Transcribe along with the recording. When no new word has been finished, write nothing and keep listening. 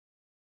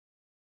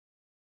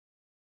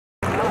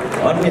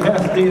On behalf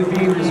of the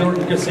Aviv Resort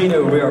and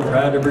Casino, we are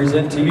proud to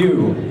present to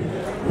you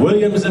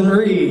Williams and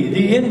Reed,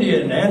 the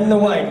Indian and the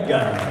White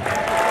Guy.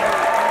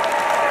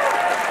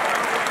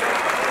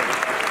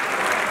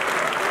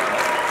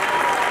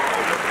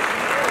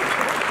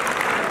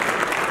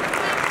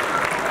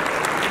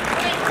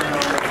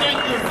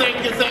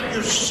 Thank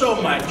you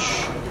so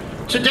much.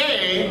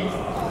 Today,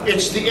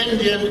 it's the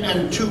Indian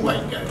and two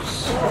white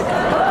guys.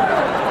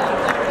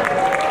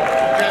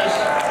 Because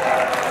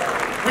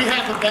we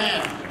have a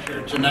band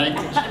here tonight.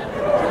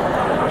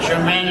 This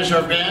young man is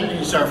our band.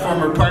 He's our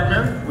former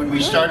partner. When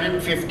we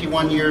started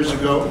 51 years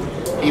ago,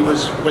 he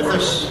was with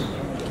us,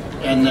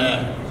 and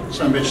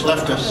some bitch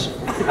left us.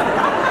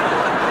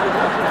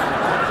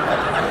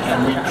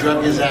 And we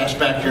drug his ass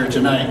back here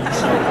tonight.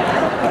 So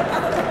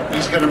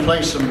he's going to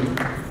play some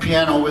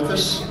piano with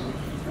us.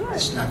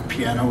 It's not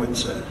piano,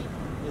 it's a,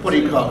 what do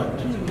you call it?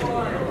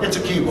 It's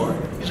a keyboard.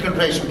 He's going to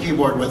play some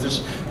keyboard with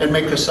us and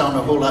make us sound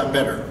a whole lot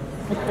better.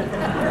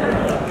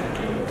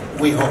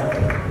 We hope.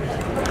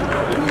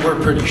 We're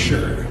pretty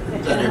sure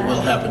that it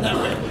will happen that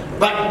way.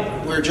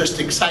 But we're just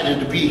excited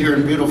to be here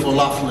in beautiful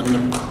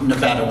Laughlin,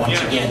 Nevada once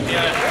again.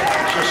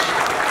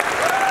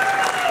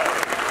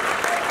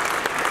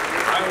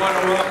 I want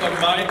to welcome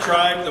my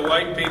tribe, the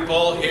white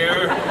people,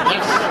 here.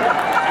 Yes.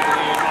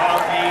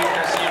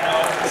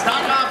 It's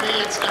not Avi,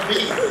 it's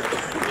Avi.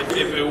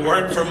 If it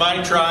weren't for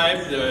my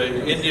tribe,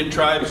 the Indian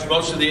tribes,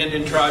 most of the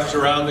Indian tribes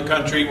around the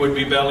country would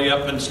be belly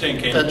up and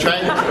stinking. That's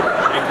right.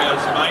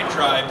 Because my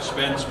tribe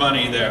spends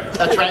money there.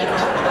 That's right.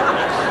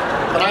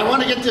 But I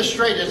want to get this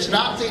straight. It's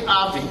not the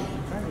Avi,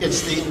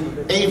 it's the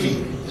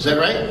Avi. Is that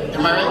right?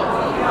 Am I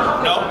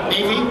right? No.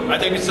 Avi? I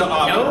think it's the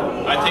Avi.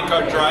 No? I think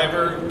our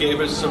driver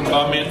gave us some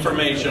bum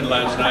information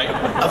last night.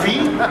 Avi?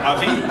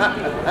 Avi?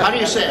 How do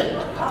you say it?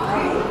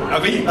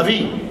 Avi.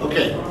 Avi.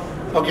 Okay.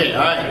 Okay,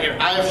 all right. Here,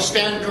 I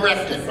stand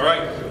corrected. All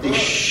right. The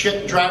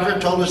shit driver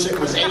told us it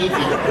was Avi.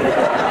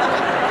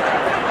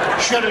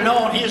 Should have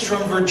known he's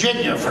from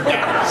Virginia, for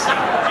God's sake.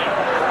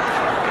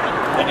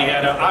 And he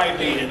had an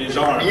ivy in his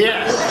arm.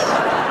 Yes.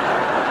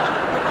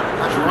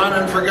 He's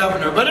running for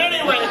governor. But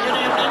anyway, good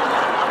evening.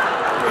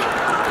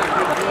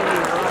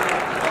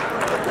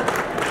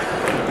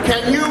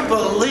 Can you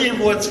believe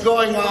what's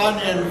going on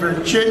in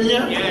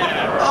Virginia?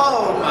 Yeah.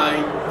 Oh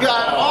my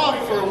God, all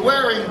for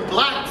wearing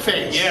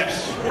blackface.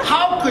 Yes.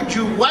 How could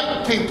you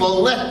white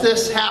people let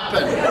this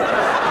happen?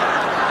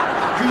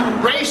 You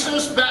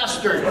racist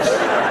bastards.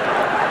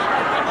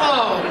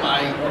 Oh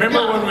my God.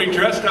 Remember when we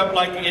dressed up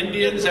like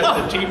Indians at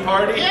the Tea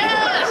Party?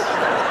 Yes!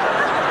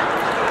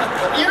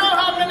 You know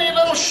how many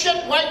little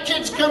shit white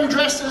kids come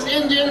dressed as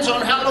Indians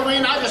on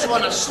Halloween? I just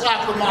want to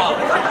slap them off.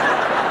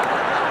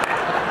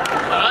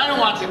 I don't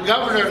want the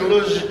governor to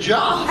lose his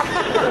job.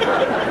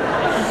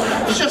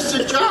 It's just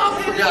a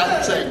job, for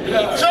God's sake.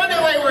 Yeah. So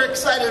anyway, we're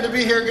excited to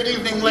be here. Good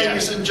evening,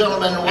 ladies and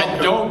gentlemen. And welcome.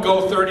 And don't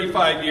go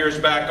 35 years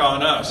back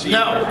on us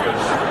either,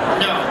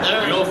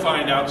 No, you'll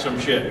find out some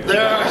shit.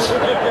 there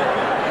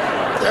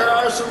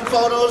are some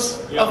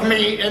photos of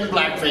me in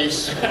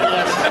blackface.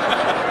 Yes.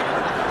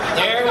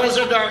 There was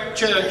a dark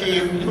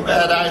Cherokee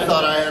that I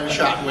thought I had a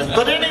shot with.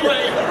 But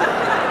anyway,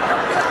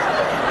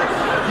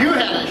 you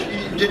had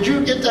did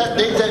you get that,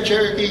 date that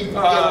Cherokee?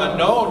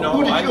 No.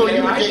 Who did you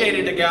I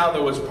dated a gal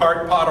that was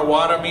part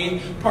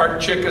Potawatomi,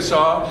 part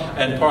Chickasaw,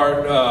 and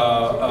part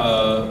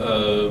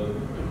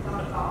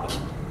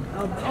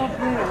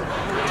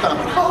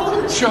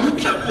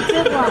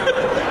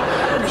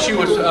she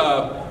was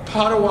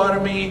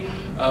Potawatomi,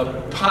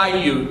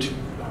 Paiute,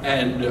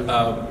 and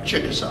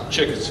Chickasaw.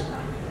 Chickasaw.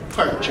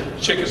 Part Chickasaw.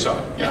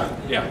 Chickasaw.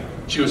 Yeah.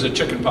 She was a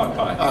chicken pot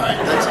pie. All right,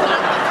 that's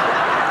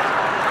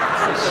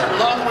a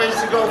long ways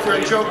to go for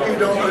a joke you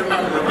don't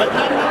remember, but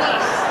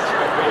nonetheless.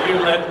 You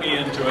led me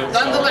into it.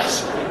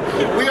 Nonetheless,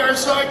 we are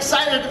so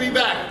excited to be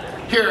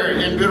back here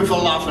in beautiful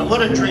Laughlin.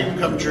 What a dream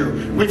come true.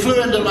 We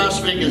flew into Las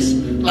Vegas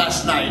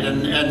last night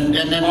and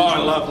then I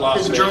love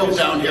Las Vegas. Drove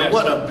down here. Yes.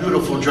 What a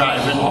beautiful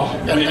drive.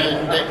 And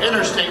the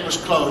interstate was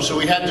closed, so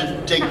we had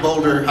to take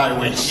Boulder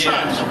Highway.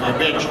 Sons of a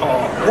bitch.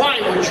 Why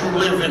would you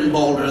live in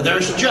Boulder?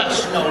 There's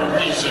just no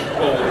reason.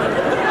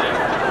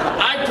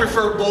 I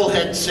prefer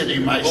Bullhead City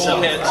myself.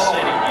 Bullhead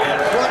City, yes.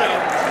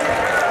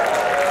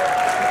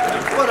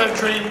 What a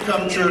dream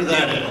come true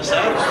that is.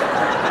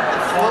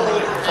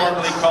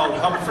 Formerly called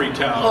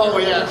Humphreytown. Oh,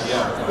 yes.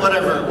 Yeah.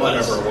 Whatever it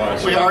was.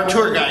 Our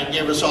tour guide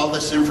gave us all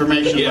this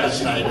information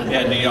last night.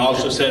 And he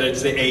also said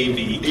it's the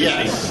AV.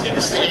 Yes,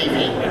 it's the AV,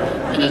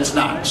 and it's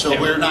not. So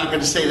we're not going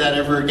to say that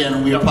ever again,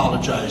 and we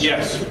apologize.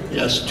 Yes.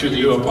 Yes, to the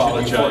You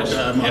apologize. To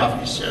the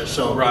Mojaves.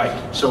 So, right.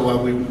 So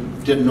we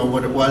didn't know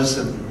what it was,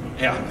 and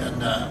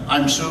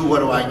I'm Sue, what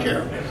do I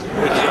care?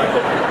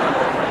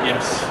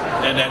 Yes.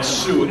 And that's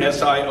Sioux,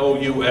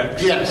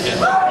 S-I-O-U-X. Yes. Yes.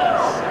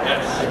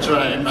 That's what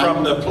I'm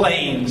from the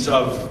plains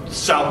of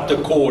South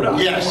Dakota.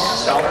 Yes.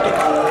 South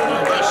Dakota.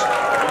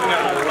 We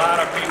got a lot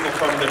of people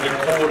from the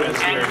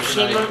Dakotas here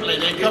Absolutely.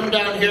 tonight. They come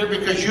down here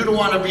because you don't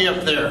want to be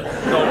up there.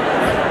 No.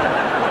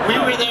 We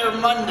were there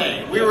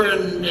Monday. We were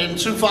in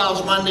Sioux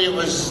Falls Monday. It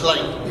was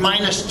like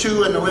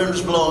 -2 and the wind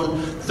was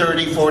blowing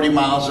 30, 40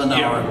 miles an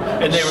hour.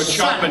 And they were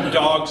chopping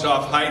dogs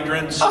off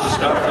hydrants and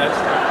stuff.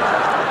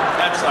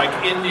 That's like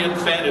Indian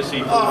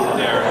fantasy food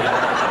there.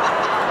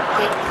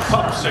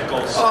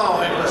 Popsicles.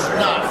 Oh, it was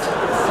not.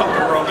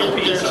 Pepperoni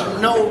pizza.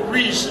 There's no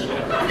reason.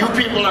 You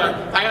people are,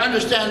 I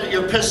understand that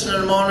you're pissing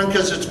and moaning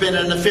because it's been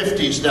in the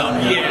 50s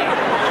down here. Yeah.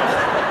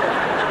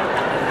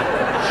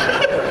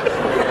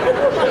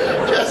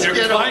 You're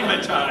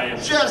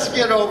climatized. Just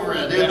get over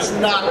it. It's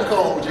not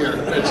cold here.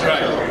 That's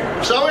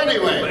right. So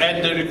anyway.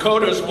 And the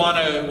Dakotas want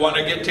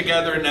to get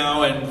together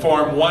now and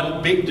form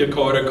one big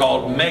Dakota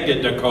called Mega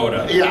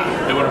Dakota. Yeah.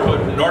 They want to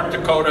put North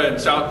Dakota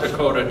and South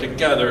Dakota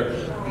together.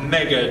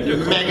 Mega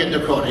Dakota. Mega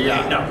Dakota,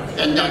 yeah. No,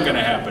 and not going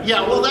to happen.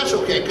 Yeah, well, that's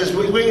okay because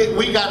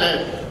we got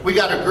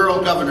a girl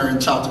governor in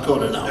South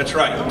Dakota now. That's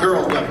right. A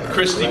girl governor.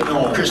 Kristi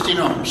Noem. Kristi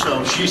Noem.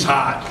 So she's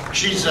hot.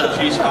 She's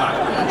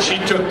hot. She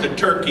took the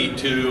turkey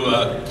to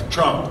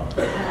Trump.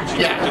 She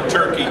took the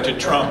turkey to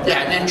Trump.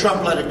 Yeah, and then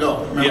Trump let it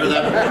go. Remember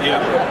that?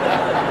 Yeah.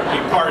 He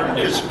pardoned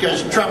it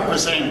because Trump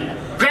was saying,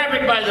 "Grab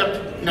it by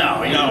the."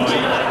 No.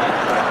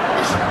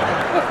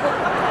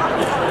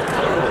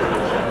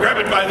 Grab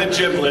it by the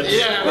giblets.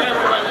 Yeah, grab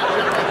it by the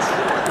giblets.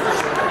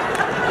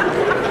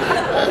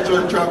 That's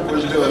what Trump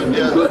was doing.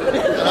 Yeah, and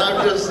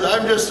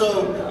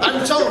I'm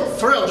so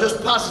thrilled,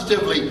 just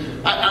positively.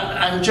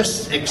 I'm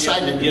just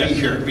excited to be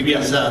here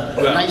because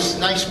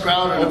nice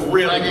crowd and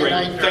really Friday great.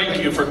 night. Thank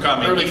you for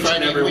coming. Early Each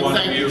Friday. and every one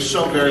thank of you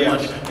so very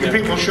much. You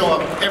people show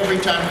up every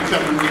time you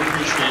come, and we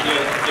appreciate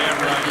it. Damn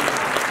right.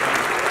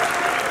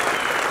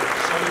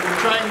 So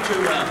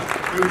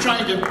we were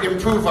trying to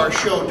improve our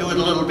show, do it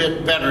a little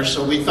bit better,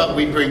 so we thought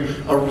we'd bring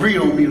a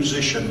real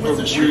musician with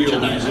us here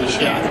tonight.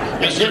 Yeah.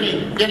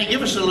 And Denny,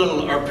 give us a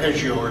little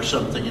arpeggio or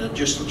something,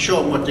 just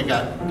show them what they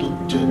got to.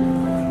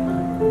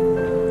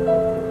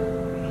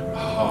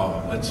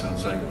 Oh, that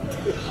sounds like...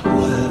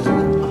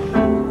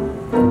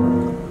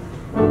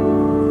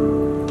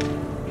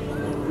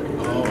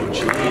 Oh,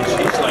 geez,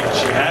 he's like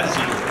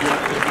jazzy.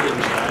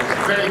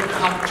 Very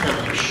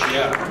cocktailish.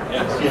 Yeah,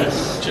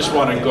 Yes. Just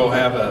want to go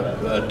have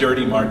a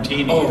dirty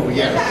martini. Oh,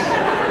 yes.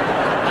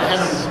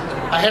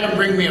 I had him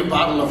bring me a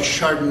bottle of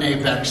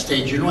Chardonnay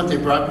backstage. You know what they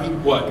brought me?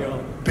 What?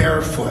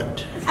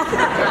 Barefoot. That's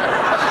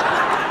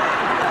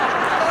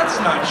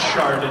not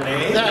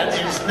Chardonnay. That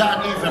is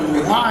not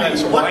even wine.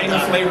 That's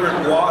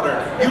wine-flavored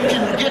water. You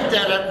can get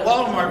that at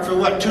Walmart for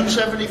what,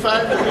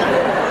 $2.75?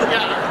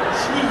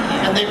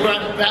 Yeah. And they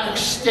brought it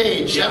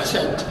backstage. Yeah. That's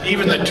it.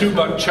 Even the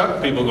 $2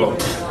 Chuck people go,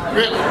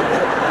 Really?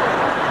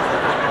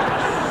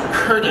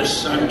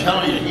 Curtis, I'm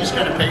telling you, he's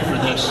going to pay for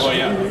this. Oh,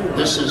 yeah.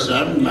 This is,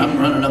 I'm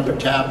running up a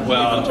tab.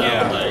 Well,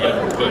 yeah,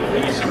 but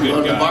he's a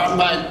good guy. I'm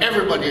buying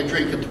everybody a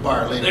drink at the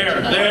bar later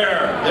tonight.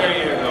 There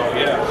you go,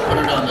 yeah. Put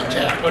it on the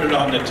tab. Put it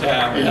on the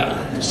tab. Yeah.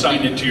 And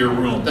sign it to your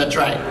room. That's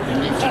right. You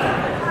need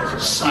to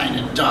sign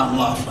it, Don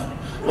Laughlin.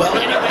 Well,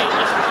 anyway,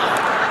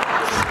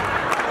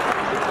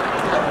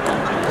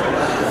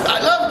 I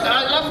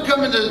love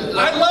coming to.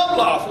 I love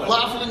Laughlin.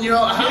 Laughlin,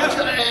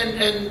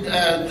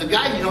 and the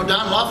guy, Don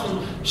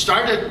Laughlin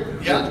started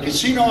a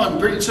casino and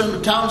bringing some of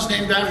the towns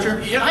named after.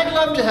 Yeah. I'd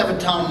love to have a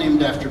town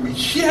named after me.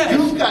 Yes.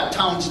 You've got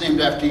towns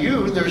named after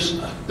you. There's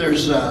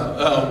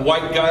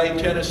White Guy,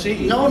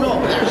 Tennessee. No,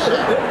 there's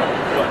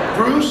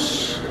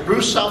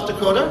Bruce, South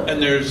Dakota.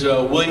 And there's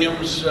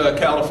Williams,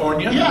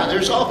 California. Yeah,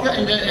 there's all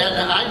kinds,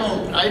 and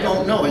I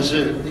don't know. Is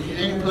there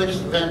any place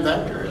Van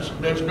Vactor is?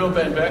 There's no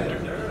Van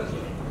Vactor.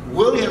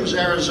 Williams,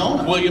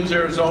 Arizona. Williams,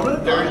 Arizona.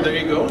 There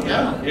you go.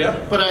 Yeah.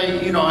 But I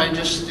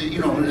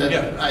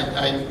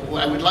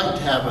would like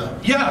to have a.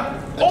 Yeah.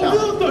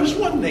 Well, there's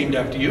one named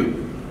after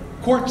you.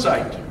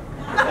 Quartzite.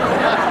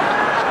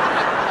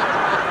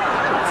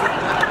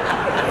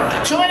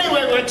 So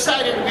anyway, we're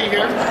excited to be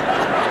here.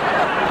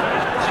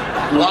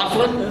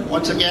 Laughlin,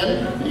 once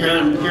again,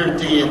 here at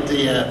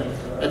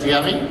the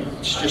Abbey.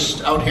 It's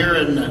just out here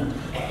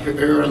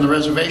here on the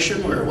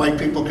reservation where white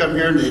people come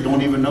here and they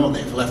don't even know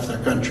they've left their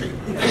country.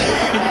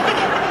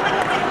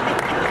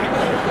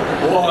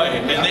 Boy,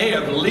 and they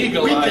have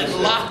legalized. We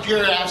can lock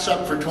your ass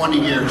up for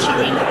 20 years.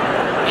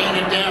 Ain't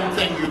a damn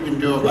thing you can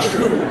do about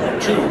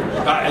it. True.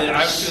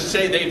 I was going to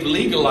say they've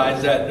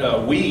legalized that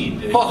weed.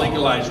 They've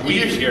legalized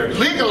weed here.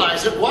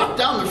 Legalize it. Walk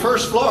down the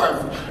first floor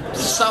of the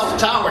South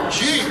Tower.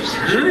 Jeez.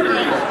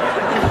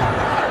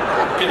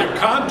 Get a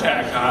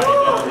contact high.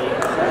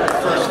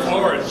 First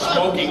floor is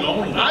smoking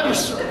only. I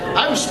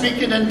was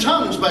speaking in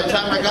tongues by the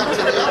time I got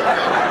to the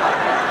elevator.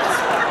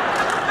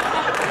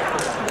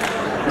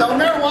 Now,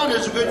 marijuana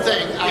is a good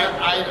thing.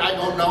 I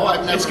don't know.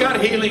 I've never. It's got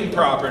healing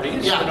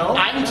properties. Yeah, you know?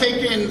 I'm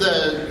taking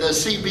the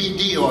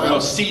CBD oil. No,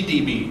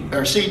 CDB.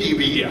 Or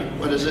CDB. Yeah.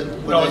 What is it?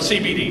 It's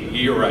CBD.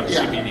 You're right.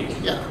 Yeah. CBD.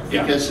 Yeah.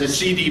 Yeah. Because it's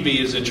CDB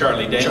is a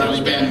Charlie Daniels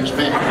band.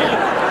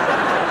 Yeah.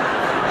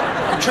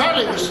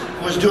 Charlie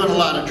was doing a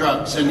lot of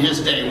drugs in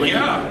his day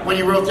when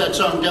he wrote that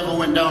song "Devil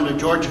Went Down to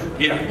Georgia."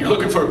 Yeah, you're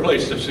looking for a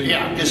place to see.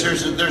 Yeah, because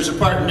there's a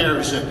part in there.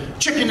 There's a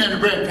chicken in a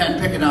bread pan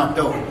picking out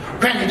dough.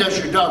 Granny, does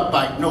your dog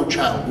bite? No,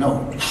 child,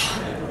 no.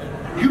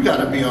 you got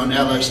to be on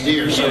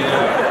LSD or something.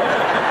 Yeah.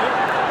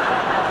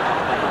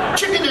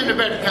 Chicken in the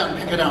bed, can't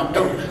pick it out.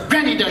 Don't.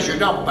 Granny does your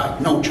dog bite.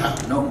 No,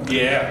 child, no.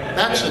 Yeah.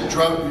 That's a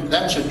drug.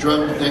 That's a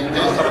drug thing.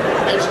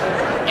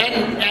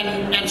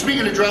 And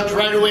speaking of drugs,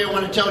 right away I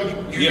want to tell you,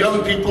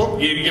 young people,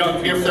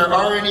 if there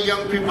are any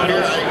young people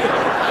here,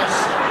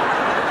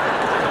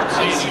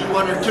 I see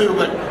one or two,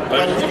 but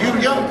you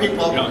young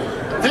people,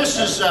 this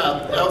is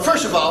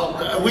first of all,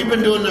 we've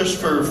been doing this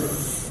for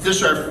this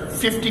is our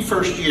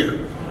 51st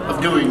year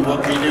of doing what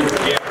we do.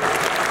 Yeah.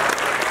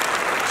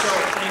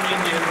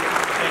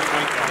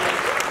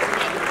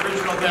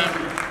 Original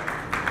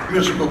band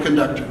musical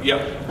conductor.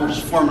 Yeah. I was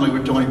formerly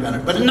with Tony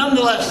Bennett, but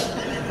nonetheless,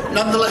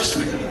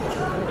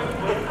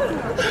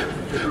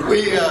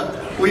 we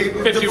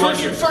 51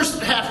 years.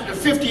 First half,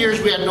 50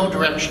 years, we had no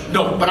direction.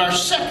 No. But our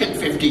second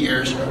 50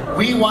 years,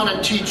 we want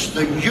to teach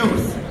the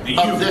youth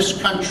of this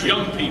country.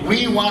 Young people.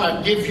 We want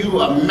to give you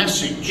a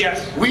message.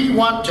 Yes. We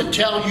want to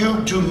tell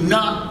you to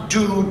not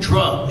do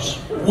drugs.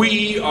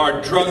 We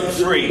are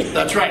drug-free.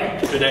 That's right.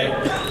 Today.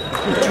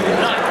 Do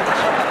not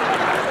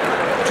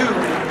do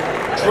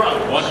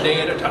drugs. One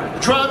day at a time.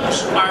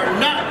 Drugs are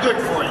not good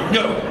for you.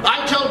 No.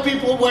 I tell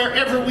people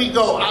wherever we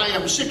go, I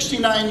am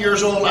 69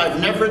 years old. I've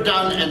never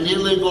done an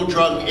illegal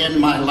drug in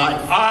my life.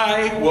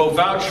 I will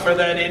vouch for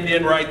that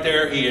Indian right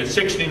there. He is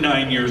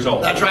 69 years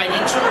old. That's right.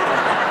 And so,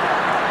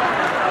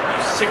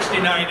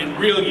 69 in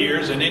real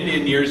years, and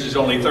Indian years is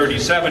only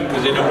 37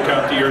 because they don't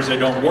count the years they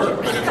don't work.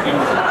 But if you...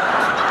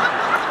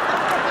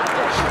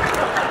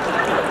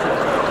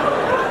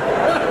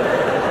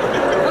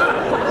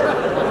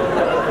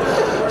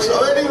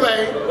 So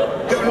anyway,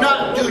 do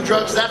not do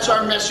drugs. That's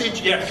our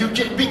message. Yes.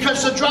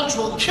 Because the drugs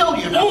will kill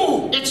you now.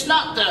 Ooh. It's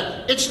not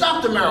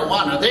the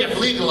marijuana. They have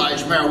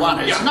legalized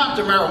marijuana. It's Yeah. not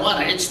the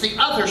marijuana. It's the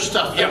other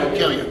stuff that Yeah. will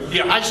kill you.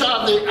 Yeah. I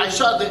saw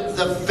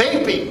the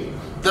vaping.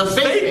 The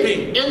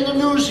vaping in the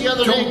news the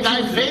other day.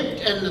 Guy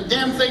vaped and the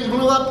damn thing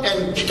blew up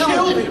and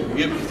killed him.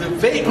 The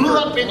vapor Blew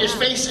up in his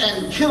face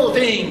and killed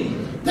him. thing.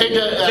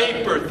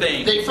 Vapor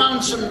thing. They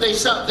found some. They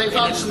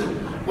found some.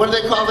 What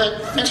do they call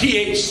that?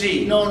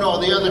 THC. No,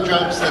 the other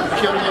drugs that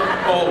kill you.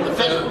 Oh, the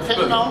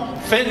fentanyl.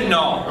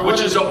 Fentanyl, Or which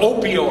what is an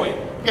opioid.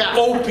 Yeah.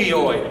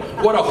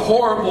 Opioid. What a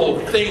horrible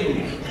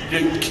thing.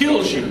 It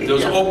kills you.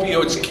 Those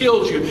opioids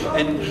kills you.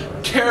 And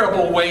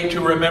terrible way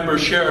to remember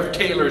Sheriff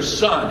Taylor's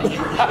son.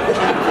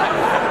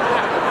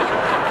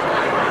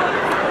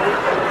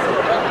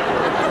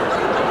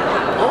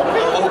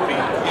 Opie,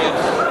 Yes.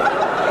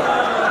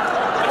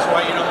 That's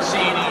why you don't see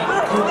any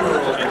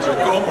Cooperoids or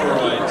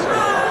Gomeroids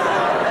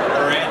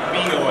or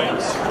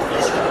Antbioids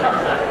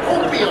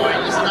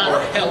opioid is or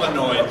not.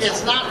 Helenoids.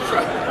 It's not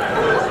from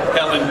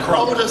Helen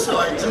Crump.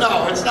 Otisoids.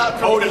 No, it's not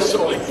from.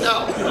 Otisoids.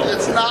 No,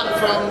 it's not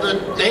from the.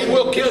 They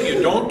will kill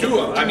you. Don't do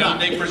them. I mean, not.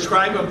 they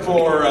prescribe them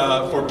for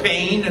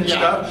pain and Yeah.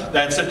 stuff.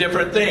 That's a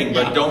different thing.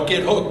 But Yeah. don't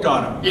get hooked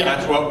on them. Yeah.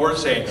 That's what we're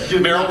saying. Do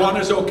not.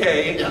 Marijuana's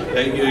okay. Yeah.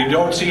 You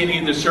don't see any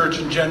of the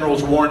Surgeon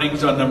General's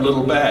warnings on them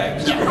little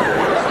bags. No.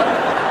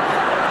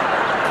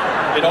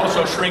 It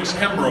also shrinks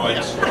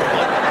hemorrhoids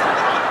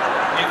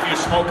if you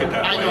smoke it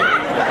that I way. know.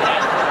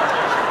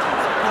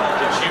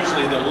 It's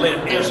usually the lid.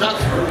 There's other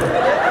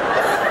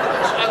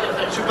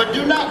things, but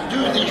do not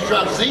do these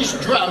drugs. These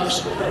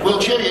drugs will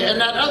kill you. And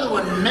that other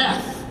one,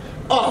 meth.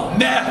 Oh,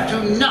 Meth.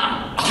 Do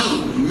not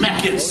do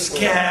meth. Get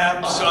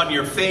scabs on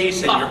your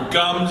face and your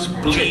gums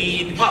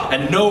bleed,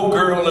 and no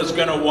girl is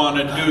going to want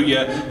to do you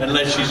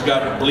unless she's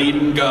got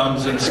bleeding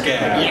gums and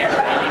scabs.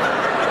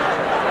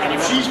 Yeah. And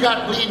if she's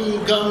got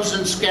bleeding gums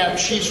and scabs,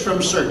 she's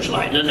from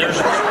Searchlight. And there's.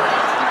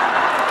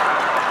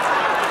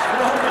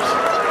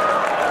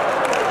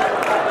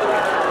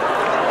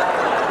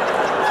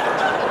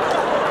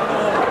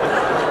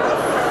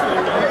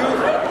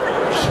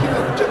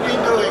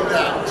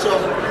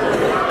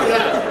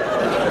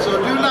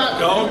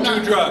 Don't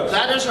do drugs.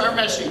 That is our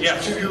message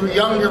Yes. to you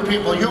younger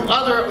people. You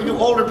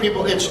older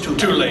people, it's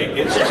too late.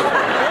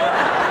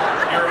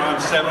 You're on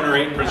 7 or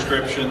 8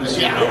 prescriptions,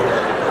 Yeah.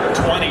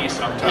 20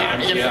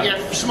 sometimes.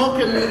 If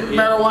smoking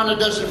marijuana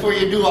does it for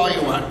you, do all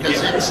you want,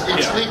 because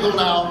it's legal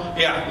now.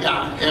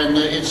 Yeah. And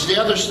it's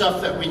the other stuff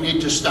that we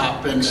need to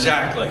stop. And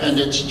Exactly. And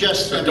it's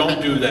just So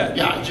don't do that.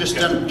 Yeah, just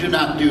do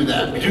not do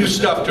that. Do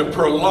stuff to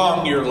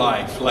prolong your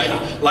life, like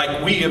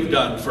we have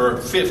done for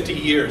 50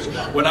 years.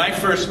 When I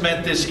first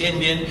met this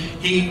Indian,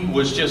 he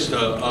was just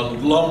a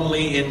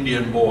lonely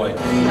Indian boy.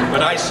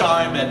 But I saw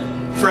him at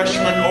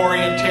freshman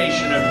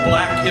orientation at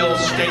Black Hills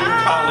State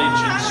College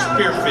in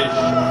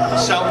Spearfish,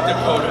 South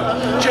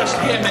Dakota. Just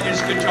him and his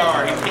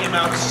guitar. He came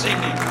out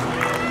singing.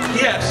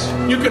 Yes,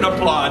 you can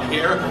applaud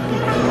here.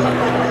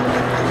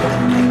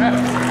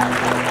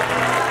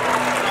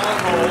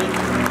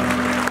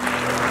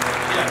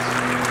 Yes.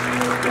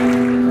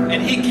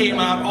 And he came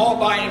out all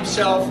by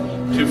himself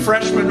to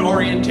freshman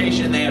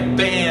orientation. They had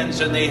bands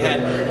and they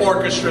had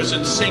orchestras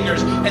and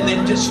singers. And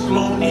then this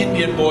lone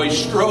Indian boy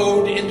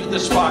strode into the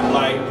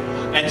spotlight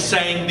and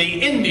sang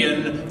the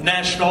Indian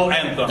national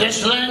anthem.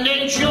 This land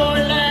ain't your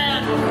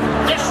land.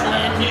 This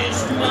land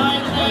is my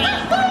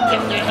land.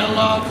 Get the hell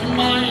off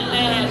my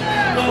land.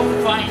 Go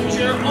find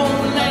your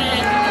own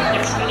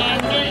land. This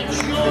land ain't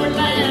your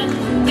land.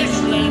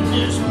 This land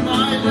is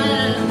my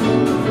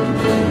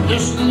land.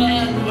 This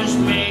land was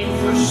made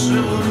for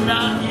Sue,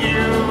 not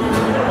you.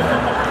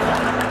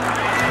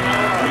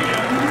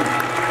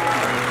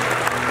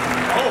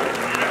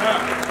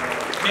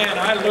 Man,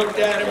 I looked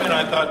at him and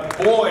I thought,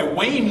 boy,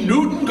 Wayne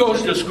Newton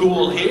goes to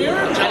school here?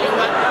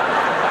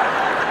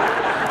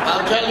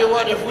 I'll tell you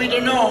what, if we'd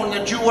have known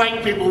that you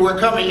white people were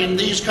coming in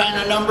these kind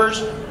of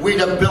numbers, we'd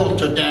have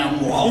built a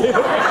damn wall. We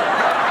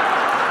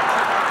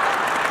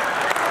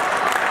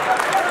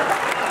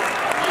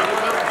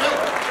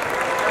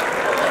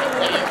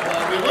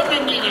wouldn't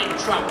have needed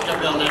Trump to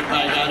build it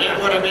by God. It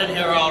would have been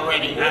here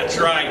already. That's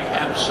right.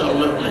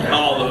 Absolutely.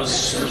 All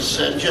those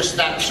just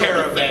that sort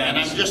of thing. And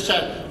I'm just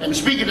and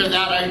speaking of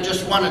that, I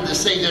just wanted to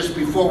say this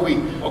before we.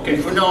 Okay.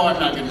 No, I'm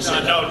not going to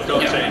say that. No,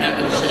 don't say I'm not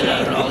going to say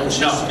that at all. It's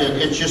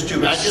just too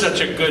bad. Such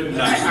a good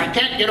night. I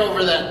can't get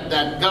over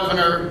that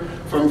governor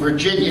from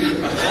Virginia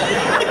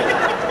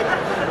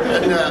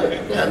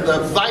and the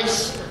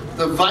vice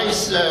or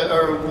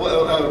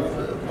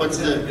what's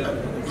the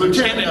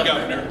Lieutenant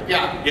Governor.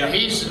 Yeah,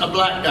 he's a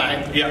black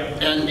guy. Yeah.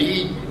 And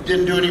he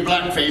didn't do any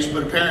blackface,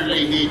 but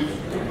apparently he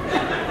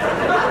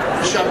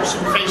shoved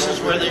some faces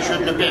where they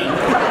shouldn't have been.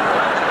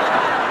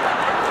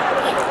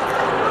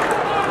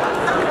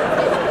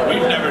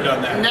 We've never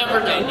done that. Never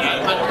done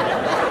that,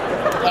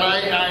 but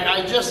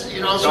I just,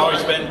 you know. It's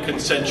always been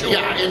consensual.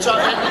 Yeah, it's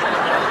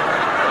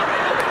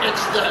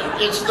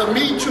the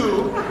Me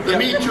Too,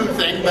 Me Too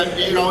thing, but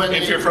you know.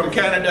 If you're from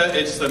Canada,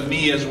 it's the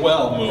Me As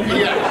Well movement.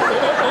 Yeah.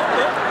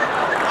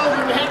 Oh,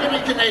 do we have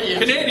any Canadians?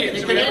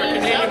 Canadians. Any We have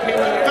Canadian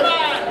people. Come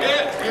on!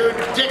 Yeah. You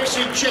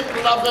Dixie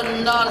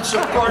chick-loving,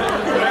 non-supporting,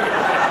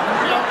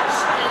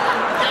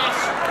 milk-stealing,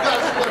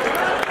 gas-guzzling.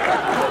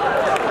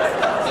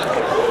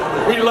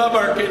 We love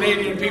our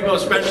Canadian people,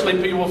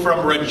 especially people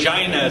from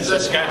Regina,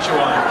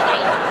 Saskatchewan.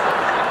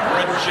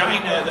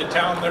 Regina, the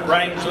town that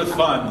rhymes with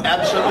fun.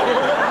 Absolutely.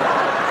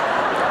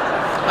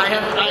 I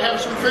have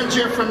some friends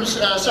here from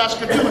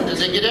Saskatoon. Did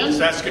they get in?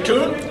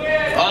 Saskatoon?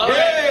 All right.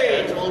 Yay!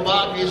 That's old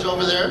Bob, he's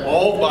over there.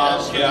 Old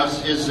Bob, yeah.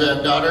 His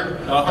daughter.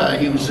 Uh-huh.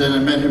 He was I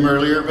met him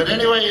earlier. But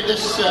anyway,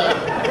 this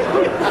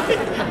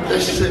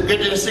is good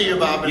to see you,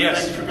 Bob. And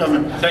yes. Thanks for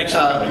coming. Thanks.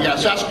 Yeah,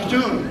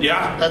 Saskatoon.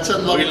 Yeah. That's a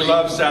lovely. We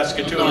love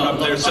Saskatoon up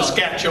there.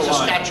 Saskatchewan.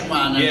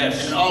 Saskatchewan.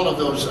 Yes. And all of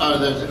those.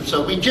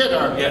 So we get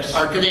our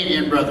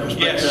Canadian brothers.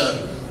 But, yes.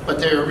 But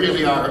they're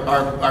really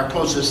our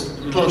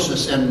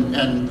closest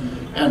and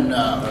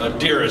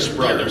dearest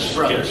brothers.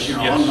 Yes, you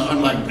know,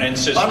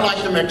 yes.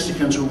 unlike the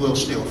Mexicans who will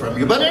steal from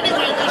you. But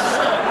anyway,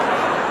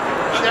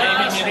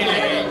 just kidding.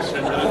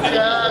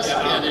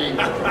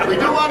 We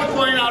do want to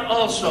point out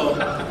also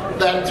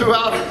that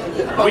throughout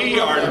we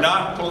are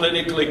not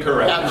politically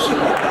correct.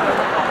 Absolutely.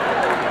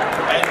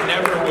 And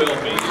never will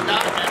be.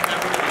 Not and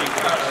never will be.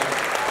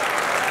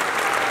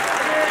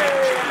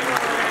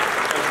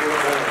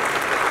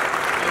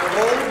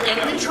 And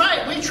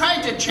we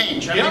tried to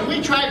change. I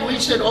mean, we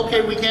said,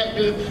 okay, we can't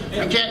do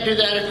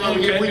that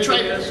anymore.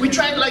 We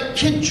tried like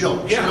kid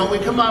jokes. Yeah. You know, we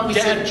come out, we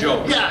Dad said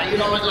jokes. Yeah, you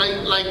know,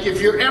 like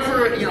if you're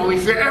ever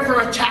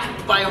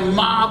attacked by a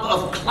mob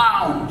of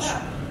clowns,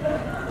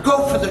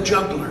 go for the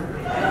juggler.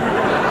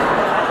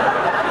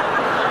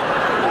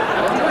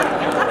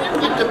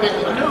 Get the big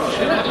one.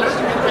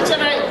 I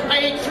said I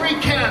ate 3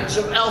 cans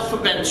of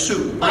alphabet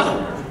soup.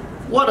 Oh,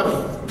 what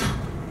a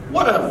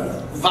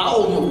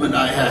vowel movement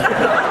I had.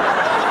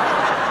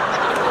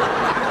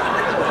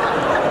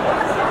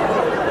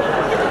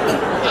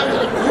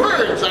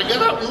 I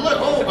got up and looked,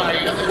 oh my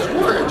God, there's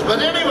words.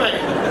 But anyway,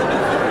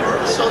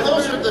 so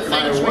those are the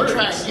things we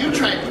tried.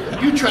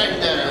 You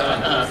tried,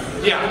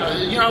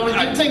 you know, we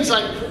did things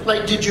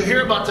like, did you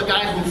hear about the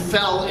guy who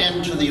fell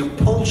into the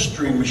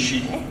upholstery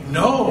machine?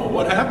 No,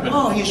 what happened?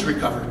 Oh, he's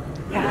recovered.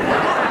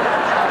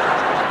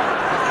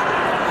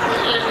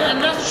 And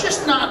that's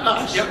just not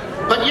us. Yep.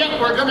 But yet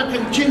we're going to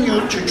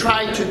continue to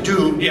try to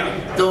do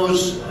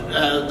those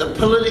the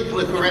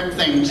politically correct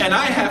things. And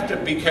I have to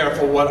be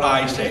careful what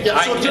I say. Yeah,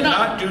 so I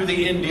cannot do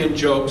the Indian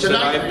jokes that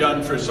I've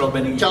done for so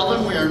many years. Tell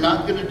them we are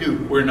not going to do.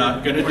 We're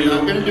not going to do.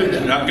 Not going to do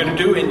that. We're not going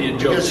to do Indian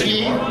jokes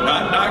anymore.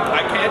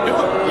 I can't do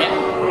it.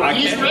 Yeah.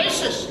 He's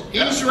racist.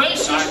 He's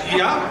racist.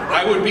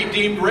 I would be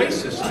deemed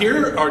racist.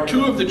 Here are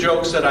 2 of the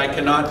jokes that I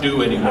cannot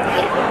do anymore.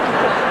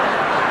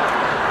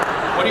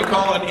 What do you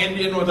call an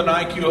Indian with an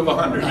IQ of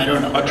 100? I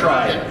don't know. A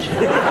triad.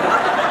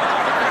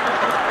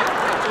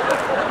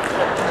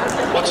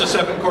 What's a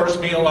 7-course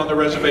meal on the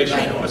reservation?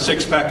 A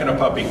 6-pack and a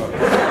puppy. So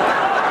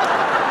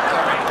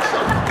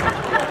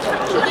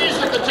these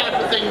are the type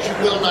of things you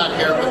will not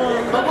hear.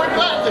 But we're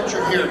glad that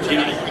you're here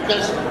tonight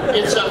because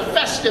it's a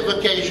festive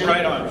occasion.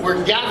 Right on.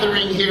 We're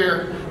gathering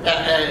here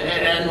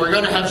and we're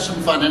going to have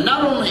some fun. And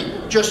not only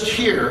just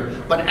here,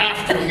 but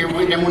after here.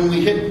 And when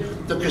we hit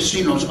the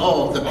casinos,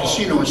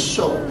 casino is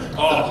so,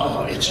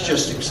 it's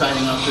just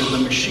exciting out there.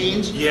 The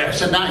machines. Yes.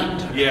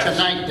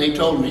 Tonight, they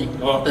told me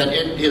that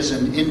it is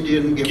an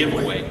Indian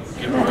giveaway.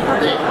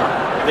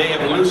 They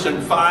have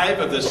loosened 5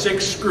 of the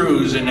 6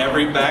 screws in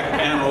every back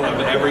panel of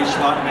every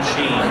slot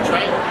machine. That's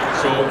right.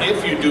 So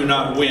if you do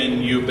not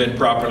win, you've been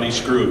properly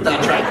screwed.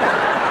 That's right.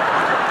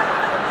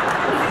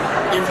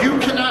 If you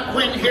cannot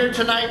win here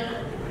tonight,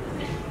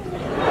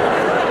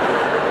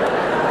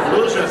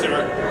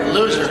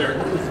 loser,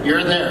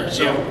 you're there.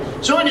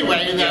 So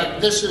anyway,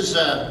 this is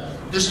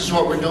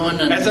what we're doing.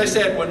 And as I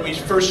said, when we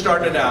first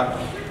started out,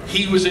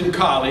 he was in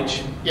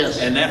college. Yes.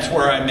 And that's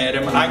where I met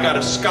him. I got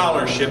a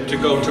scholarship to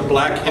go to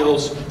Black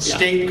Hills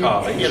State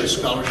College. You get a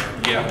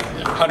scholarship. Yeah.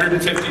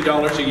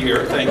 $150 a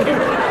year, thank you.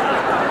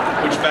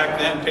 Which back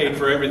then paid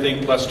for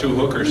everything plus 2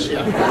 hookers.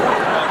 Yeah.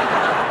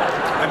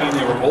 I mean,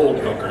 they were old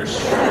hookers.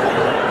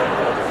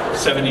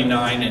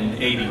 79 and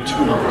 82.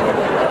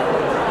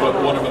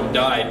 But one of them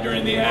died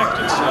during the act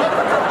itself.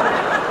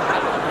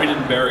 We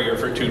didn't bury her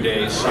for 2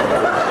 days. So.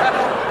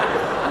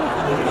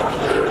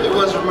 It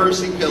was a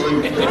mercy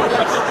killing. It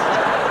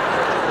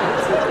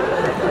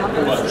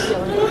was.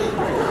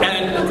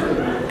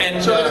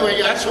 And so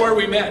anyway, that's where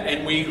we met,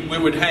 and we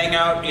would hang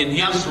out in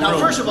his room. Now,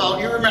 first of all,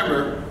 you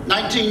remember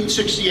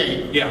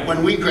 1968,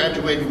 when we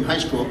graduated from high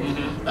school,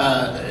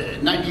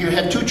 you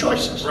had 2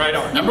 choices. Right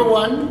on. Number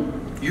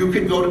 1, you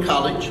could go to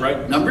college.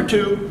 Right. Number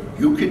 2,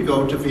 you could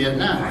go to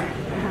Vietnam.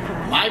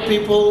 My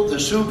people, the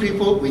Sioux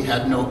people, we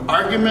had no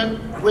argument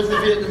with the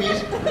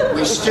Vietnamese.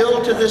 We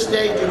still, to this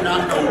day, do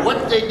not know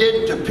what they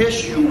did to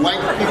piss you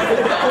white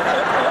people off.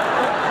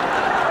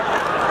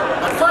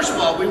 But first of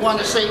all, we want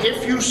to say,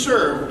 if you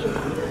served,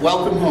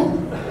 welcome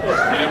home.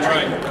 That's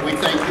right. We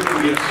thank you.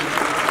 Yes.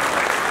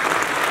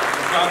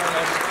 God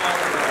bless all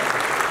of our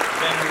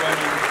men and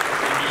women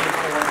in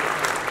uniform.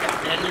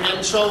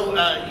 And so,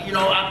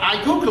 I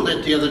Googled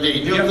it the other day.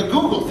 You know, the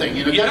Google thing.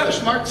 You know, got the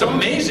smartphone. It's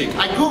amazing.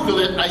 I Googled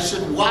it. I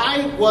said,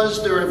 why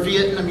was there a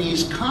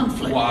Vietnamese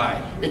conflict?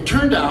 Why? It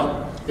turned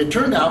out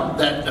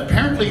that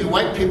apparently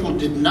white people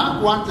did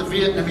not want the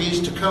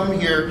Vietnamese to come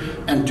here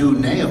and do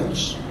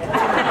nails. Well,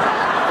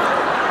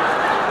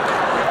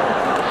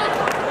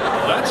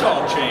 that's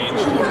all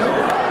changed.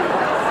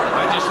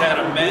 I just had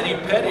a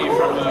mani-pedi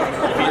from a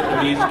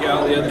Vietnamese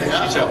gal the other day.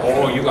 She said,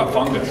 "Oh, you got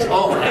fungus."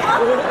 Oh.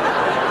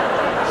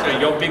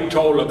 Your big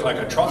toe looked like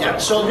a truffle. Yeah,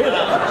 so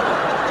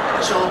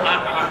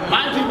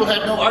my people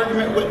had no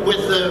argument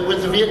with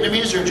the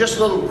Vietnamese. They're just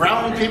little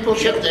brown people.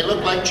 They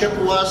look like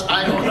Chippewas.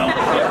 I don't know.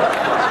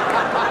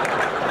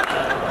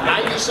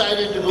 I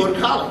decided to go to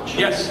college.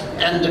 Yes.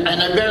 And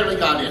I barely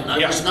got in. I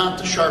was not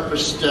the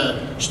sharpest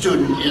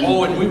student in.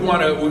 Oh, and we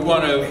want to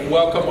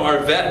welcome our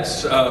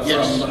vets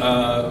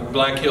from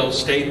Black Hills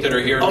State that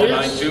are here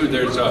tonight too.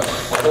 There's a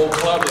whole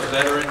club of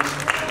veterans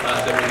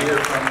that are here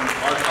from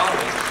our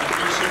college.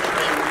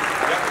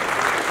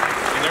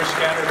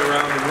 Scattered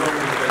around the room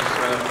because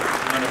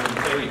none of them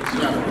paid.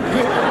 So.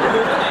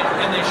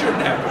 And they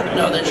shouldn't have.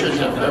 No, they shouldn't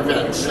have. They're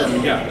vets.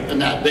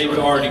 And that they've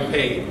already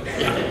paid.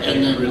 Yeah.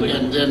 And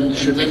then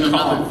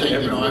another thing,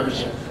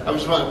 I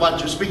was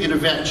watching. Speaking of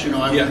vets, I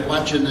was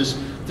watching this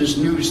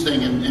news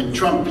thing, and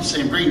Trump is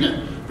saying, bring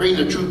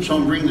the troops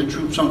home, bring the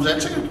troops home.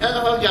 That's how he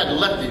got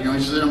elected. He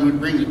said, I'm going to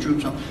bring the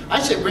troops home. I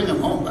said, bring them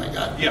home, by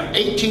God. Yeah.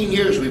 18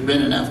 years we've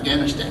been in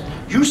Afghanistan.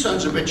 You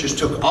sons of bitches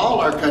took all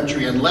our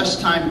country in less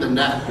time than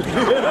that.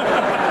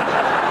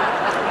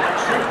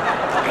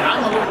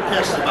 I'm a little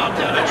pissed about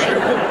that.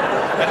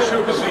 That's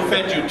true, but we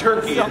fed you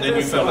turkey and then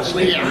you fell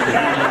asleep. Yeah.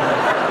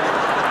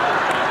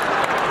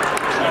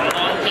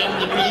 Along came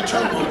the Me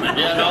Too movement.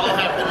 It all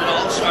happened. It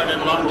all started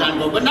a long time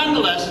ago. But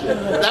nonetheless,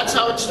 that's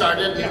how it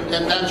started,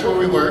 and that's where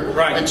we were.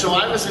 Right. And so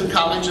I was in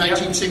college,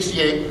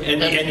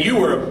 1968. And you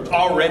were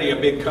already a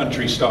big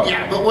country star.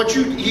 Yeah, but what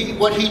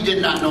he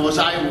did not know was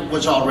I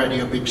was already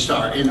a big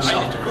star in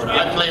South Dakota.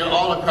 I played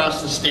all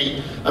across the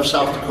state of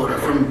South Dakota,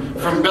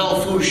 from Belle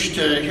Fourche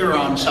to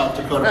Huron, South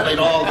Dakota. I played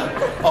all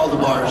the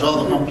bars,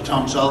 all the honky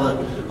tonks, all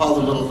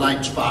the little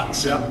night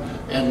spots.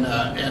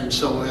 And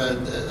so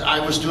I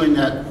was doing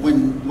that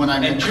when I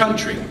met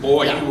country.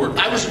 Boy, you were.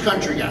 I was a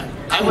country guy.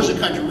 I was a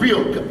country,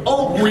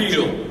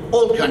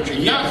 old country,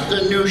 not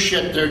the new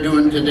shit they're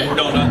doing today.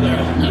 No, not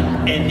there.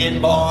 No.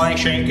 Indian boy,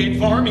 shake it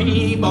for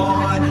me,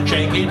 boy.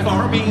 Shake it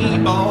for me,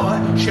 boy.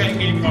 Shake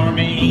it for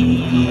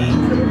me.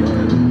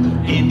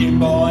 Indian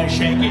boy,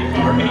 shake it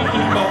for me,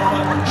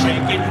 boy.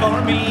 Shake it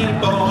for me,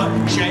 boy.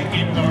 Shake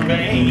it for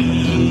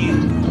me.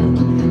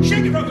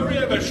 Shake it from the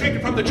river, shake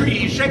it from the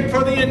trees, shake it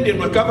for the Indian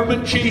with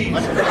government cheese.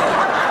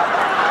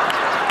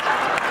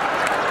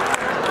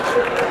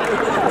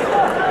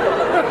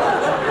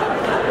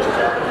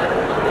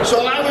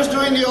 So I was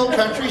doing the old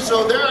country,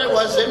 so there I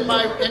was in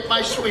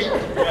my suite,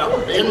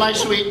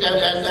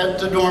 at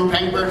the dorm,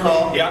 Pankburn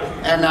Hall. Yeah.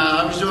 And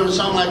I was doing a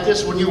song like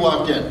this when you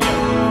walked in.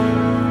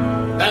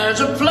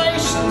 There's a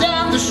place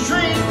down the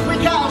street we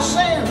call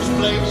Sam's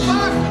Place.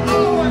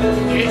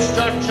 It's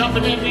start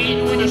jumping in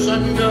meat when the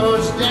sun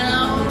goes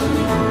down.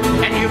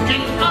 And you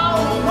can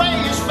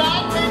always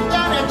find me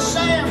down at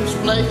Sam's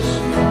place,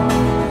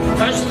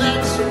 'cause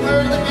that's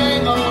where the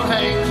gang all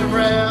hangs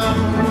around.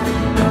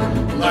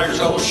 There's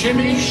old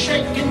Shimmy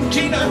Shakin'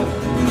 Tina,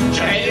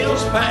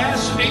 jail's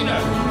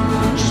Pasadena.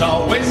 She's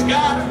always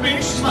got a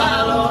big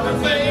smile on her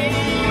face.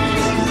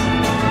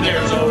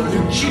 There's old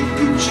Hoochie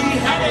Coochie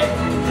Hattie,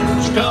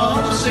 she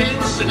comes to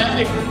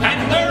Cincinnati.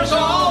 And there's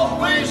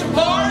always a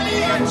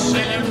party at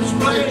Sam's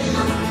place.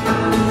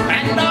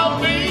 And I'll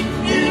meet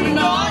you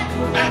tonight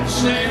at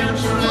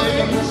Sam's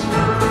place.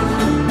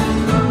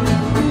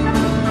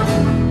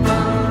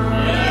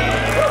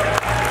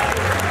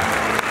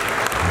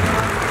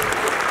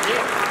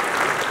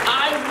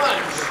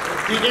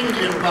 The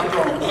Indian Buck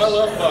Owens. I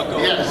love Buck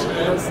Owens. Yes,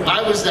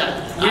 I was that.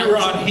 We were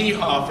on Hee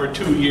Haw for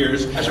 2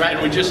 years. That's right.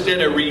 And we just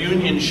did a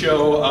reunion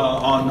show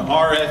on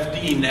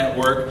RFD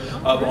network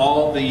of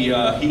all the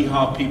Hee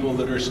Haw people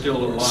that are still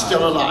alive.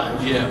 Still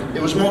alive. Yeah.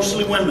 It was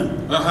mostly women.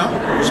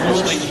 It was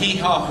mostly Hee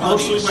Haw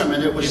honeys. Mostly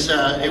women. It was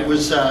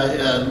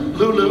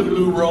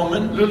Lulu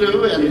Roman.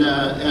 Lulu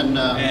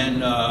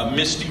and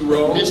Misty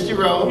Rowe. Misty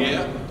Rowe.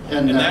 Yeah.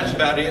 And that's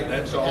about it.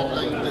 That's all.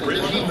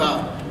 The Hee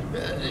Haw.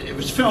 It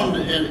was filmed,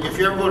 and if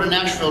you ever go to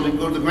Nashville and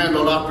go to the Grand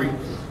Ole Opry,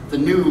 the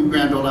new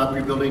Grand Ole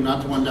Opry building,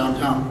 not the one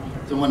downtown,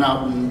 the one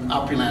out in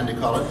Opryland they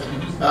call it,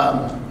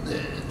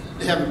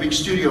 they have a big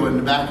studio in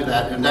the back of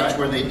that, and that's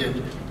where they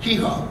did Hee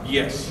Haw.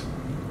 Yes.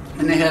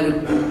 And they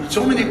had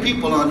so many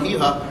people on Hee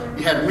Haw.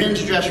 You had a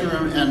men's dressing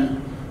room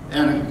and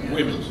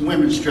a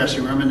women's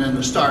dressing room, and then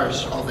the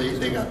stars,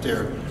 they got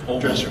their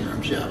dressing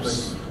rooms, yeah.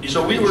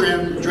 So we were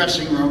in the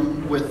dressing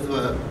room with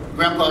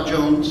Grandpa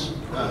Jones,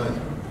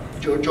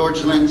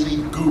 George Lindsay,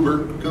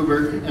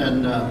 Goober,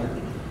 and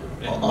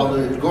all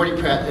the Gordy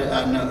Pratt,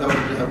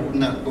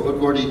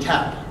 Gordy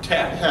Tapp,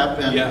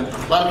 and a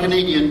lot of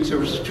Canadians. There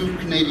was 2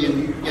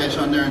 Canadian guys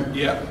on there,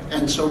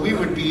 and so we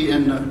would be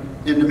in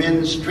the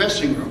men's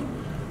dressing room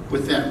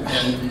with them,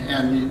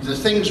 and the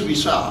things we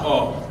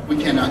saw, we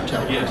cannot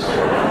tell. Yes,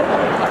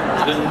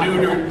 the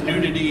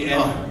nudity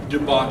and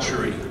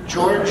debauchery.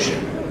 George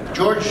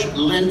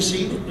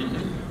Lindsay,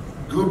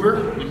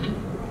 Goober.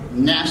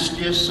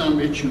 Nastiest son of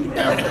a bitch you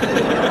ever.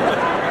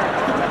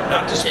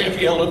 Not to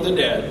speak ill of the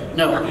dead.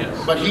 No,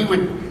 but he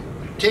would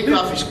take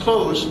off his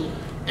clothes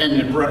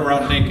and run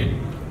around naked.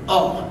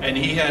 Oh. And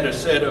he had a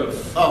set of...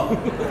 Oh.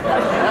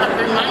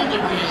 That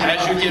reminded me...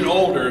 As you get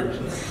older...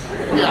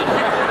 Yeah.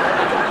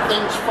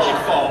 Things fall.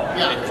 They fall.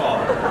 Yeah. They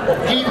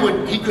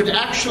fall. He could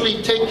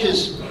actually take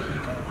his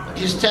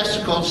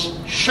testicles,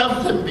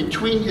 shove them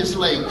between his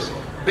legs,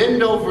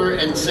 bend over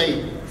and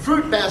say,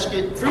 "Fruit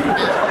basket, fruit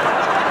basket."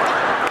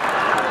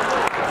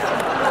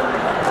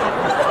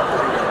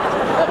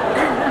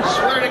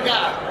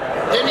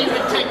 Then he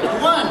would take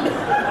one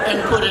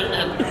and put it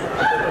and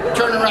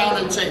turn around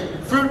and say,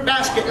 "Fruit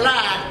basket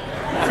light,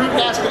 fruit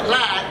basket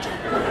light."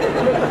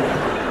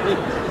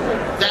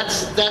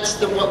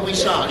 That's what we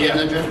saw.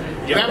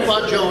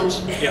 Grandpa Jones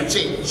would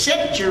say,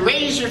 "Set your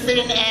razor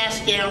thin ass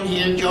down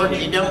here, George.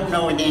 You don't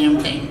know a damn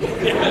thing."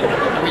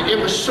 I mean, it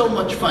was so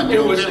much fun.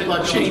 It was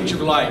a change of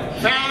life.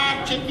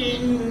 Fried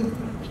chicken,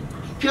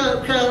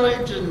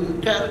 collards,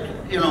 and I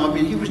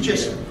mean, he was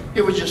just.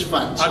 It was just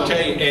fun. I'll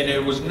tell you, and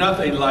it was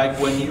nothing like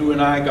when you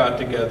and I got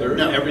together.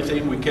 No.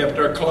 Everything, we kept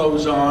our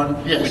clothes on.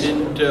 Yes. We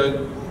didn't,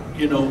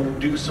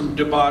 do some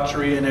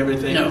debauchery and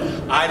everything. No.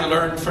 I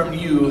learned from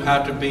you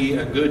how to be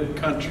a good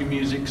country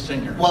music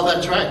singer. Well,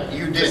 that's right.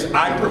 You did.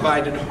 I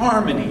provided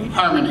harmony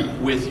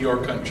with your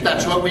country.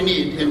 That's what we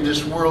need in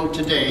this world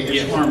today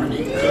is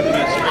harmony. Goodness.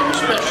 And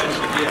especially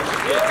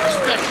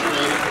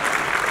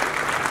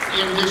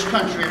in this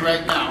country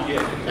right now,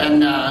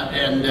 and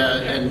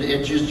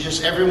it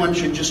just everyone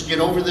should just get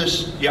over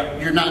this.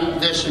 You're not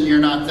this and you're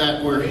not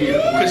that. We're here.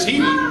 Because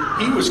he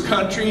was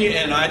country,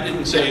 and I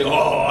didn't say,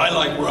 I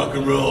like rock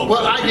and roll.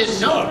 Well, I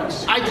didn't know.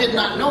 I did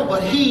not know,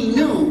 but he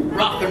knew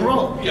rock and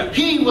roll.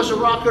 He was a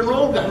rock and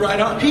roll guy. Right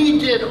on. He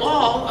did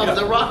all of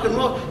the rock and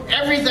roll.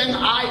 Everything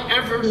I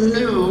ever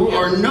knew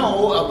or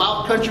know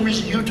about country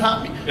music, you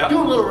taught me. Do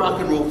a little rock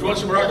and roll. You want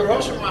some rock and roll?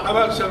 How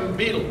about some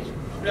Beatles?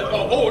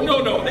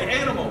 No, the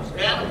Animals.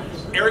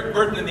 Eric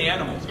Burden and the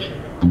Animals. There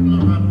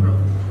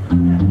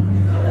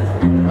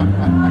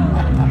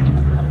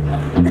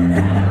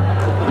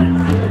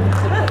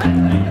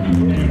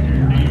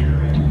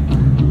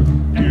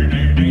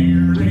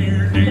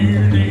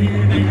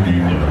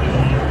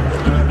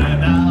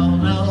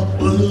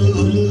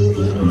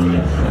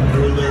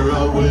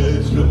are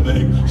ways to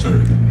make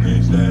certain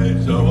these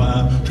days, so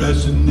I'm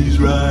dressing these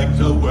rags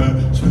I wear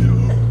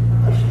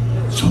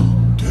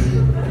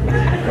someday.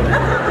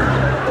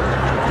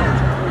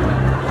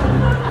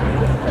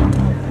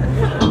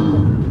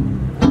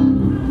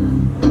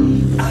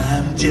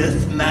 I'm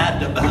just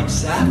mad about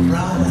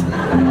Saffron.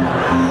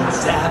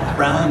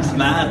 Saffron's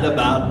mad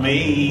about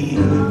me.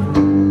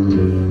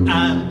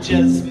 I'm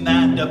just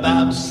mad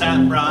about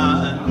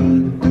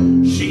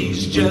Saffron.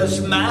 She's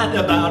just mad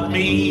about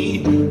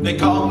me. They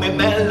call me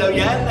Mellow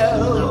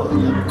Yellow.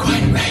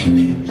 Quite right.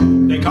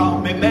 They call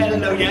me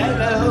Mellow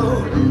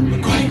yellow,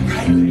 quite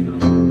rightly.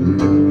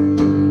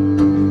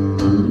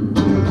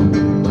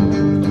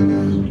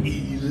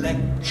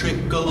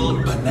 Electrical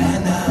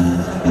banana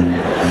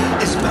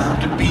is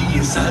bound to be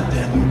a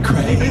sudden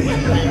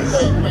craze.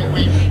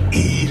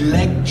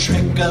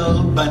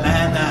 Electrical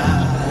banana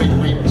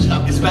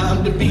is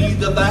bound to be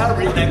the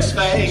very next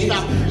phase.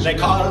 They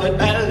call it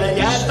mellow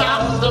yellow.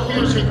 Stop the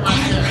music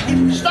right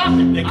there. Stop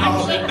it. They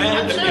call it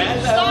mellow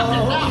yellow. Stop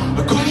it now.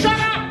 Shut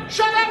up!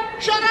 Shut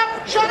up! Shut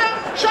up! Shut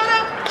up! Shut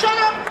up! Shut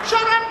up!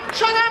 Shut up!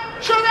 Shut up!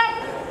 Shut up!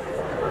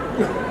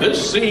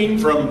 This scene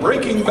from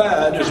Breaking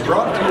Bad is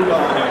brought to you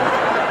by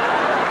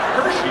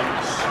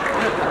Hershey's.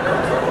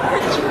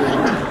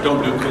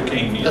 Don't do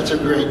cocaine yet. That's a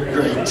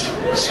great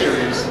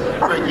series,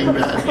 Breaking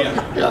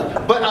Bad.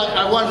 Yeah. But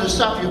I wanted to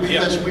stop you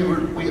because we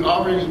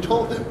already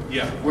told them.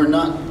 Yeah. We're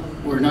not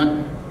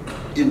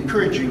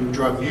encouraging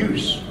drug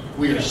use.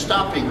 We are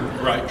stopping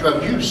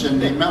drug use,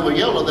 and the mellow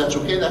yellow. That's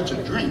okay. That's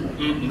a drink.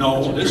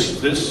 No,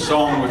 this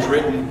song was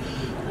written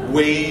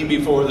way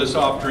before the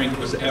soft drink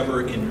was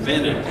ever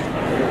invented.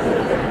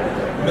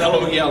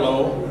 Mellow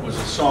Yellow was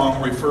a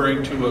song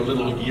referring to a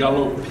little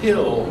yellow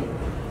pill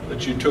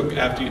that you took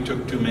after you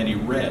took too many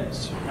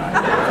reds.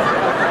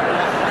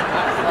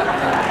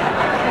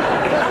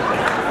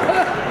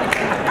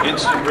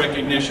 Instant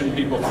recognition,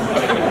 people from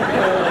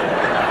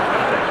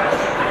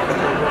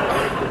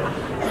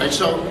Right,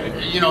 so,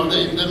 you know,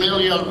 the mellow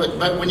yellow,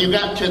 but when you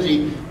got to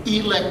the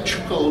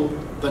electrical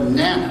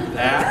banana.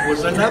 That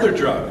was another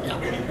drug. Yeah.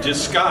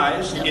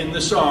 Disguised in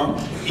the song.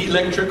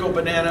 Electrical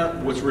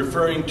banana was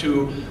referring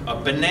to a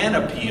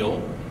banana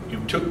peel. You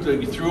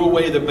threw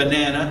away the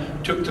banana,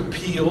 took the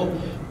peel,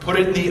 put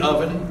it in the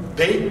oven,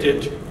 baked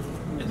it,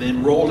 and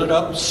then rolled it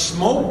up,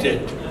 smoked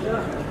it,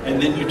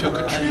 and then you took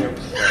a trip.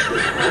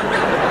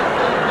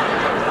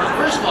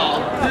 First of all,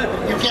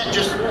 you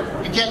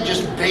can't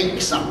just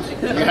bake something.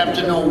 You have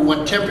to know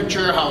what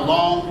temperature, how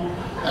long.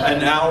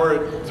 An hour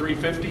at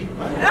 350?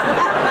 I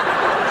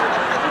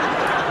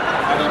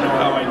don't know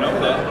how I know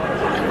that.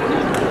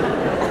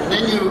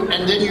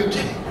 And then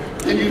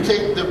you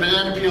take the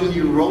banana peel and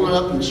you roll it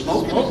up and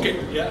smoke it. Smoke it,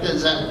 yeah.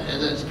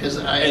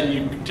 And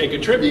you take a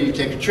trip. Then you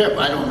take a trip.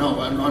 I don't know.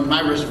 On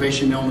my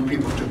reservation, the only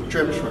people who took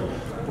trips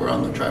were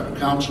on the tribal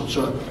council,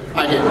 so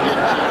I didn't get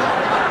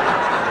to.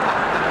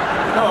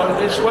 No,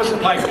 this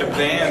wasn't like a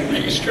band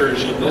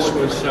excursion. This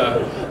was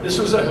a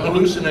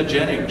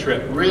hallucinogenic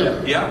trip.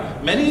 Really? Yeah.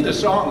 Many of the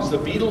songs, the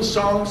Beatles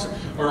songs,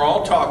 are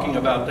all talking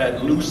about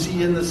that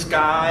Lucy in the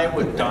sky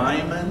with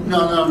diamonds.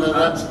 No,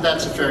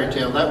 that's a fairy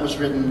tale. That was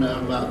written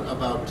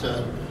about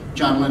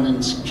John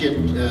Lennon's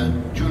kid,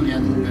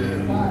 Julian,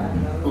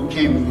 who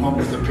came home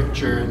with a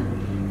picture,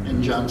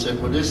 and John said,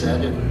 "What is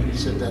that?" And he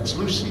said, "That's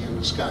Lucy in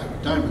the sky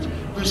with diamonds."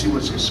 Lucy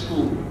was his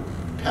school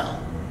pal.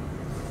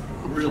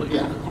 Really?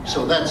 Yeah.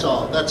 So that's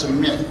all. That's a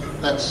myth.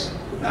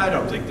 I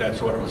don't think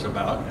that's what it was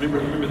about.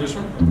 Remember this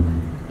one?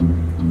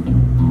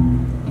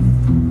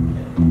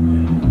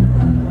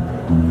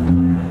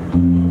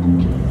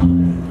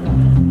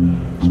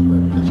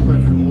 That's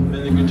quite cool. And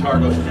the guitar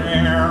goes.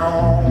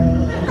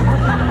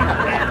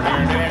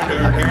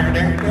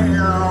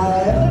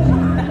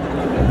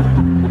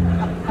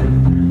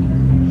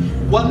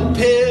 One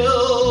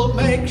pill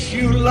makes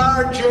you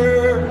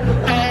larger,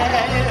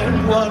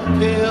 and one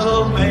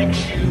pill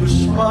makes you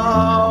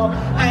small,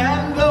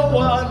 and the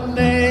one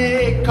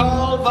they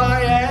call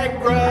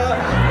Viagra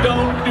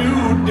don't do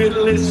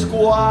diddly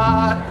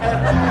squat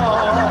at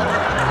all.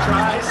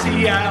 Try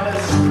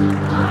Cialis,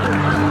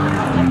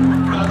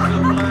 'cause the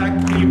black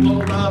people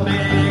love it.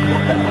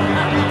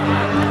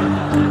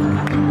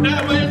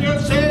 Now when you're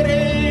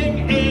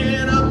sitting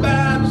in a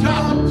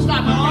bathtub,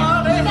 Stop it.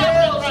 on a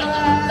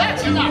hillside,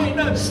 That's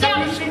enough. Stop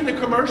have you seen the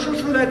commercials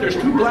for that? There's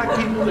two black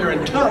people, they're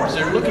in tubs,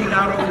 they're looking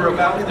out over a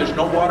valley, there's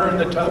no water in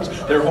the tubs,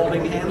 they're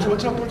holding hands.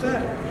 What's up with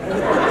that?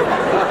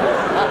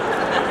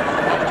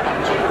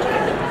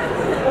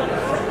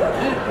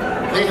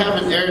 They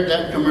haven't aired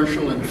that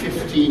commercial in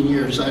 15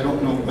 years. I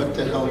don't know what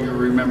the hell you're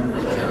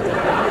remembering there.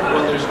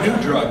 Well, there's new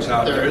drugs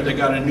out there. They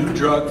got a new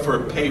drug for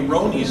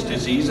Peyronie's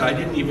disease. I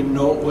didn't even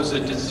know it was a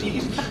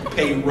disease.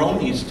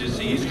 Peyronie's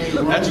disease.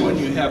 That's when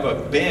you have a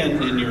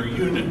bend in your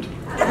unit.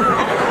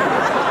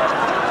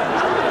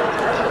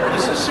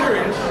 This is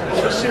serious.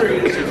 This is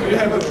serious. If you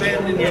have a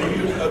bend in your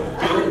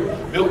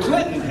unit, Bill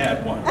Clinton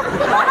had one.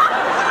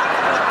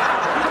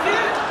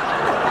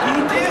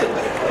 He did.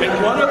 In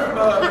one of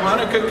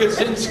Monica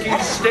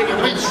Kaczynski's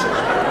statements,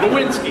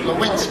 Lewinsky.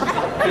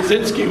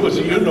 Kaczynski was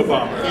a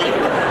Unabomber.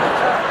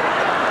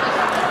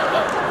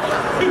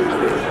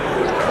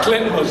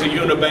 Clinton was a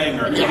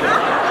Unibanger. Just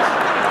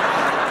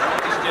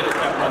did it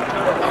that one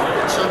time.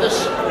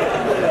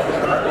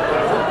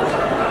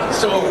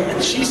 So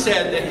she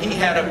said that he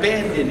had a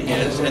bend in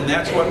his, and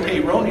that's what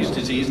Peyronie's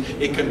disease.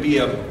 It can be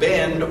a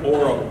bend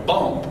or a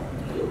bump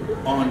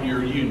on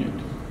your unit.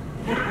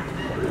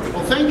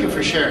 Well, thank you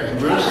for sharing,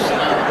 Bruce.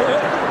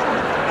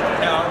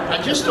 Now, I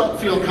just don't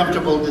feel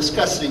comfortable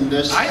discussing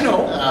this. I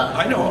know.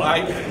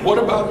 What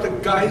about the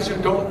guys who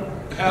don't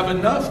have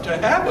enough to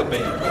have a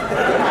band?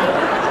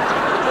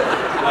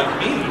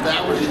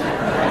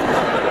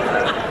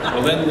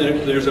 Well, then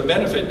there's a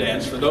benefit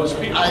dance for those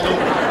people. I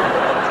don't.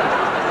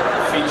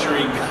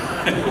 Featuring,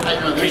 I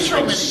know, there's so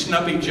featuring many.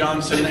 Snubby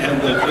Johnson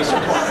and the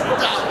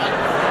Disappointments. Stop it.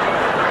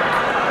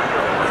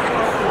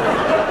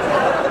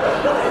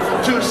 From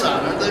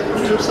Tucson, aren't they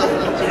from Tucson?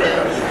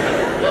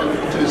 From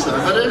Tucson.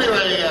 But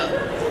anyway,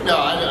 no,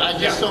 I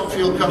just don't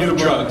feel comfortable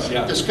New drugs,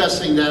 yeah.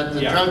 discussing that.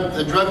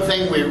 The drug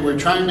thing, we're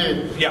trying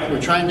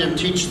to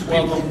teach the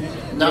people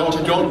not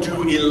to don't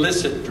do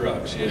illicit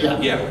drugs. You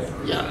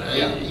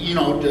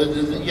know,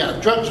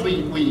 drugs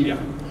we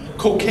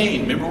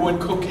Cocaine. Remember when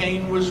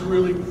cocaine was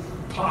really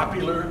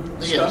popular?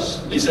 Yes.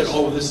 They said,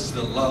 "Oh, this is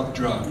the love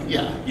drug."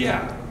 Yeah.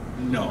 Yeah.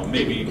 No,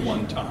 maybe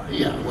one time.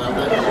 Yeah. Well.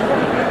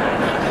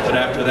 But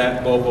after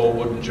that, Bobo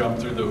wouldn't jump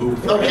through the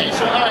hoop. Okay.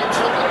 So all right.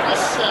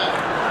 So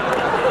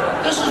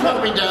this is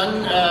what we've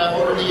done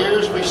over the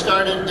years. We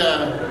started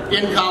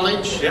in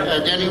college.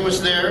 Yep. Denny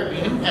was there,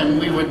 and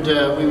we would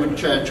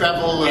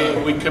travel.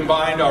 We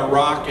combined our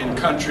rock and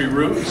country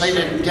roots. Played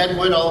in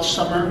Deadwood all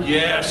summer.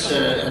 Yes.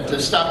 At the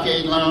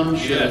Stockade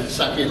Lounge. Yes.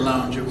 Stockade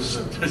Lounge. It was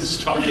a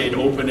Stockade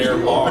open air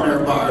bar. open air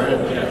bar in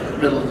the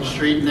middle of the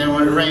street. And then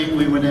when it rained,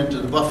 we went into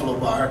the Buffalo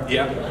Bar.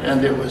 Yeah.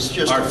 And it was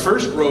just Our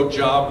first road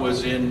job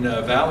was in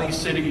Valley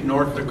City,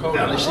 North Dakota.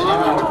 Valley City,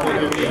 North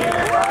Dakota.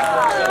 Yes.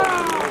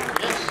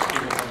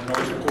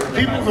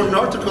 People from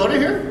North Dakota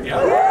here?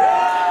 Yeah.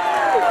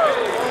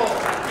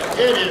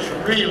 It is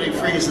really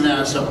freezing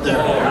ass up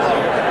there.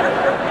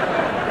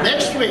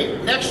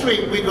 Next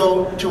week we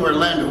go to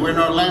Orlando. We're in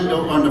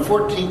Orlando on the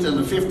 14th and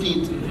the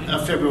 15th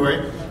of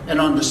February, and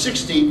on the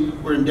 16th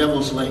we're in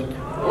Devil's Lake.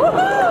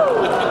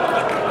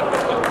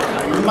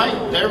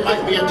 There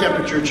might be a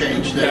temperature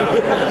change there. Yeah.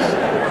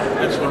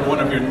 That's when one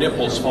of your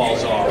nipples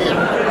falls off.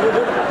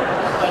 Yeah.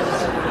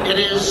 It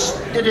is.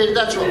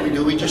 That's what we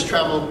do. We just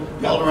travel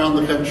all around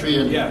the country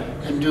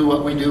and do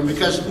what we do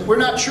because we're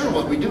not sure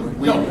what we do.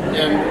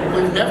 And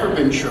we've never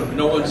been sure.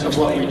 No one's of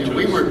what we do.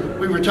 explained to us.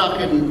 We were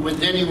talking with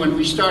Denny when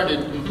we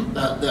started.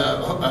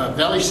 The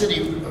Valley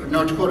City,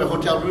 North Dakota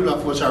Hotel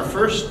Rudolph was our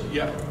first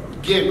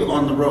gig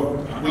on the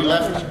road. We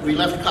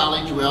left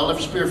college. We all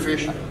left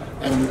Spearfish,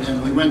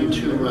 and we went to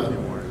Huron.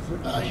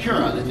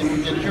 I think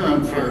we did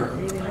Huron for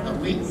a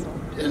week,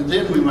 and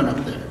then we went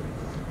up there.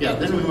 Yeah,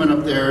 then we went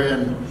up there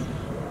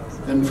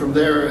and from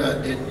there,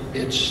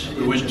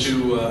 We went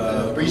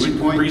to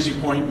Breezy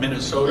Point,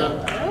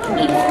 Minnesota. And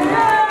then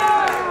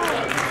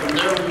from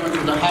there, we went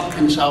to the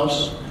Hopkins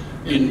house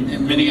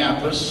in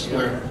Minneapolis,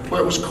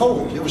 where it was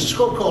cold. It was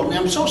so cold. And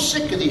I'm so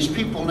sick of these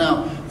people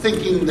now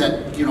thinking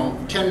that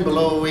 10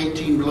 below,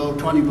 18 below,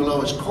 20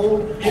 below is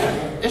cold.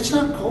 It's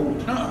not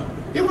cold. No.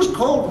 It was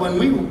cold when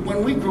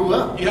we grew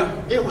up. Yeah.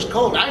 It was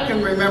cold. I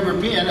can remember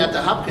being at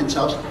the Hopkins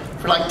house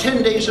for like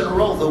 10 days in a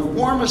row. The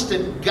warmest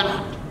it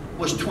got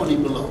was 20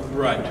 below.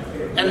 Right.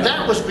 And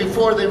that was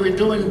before they were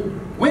doing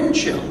wind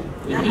chill.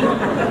 We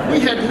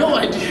had no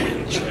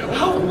idea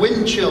how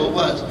wind chill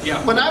was.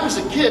 Yeah. When I was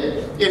a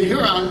kid in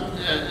Huron,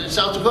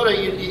 South Dakota,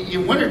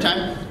 in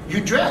wintertime, you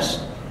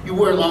dressed. You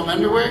wear long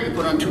underwear, you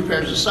put on 2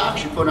 pairs of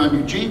socks, you put on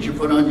your jeans, you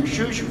put on your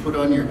shoes, you put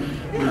on your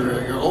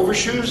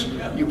overshoes,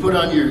 you put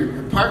on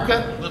your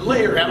parka, The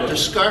layer. wrapped a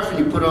scarf, and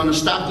you put on a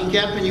stocking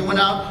cap, and you went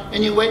out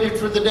and you waited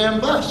for the damn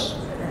bus.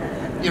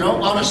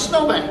 On a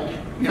snowbank.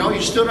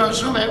 You stood on a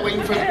snowbank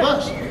waiting for the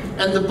bus.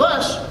 And the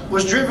bus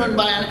was driven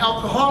by an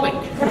alcoholic.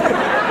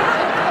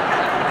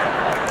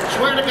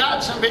 Swear to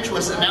God, some bitch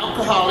was an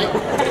alcoholic,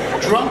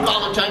 drunk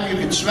all the time.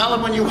 You could smell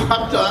him when you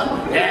walked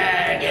on.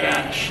 Get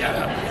out, shut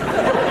up.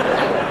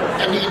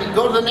 And he'd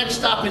go to the next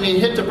stop and he'd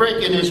hit the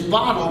brake and his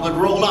bottle would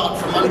roll out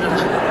from under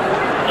the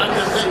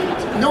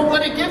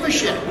Nobody gave a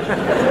shit.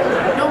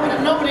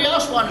 Nobody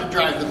else wanted to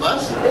drive the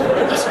bus.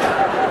 This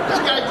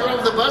guy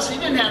drove the bus. He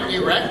didn't have any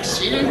wrecks.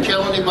 He didn't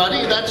kill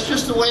anybody. That's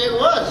just the way it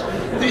was.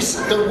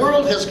 The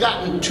world has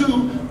gotten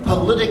too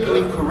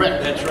politically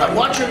correct. That's right. I'm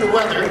watching the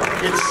weather.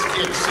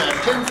 It's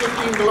 10,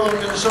 15 below in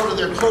Minnesota.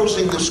 They're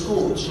closing the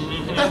schools.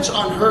 That's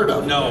unheard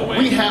of. No way.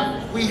 We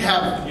have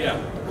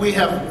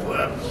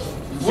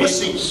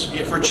wussies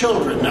for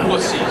children now.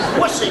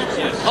 Wussies.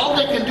 Yes. All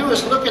they can do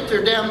is look at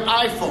their damn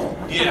iPhone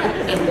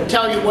and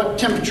tell you what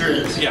temperature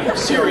is. Yeah.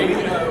 Siri,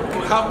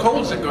 how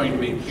cold is it going to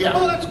be? Yeah.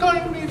 Oh, it's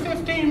going to be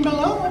 15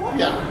 below.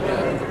 Yeah.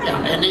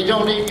 And they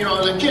don't even,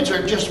 the kids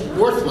are just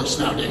worthless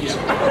nowadays.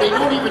 They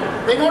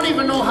don't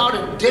even know how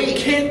to date.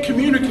 They can't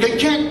communicate. They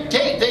can't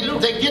date.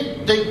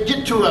 They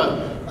get to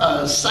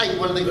a site,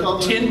 what do they call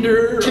it?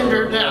 Tinder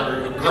now.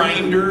 or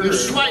Grindr. You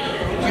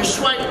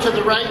swipe to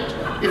the right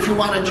if you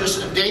want to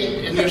just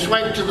date, and you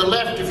swipe to the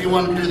left if you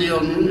want to do the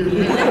old. And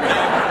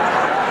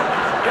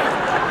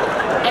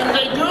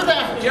they do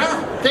that.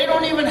 Yeah. They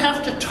don't even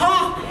have to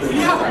talk.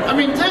 Yeah. I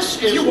mean, this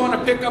is. If you want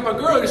to pick up a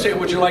girl, you say,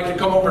 would you like to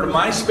come over to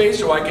MySpace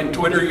so I can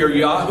Twitter your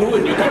Yahoo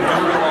and you can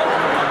Google all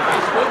over my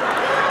Facebook?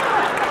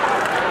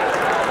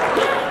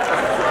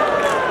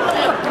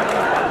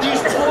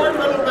 These poor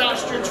little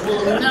bastards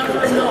will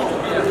never know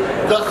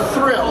the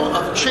thrill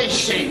of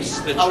chasing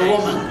The a chase,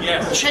 woman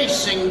yes.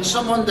 chasing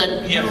someone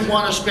that Yes. you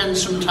want to spend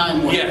some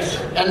time with. Yes.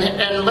 And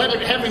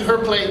having her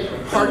play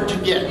hard to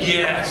get.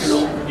 Yes.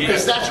 You know,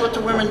 because Yes. that's what the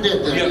women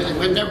did. They Yeah.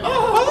 would never,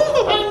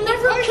 I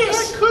never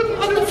kissed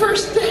on the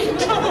first date.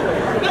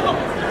 No.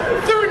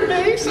 Third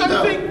base? I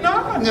think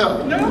not. No.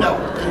 And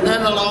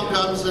then along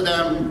comes the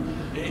damn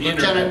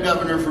lieutenant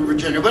governor from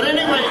Virginia. But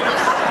anyway,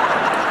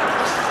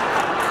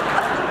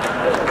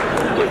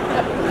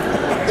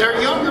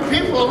 they're younger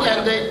people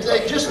and they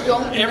just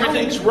don't.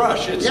 Everything's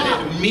rush. It's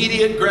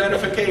immediate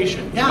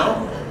gratification. Yeah. You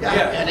know?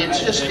 Yeah. And it's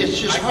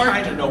just hard. I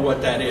kind of know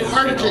what that is.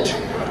 Hard to.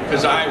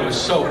 Because I was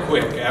so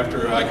quick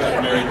after I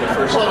got married the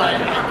first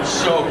time. I was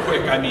so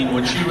quick. I mean,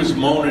 when she was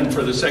moaning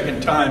for the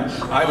second time,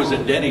 I was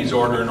at Denny's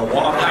ordering a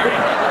waffle.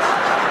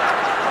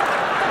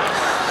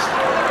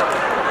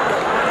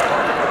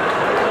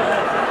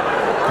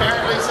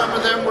 Apparently, some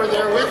of them were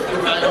there with you.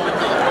 I don't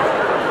know.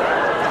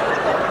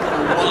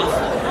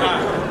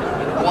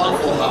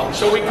 Waffle House.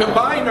 So we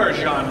combined our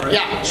genres.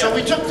 Yeah. So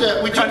we took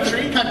the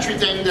country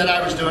thing that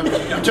I was doing. We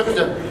took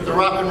the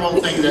rock and roll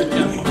thing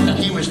that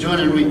he was doing,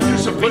 and we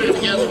put it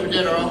together. We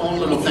did our own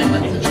little thing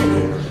like this.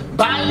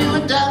 Buy you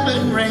a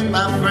diamond ring,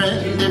 my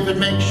friend, if it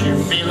makes you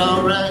feel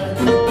alright.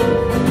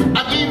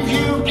 I'll give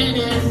you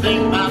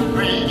anything, my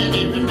friend,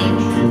 if it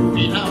makes you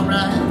feel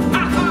alright.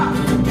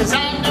 'Cause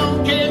I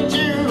don't care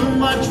too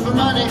much for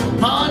money.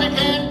 Money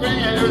can't bring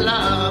you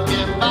love.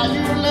 Can buy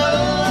you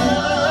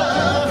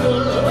love.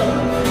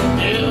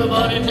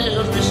 Everybody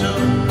tells me so.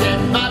 Can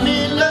buy me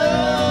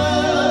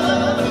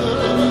love.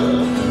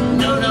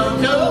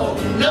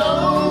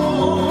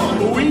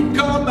 No. We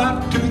come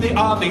out to the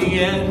RV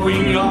and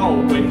we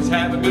always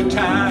have a good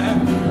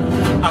time.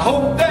 I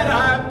hope that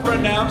I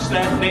pronounce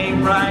that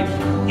name right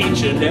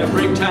each and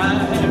every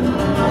time.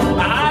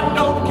 I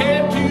don't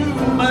care too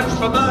much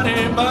for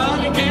money.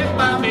 Money can't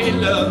buy me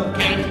love.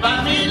 Can't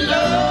buy me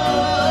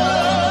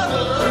love.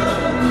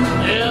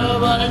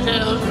 Everybody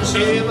tells me so.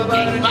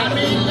 Everybody Can buy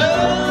me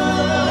love.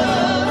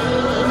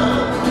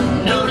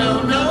 No.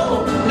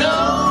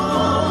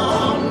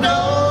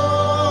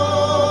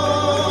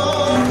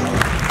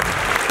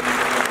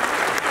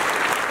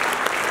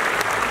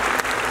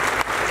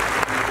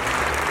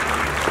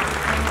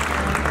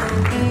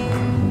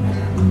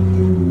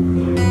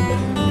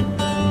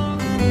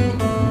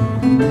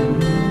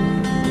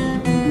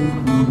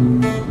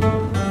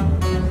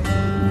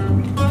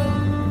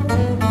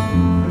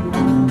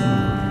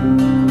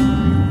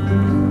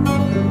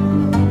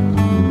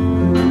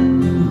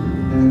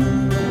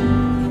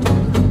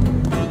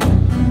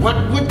 What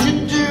would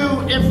you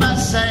do if I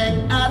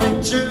sang out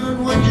of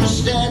tune? Would you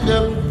stand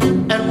up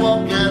and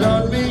walk out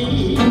on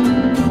me?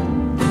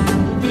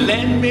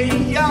 Lend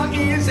me your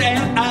ears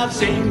and I'll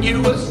sing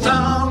you a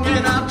song,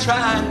 and I'll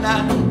try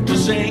not to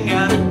sing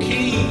out of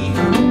key.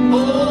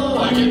 Oh,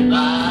 I get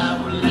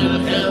by with a little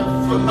help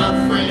from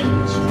my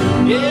friends.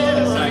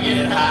 Yes, I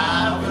get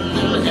high with a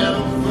little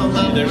help from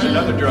my friends. There's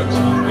another drug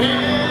song.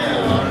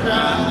 Yeah, I'll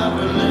try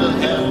with a little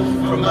help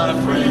From my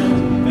friends.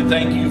 And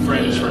thank you,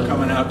 friends, for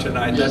coming out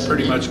tonight. Yes, That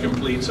pretty indeed. much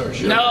completes our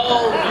show.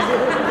 No,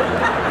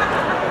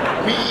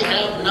 we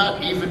have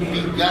not even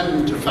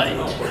begun to fight.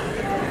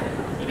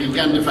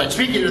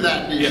 Speaking of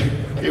that,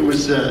 it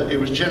was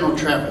General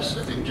Travis.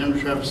 I think General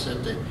Travis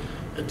at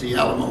the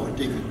Alamo with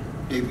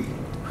Davy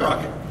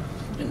Crockett,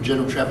 and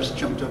General Travis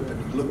jumped up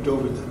and he looked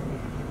over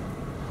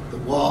the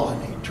wall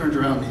and he turned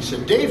around and he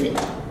said, "Davy,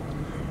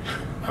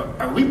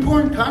 are we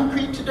pouring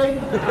concrete today?"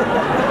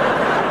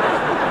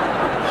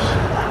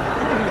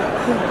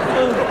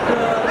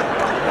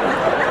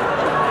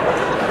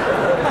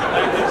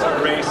 It's a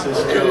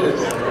racist joke.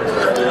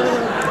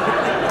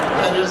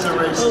 That is a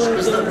racist,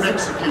 because the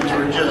Mexicans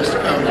were just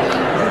coming.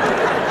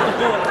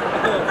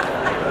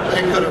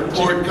 They could have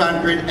poured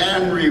concrete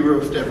and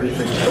re-roofed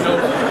everything.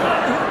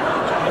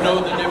 You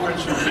know the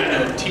difference between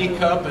a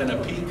teacup and a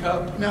pea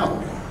cup?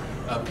 No.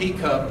 A pea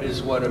cup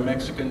is what a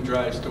Mexican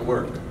drives to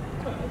work.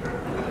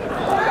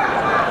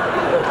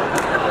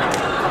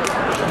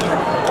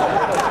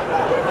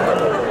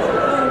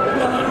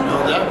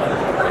 No, that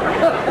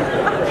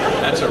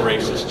one. That's a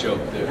racist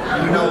joke there.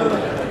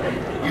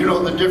 You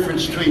know the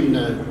difference between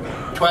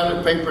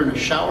toilet paper and a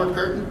shower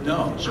curtain?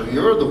 No. So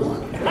you're the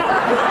one.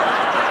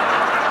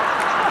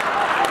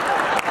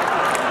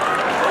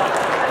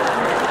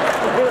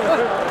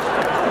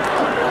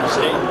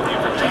 See?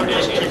 That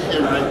just kicked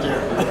in right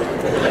there.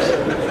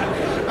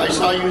 I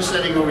saw you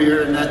sitting over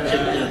here and that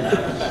kicked in.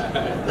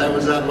 That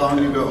was that long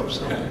ago.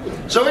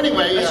 So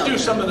anyway, Let's do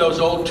some of those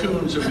old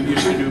tunes that we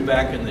used to do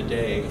back in the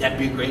day. That'd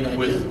be a great idea.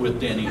 With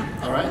Denny.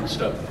 All right. And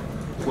stuff.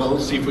 Well,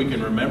 See if we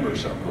can remember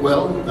some.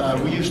 Well,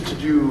 we used to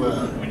do.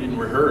 We didn't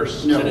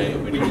rehearse No, today.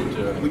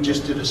 we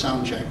just did a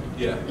sound check.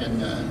 Yeah.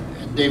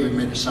 And David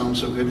made it sound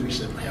so good, we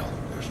said, "Well,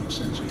 there's no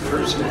sense in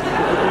rehearsing."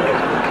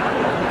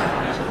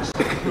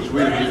 It was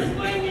weird here.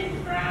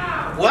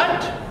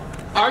 What?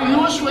 Are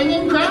you a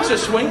swinging crowd? It's a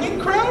swinging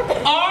crowd?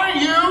 Are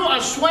you a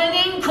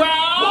swinging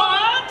crowd?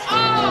 What?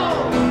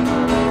 Oh!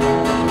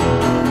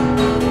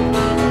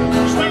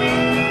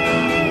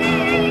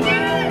 Swinging,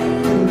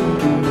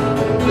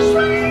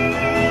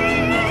 swinging.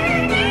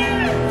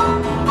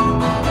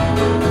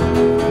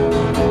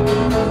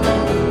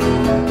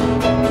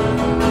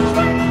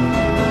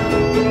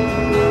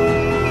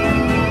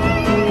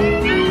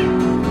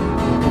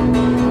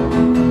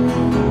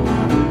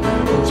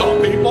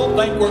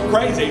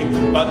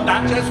 but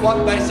that's just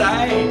what they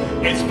say.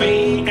 It's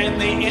me and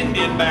the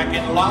Indian back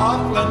in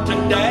Laughlin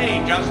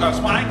today, just a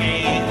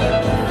swinging.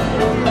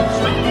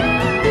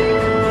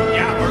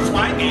 Yeah, we're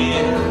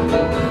swinging.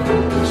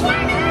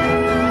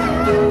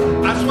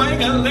 I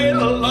swing a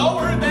little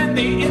lower than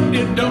the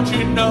Indian, don't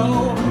you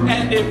know?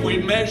 And if we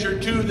measure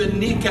to the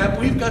kneecap,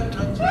 we've got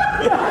tons of...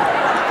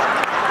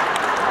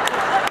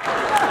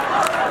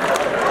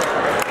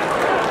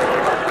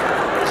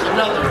 It's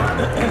another.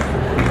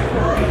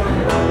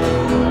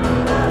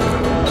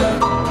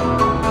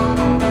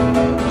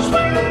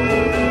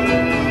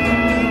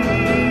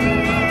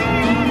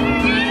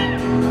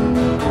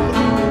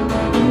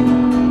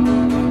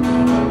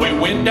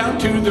 Down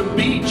to the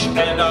beach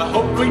and I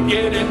hoped we'd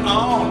get it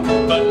on,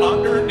 but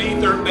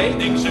underneath her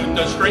bathing suit,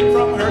 the string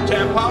from her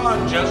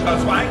tampon just a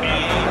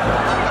swinging.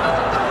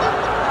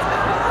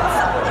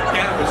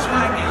 Yeah, it was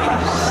swinging.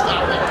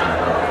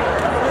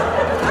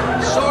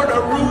 Sort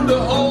of ruined the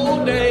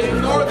whole day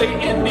for the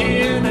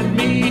Indian and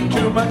me.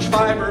 Too much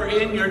fiber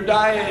in your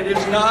diet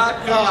is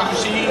not good, you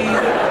see. You'd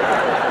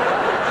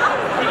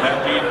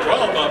have to eat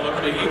 12 of them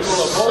to equal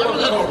a bowl of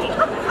total.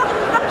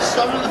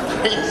 Some of the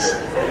things,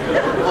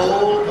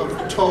 bowl of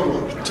total.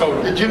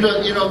 Did you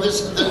know? You know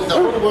this. The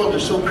whole world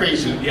is so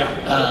crazy. Yeah.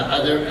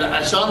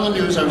 I saw on the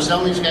news. I was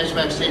telling these guys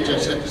backstage. I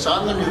said, I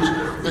saw on the news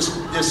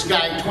this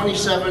guy,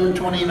 27,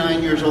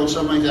 29 years old,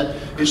 something like that,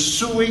 is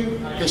suing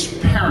his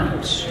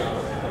parents.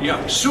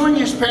 Yeah. Suing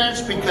his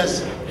parents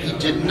because he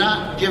did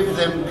not give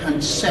them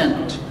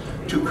consent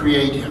to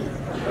create him.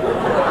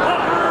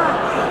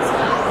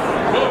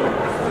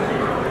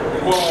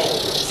 Whoa.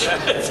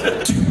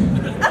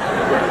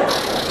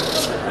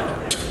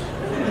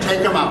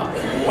 Take him out.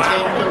 Wow.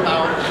 Take him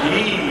out.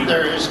 Gee.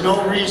 There is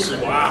no reason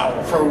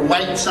for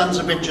white sons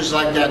of bitches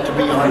like that to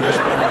be on this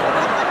planet.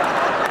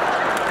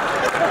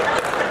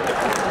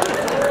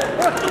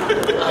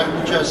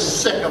 I'm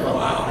just sick of them.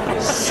 Wow.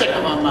 Sick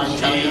of them, I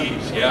tell you.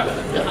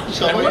 Yeah.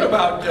 So and what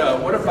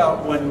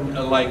about when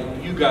like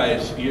you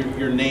guys,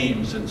 your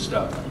names and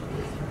stuff,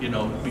 you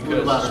know,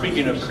 because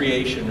speaking of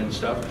creation and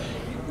stuff,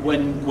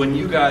 when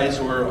you guys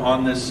were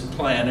on this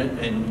planet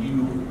and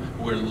you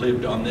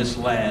lived on this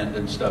land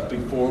and stuff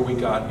before we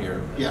got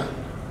here, yeah,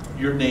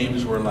 your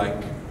names were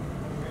like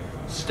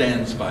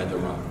Stands by the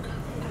Rock.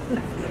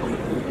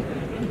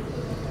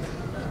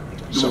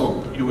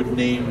 So you would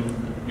name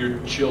your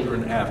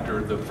children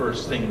after the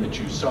first thing that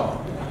you saw.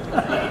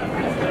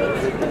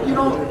 You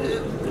know,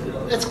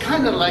 it's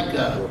kind of like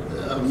a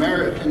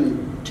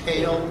American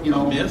tale, you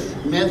know, myth.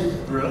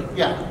 Really?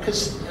 Yeah,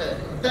 because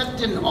that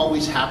didn't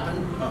always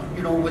happen.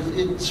 You know, with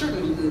it,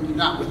 certainly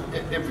not with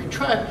every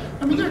tribe.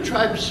 I mean, there are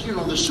tribes, you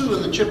know, the Sioux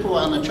and the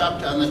Chippewa and the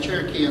Choctaw and the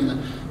Cherokee and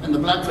the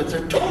Blackfoot.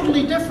 They're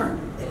totally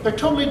different. They're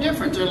totally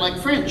different. They're like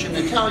French and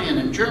Italian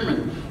and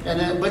German.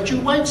 And but you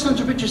white sons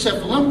of bitches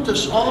have lumped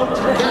us all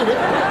together.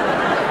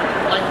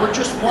 Like we're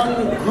just one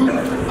group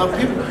of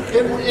people,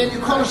 and you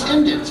call us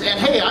Indians. And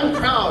hey, I'm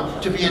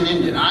proud to be an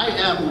Indian. I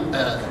am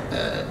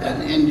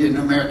an Indian,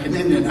 American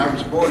Indian. I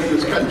was born in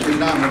this country,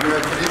 now I'm an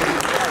American Indian.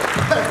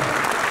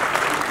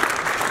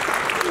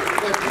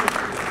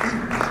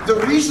 But the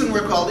reason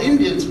we're called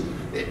Indians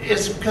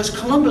is because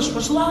Columbus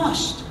was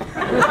lost.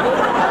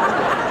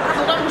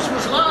 Columbus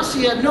was lost.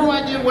 He had no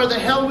idea where the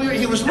hell we were.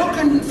 He was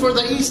looking for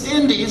the East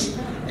Indies.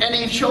 And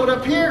he showed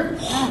up here.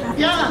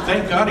 Yeah.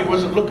 Thank God he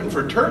wasn't looking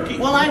for turkey.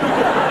 Well, I don't know.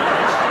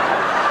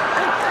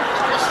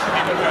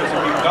 You guys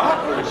would be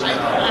gobblers now.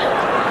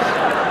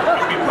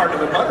 You'd be part of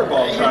the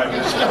Butterball tribe.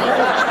 If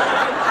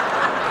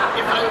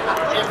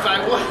I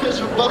was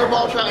a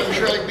Butterball tribe, I'm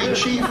sure I'd be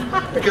chief,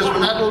 because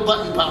when that little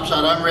button pops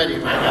out, I'm ready,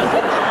 man.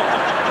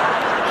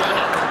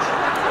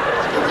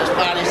 Let's get this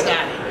party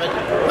started.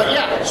 But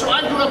yeah, so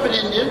I grew up an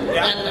Indian,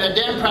 and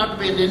damn proud to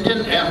be an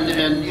Indian.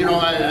 And you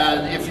know,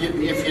 if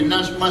you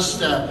must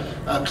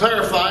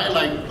clarify,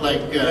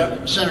 like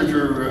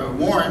Senator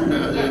Warren,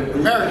 the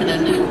American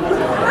Indian.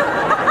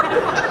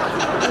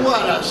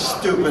 What a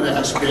stupid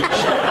ass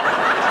bitch.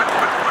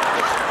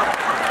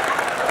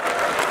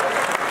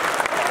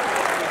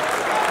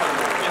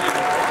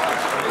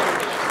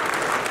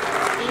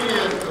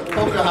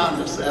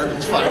 Pocahontas,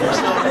 that's fine.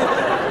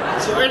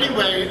 So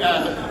anyway,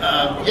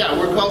 yeah,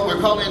 we're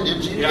called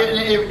Indians,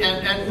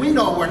 and we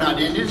know we're not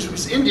Indians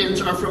because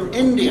Indians are from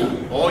India.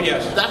 Oh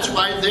yes. That's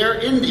why they're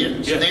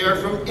Indians. Yes. They are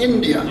from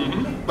India,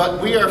 but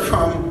we are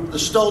from the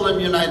stolen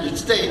United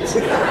States,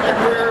 and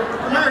we're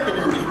American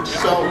Indians.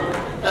 So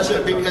that's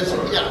it. Because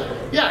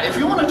yeah. If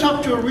you want to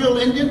talk to a real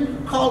Indian,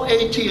 call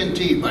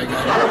AT&T, by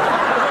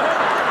God.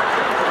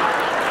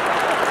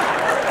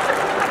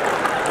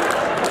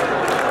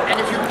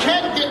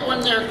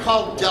 They're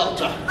called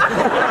Delta.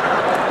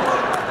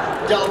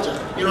 Delta.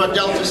 You know what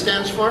Delta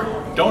stands for?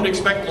 Don't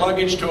expect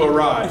luggage to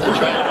arrive. That's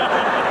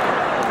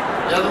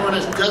right. The other one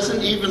is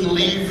doesn't even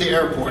leave the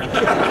airport.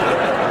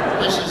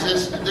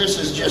 This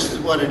is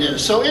just what it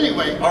is. So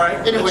anyway. All right.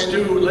 Anyway,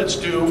 Let's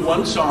do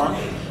one song.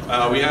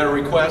 We had a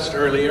request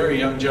earlier. A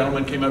young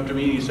gentleman came up to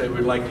me and he said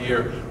we'd like to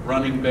hear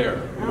Running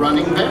Bear.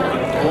 Running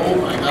Bear. Oh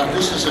my God,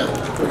 this is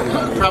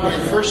probably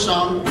the first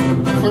song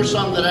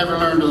that I ever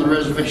learned on the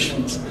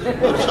reservations of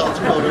South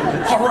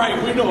Dakota. All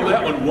right, we know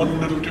that one.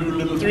 1 little, 2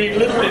 little, 3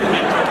 little, 6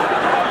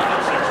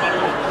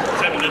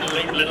 7 little,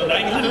 8 little,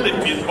 9 little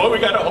Indians. Boy, we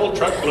got a whole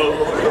truckload.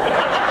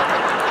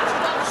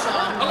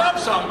 A love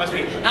song must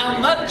be. How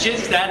much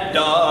is that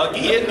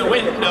doggy in the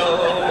window?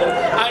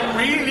 I'm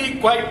really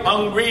quite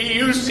hungry,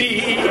 you see.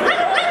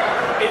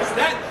 Is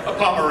that a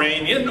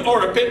Pomeranian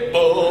or a pit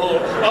bull?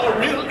 A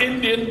real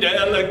Indian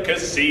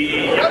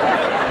delicacy.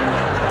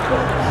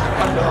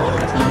 Hot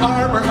dogs,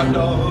 armor hot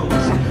dogs.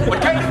 What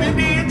kind of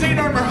Indians ain't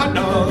armor hot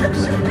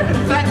dogs?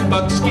 Fat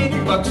bucks, skinny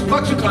bucks,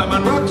 bucks who climb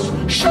on rocks,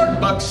 short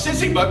bucks,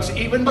 sissy bucks,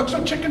 even bucks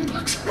on chicken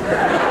bucks.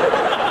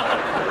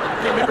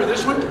 Remember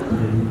this one?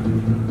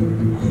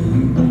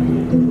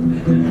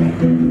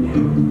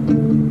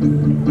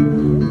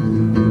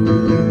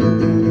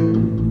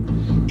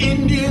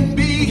 Indian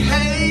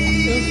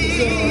behave.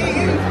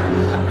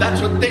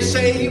 That's what they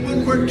say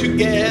when we're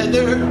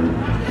together.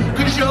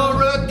 'Cause you're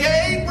a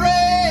gay brave.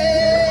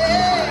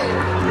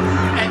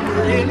 And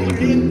we're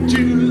really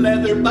into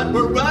leather, but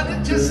we're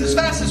running just as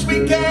fast as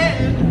we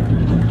can.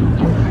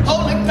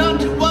 Holding on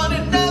to one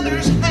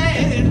another's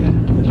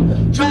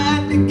hand.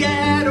 Trying to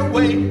get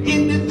away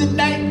into the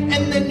night.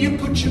 And then you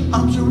put your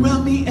arms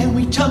around me and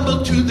we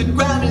tumble to the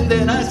ground. And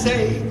then I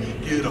say,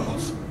 get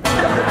off.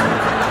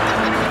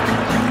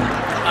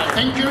 I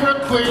think you're a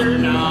queer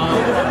now.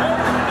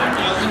 There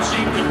doesn't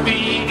seem to be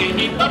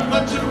any but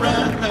what's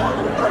around now.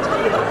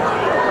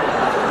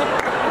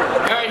 All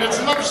right, it's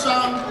a love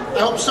song. I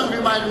hope some of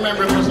you might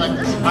remember it was like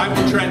this. I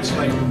will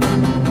translate.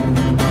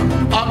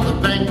 On the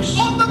banks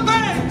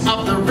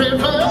of the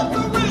river,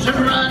 there's a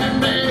running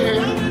bear,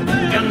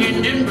 young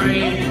Indian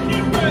brave.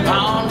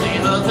 On the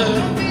other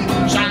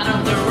side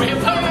of the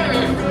river,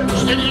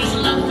 still is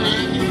lovely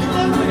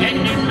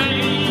Indian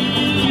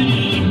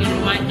maid,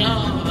 little white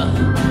dove.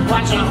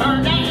 What's her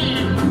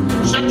name?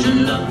 Such a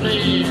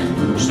lovely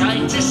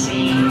sight to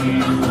see.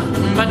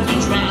 But they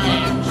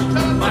tried,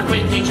 but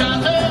with each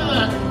other,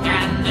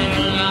 and their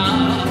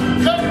love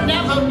could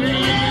never be.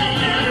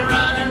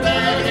 Running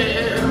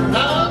bear,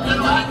 love the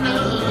white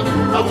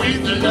dove,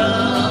 with the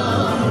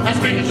love that's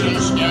been to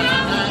the sky.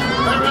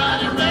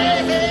 Running bear,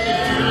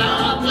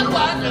 love the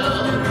white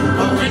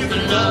dove, with the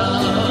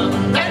love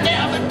that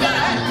never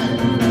died.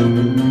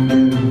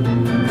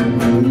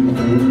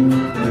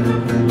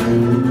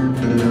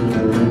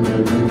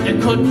 They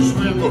couldn't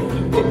swim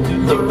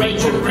the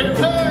raging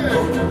river,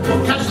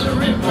 'cause the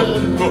river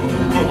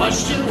was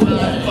too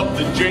wide. Up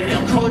the jail,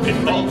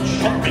 Couldn't reach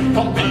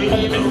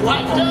baby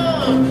white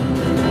dove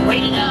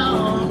waiting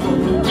on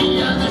the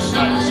other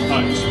side.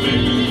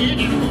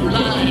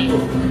 Moonlight,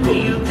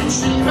 you can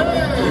see her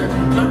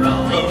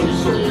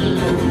rose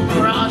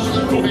across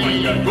the bay.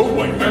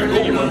 Her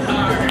little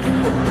heart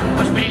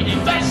was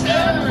beating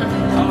faster,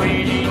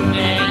 waiting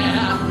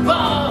there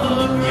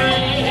for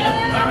rain.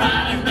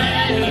 Running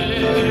bear,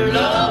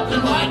 love the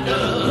white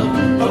dove,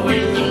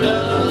 with the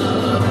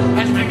love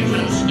as big as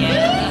the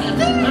sky.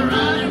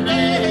 Running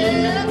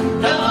bear,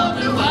 love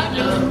the white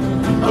dove,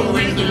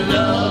 with the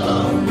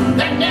love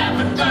that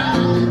never dies.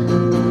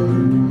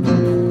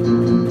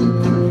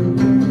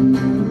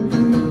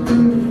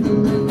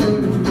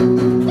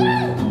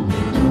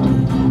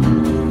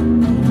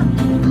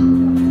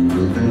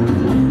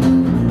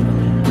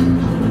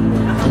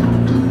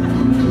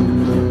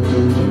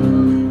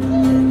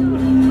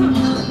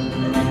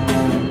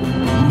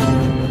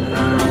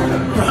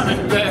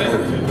 Running bear,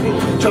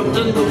 jumped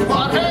in the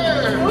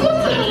water,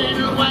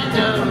 little white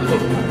dove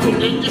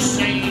did the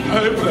same.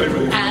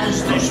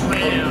 As they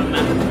swim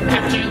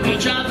after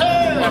each other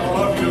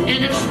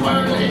in a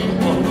swirling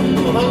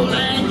pool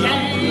and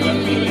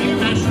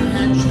cave, as your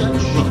hands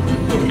touch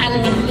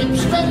and the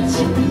lips touch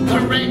the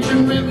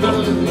raging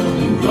river,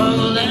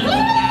 pull them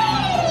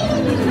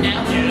down. Now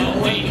they'll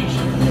always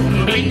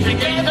be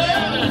together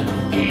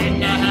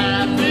in a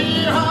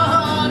happy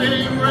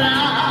hearted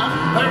round.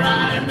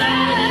 Running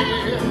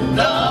bear,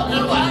 love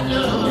the white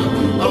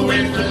dove,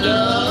 with the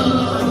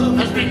love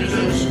as big as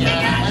the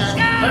sky.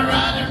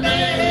 Running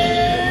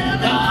bear,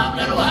 love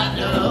the white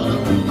dove,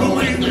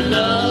 with the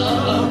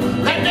love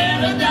that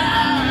never dies.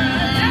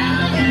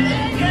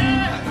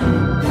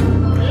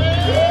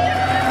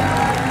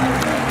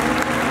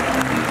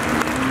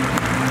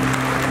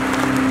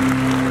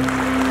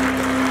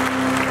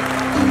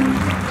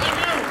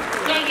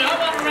 Thank you. How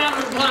about a round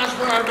of applause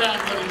for our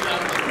band, ladies and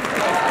gentlemen?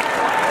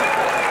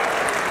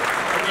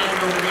 Again,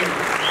 over here.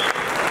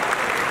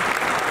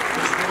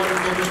 Mr.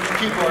 Wonderful, Mr.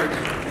 Keyboard,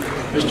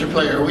 Mr.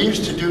 Player. We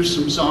used to do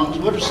some songs.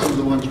 What are some of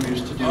the ones we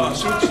used to do?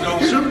 Suits, no.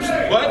 Suits.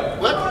 What?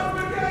 What?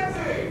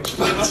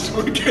 Spots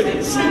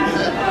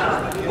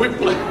McKenzie.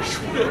 Whiplash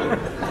Will.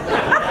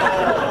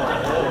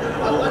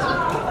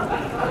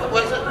 What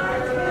was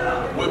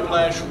it?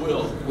 Whiplash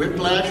Will.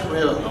 Whiplash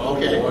Will. Oh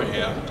Okay. boy,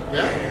 yeah.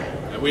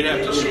 Yeah? And we'd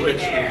have to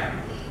switch.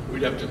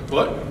 We'd have to,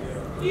 what?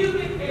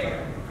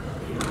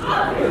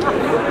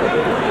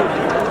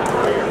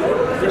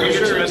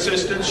 Get some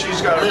assistance.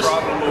 She's got a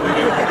problem over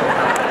here.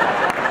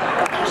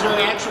 These are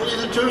actually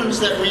the tunes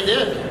that we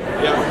did.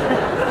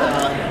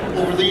 Yeah.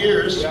 Over the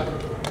years. Yeah.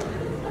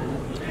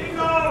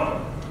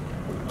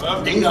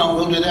 Ding dong,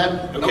 we'll do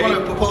that. Okay. I want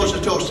to propose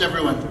a toast to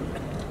everyone.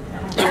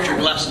 Lift your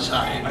glasses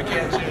high. I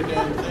can't see a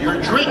damn thing. Your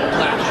drink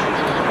glass.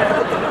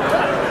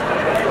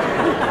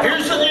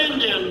 Here's an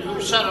Indian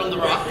who sat on the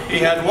rock. He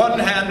had one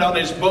hand on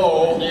his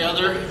bow, The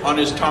other on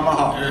his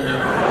tomahawk.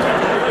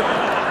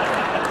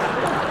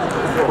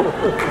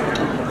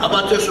 How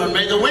about this one?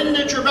 May the wind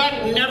at your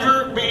back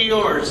never be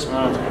yours.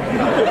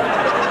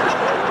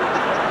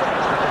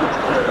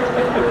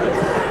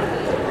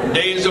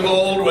 Days of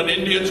old, when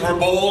Indians were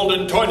bold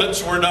and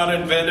toilets were not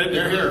invented,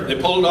 They're here. they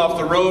pulled off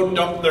the road,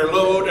 dumped their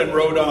load, and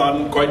rode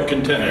on quite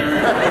contented.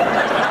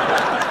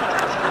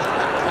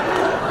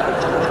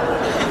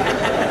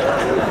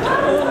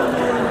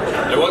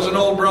 There was an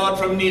old broad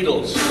from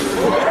Needles. She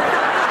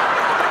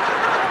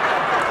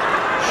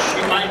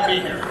might be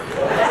here.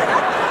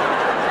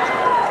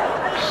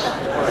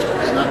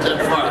 It's not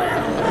that far.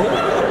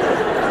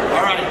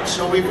 All right,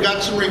 so we've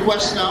got some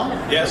requests now.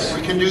 Yes.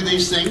 We can do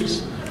these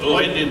things. Oh,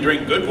 Indian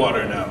drink good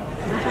water now.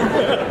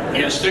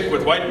 You stick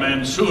with white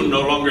man, soon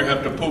no longer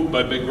have to poop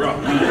by big rock.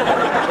 I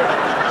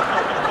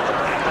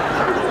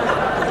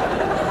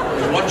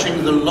was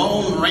watching The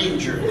Lone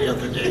Ranger the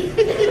other day.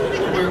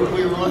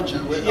 we were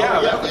watching.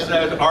 That was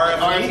that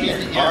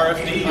RFD. Yeah.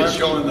 RFD is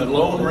showing the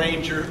Lone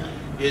Ranger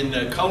in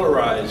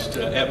colorized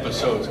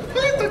episodes.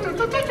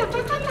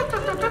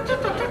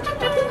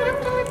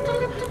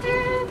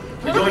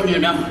 We're going here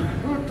now.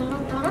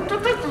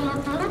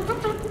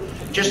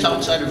 Just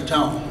outside of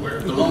town, where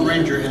the Lone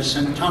Ranger has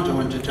sent Tonto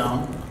into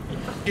town.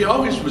 He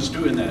always was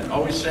doing that,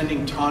 always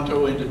sending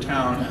Tonto into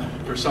town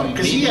for some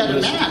Because he had a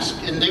meaningless- mask,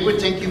 and they would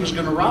think he was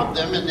going to rob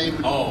them, and they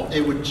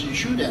would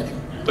shoot at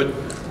him. But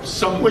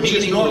some Which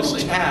is meaningless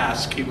normally-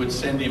 task he would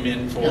send him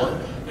in for. Yeah.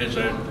 And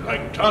said,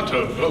 like,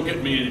 Tonto, go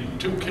get me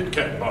 2 Kit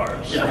Kat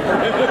bars. Yeah.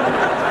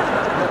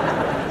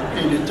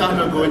 And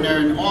Tonto would go in there,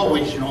 and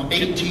always,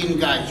 18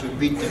 guys would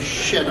beat the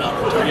shit out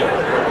of Tonto.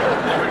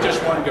 Never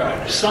just one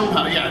guy.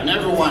 Somehow,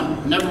 never one,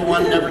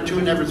 never two,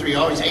 never three.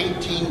 Always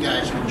 18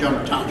 guys would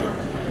jump Tonto,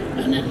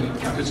 and then he'd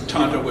come Because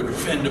Tonto would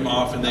fend him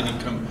off, and then he'd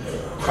come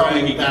crawling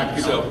dragging back.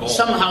 himself.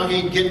 Somehow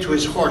he'd get to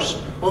his horse.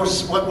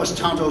 What was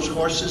Tonto's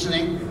horse's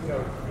name?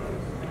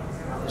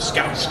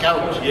 Scout.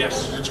 Scout.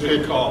 Yes, That's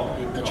good good. call.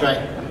 Good That's call.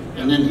 right.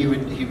 And then he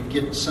would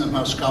get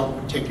somehow Scout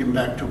would take him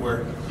back to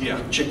where Yeah.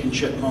 the chicken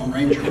shit Lone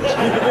Ranger was.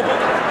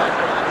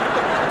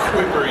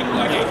 Quivering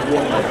like a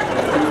woman.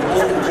 In the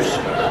boulders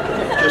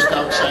just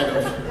outside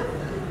of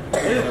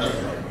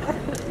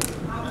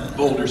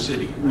Boulder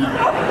City. no,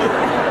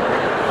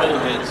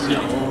 Bullhead City.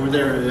 over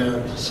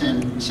there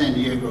San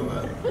Diego.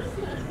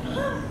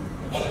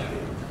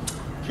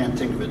 Can't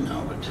think of it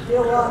now, but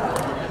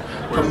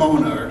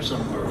Pomona or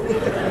somewhere.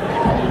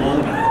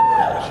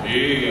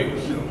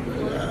 Jeez.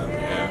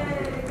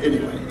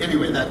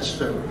 Anyway, that's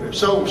so.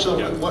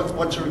 Yeah.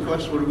 What's the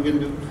request? What are we going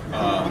to do?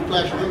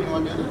 Flash Bill, you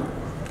want to do that?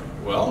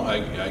 Well,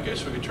 I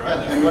guess we could try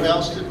And that. what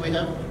else did we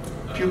have?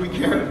 Pubic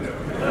hair.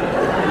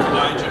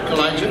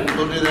 Elijah,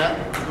 we'll do that.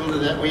 We'll do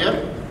that. We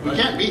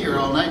can't be here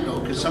all night though,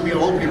 because some of you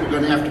old people are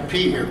going to have to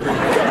pee here.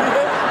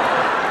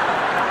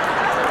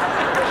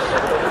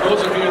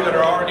 Those of you that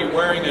are already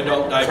wearing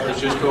adult diapers,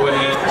 just go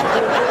ahead.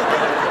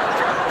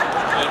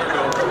 Let her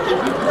go.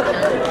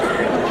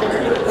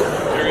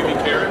 Carry me,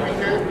 carry me.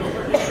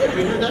 Can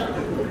we do that?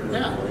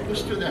 Yeah,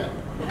 let's do that.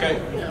 Okay.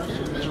 Yeah,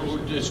 So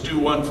we'll just do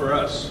one for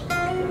us.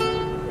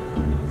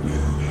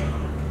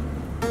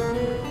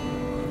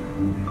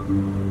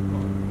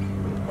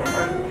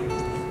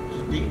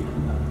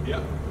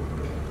 Yeah.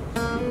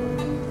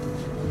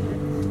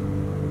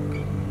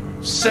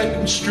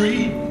 2nd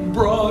Street,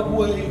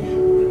 Broadway,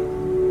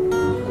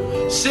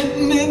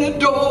 sitting in a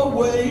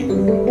doorway,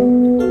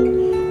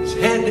 his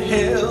head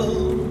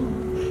held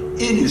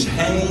in his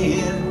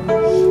hands,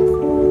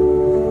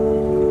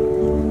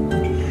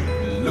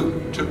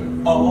 looked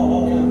to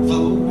all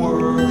the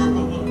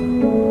world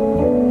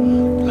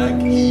like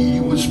he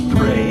was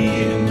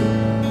praying.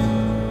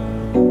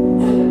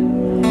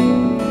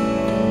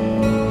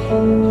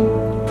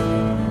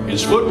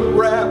 His foot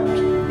wrapped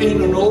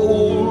in an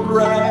old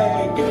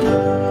rag,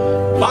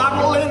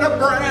 bottle in a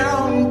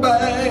brown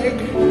bag.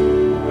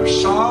 I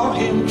saw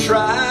him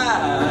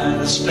try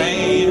to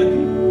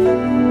stand.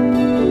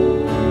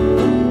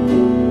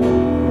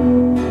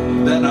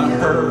 Then I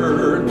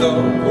heard the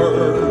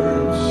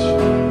words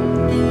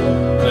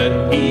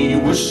that he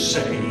was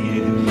saying.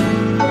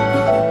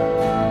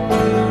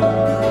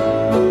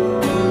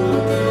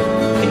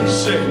 He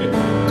said,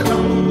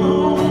 "Come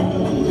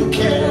on,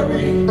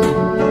 carry me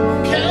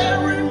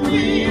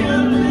a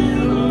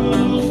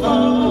little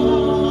farther.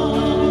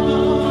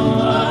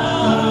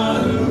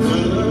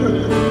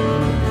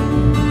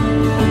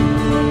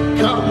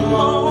 Come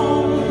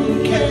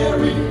on,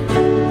 carry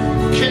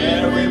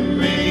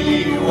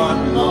me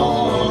one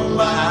more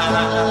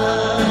mile."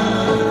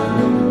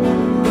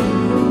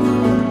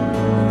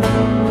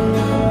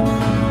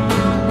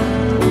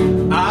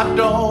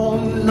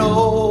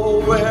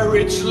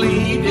 it's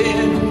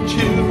leading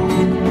to,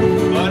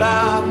 but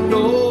I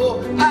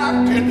know I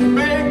can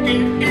make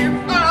it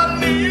if I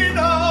lean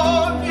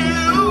on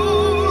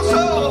you.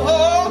 So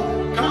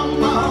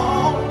come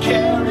on,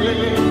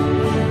 carry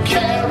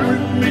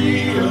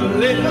me a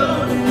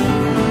little.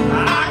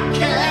 I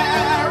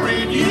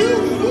carried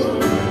you,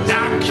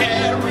 now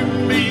carry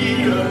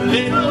me a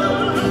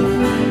little.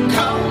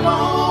 Come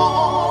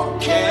on,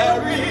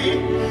 carry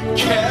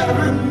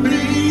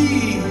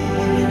me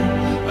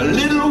a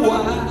little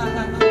while.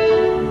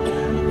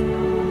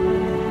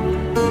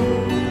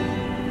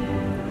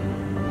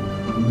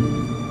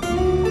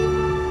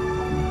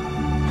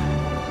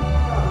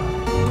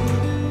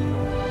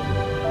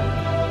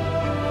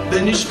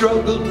 Then he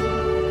struggled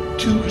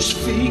to his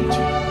feet,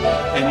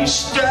 and he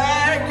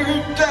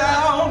staggered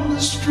down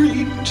the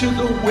street to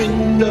the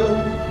window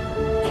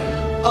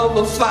of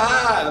a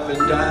 5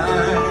 and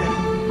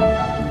dime.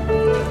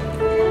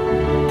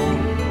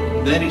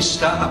 Then he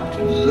stopped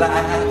and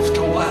laughed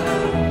a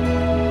while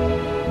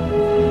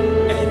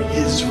at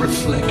his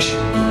reflection.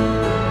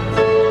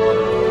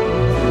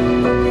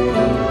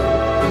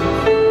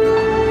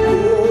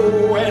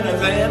 Oh, and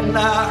then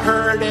I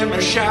heard him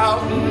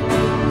shouting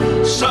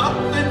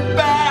something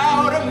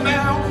about a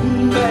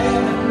mountain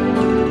that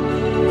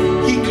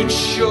he could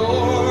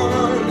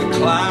surely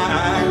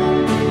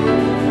climb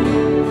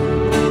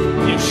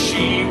if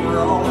she were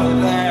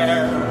only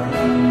there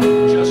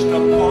just to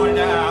point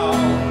out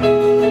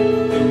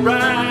the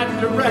right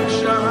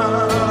direction.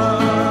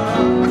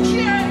 But she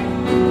ain't.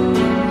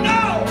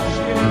 No,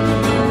 she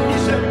ain't. He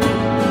said,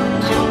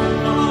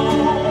 come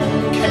on,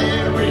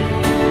 carry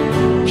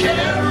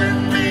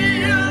me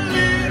a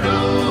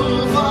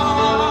little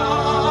farther.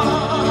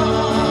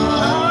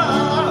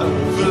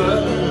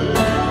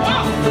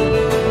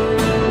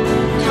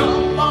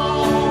 Come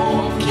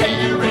on,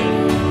 carry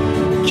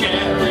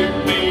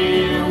me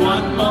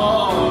one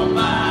more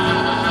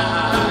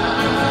mile.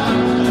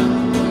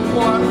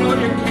 Oh, I know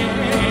you can.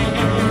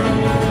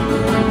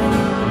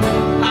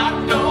 I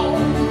don't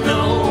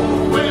know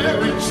where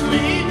it's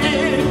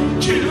leading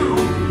to,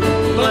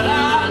 but I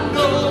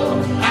know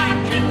I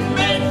can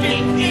make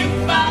it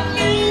if I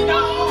lean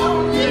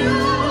on you.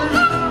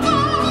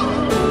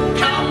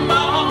 Come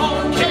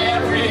on,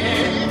 carry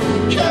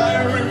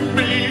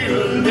me a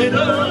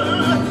little.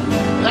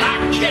 I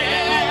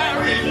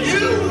carry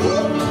you,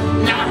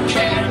 now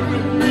carry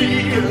me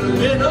a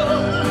little.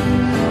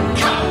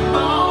 Come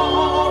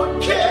on,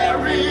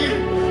 carry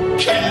me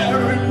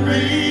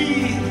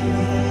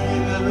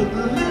a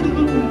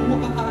little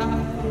while.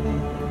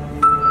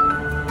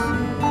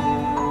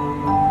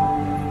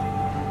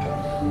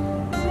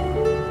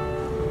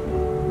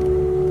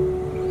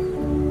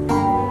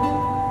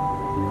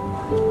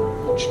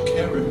 Won't you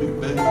carry me,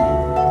 baby?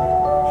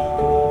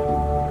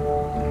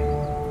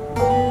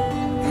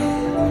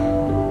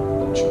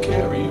 Won't you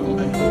carry your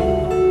man?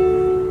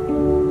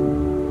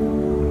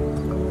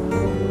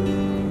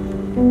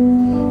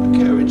 I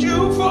carried you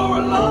for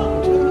a long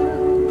time.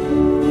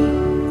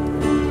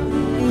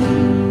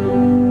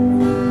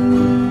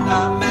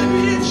 Now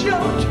maybe it's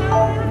your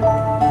turn.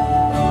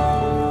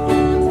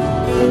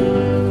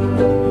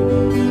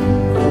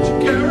 Won't you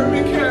carry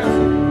me,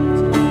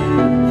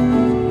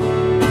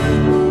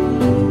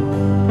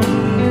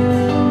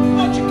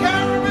 Won't you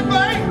carry me,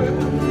 baby?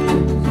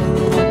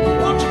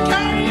 Won't you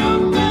carry your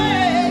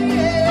man?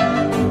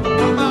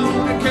 Come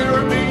on and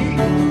carry me.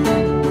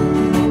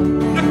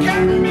 Now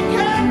carry me.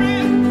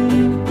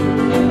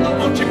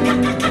 Won't you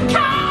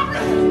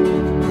carry?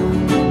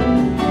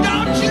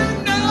 Don't you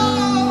know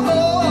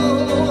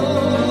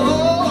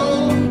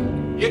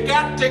you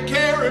got to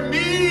carry me?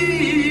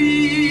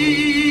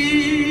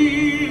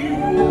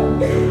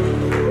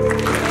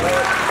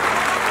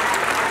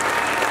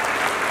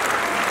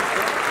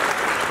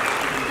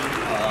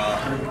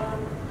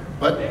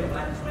 What?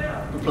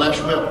 The Flash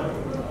Will. All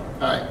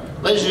right.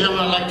 Ladies and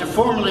gentlemen, I'd like to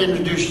formally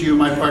introduce to you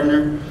my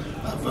partner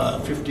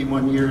of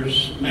 51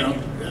 years now.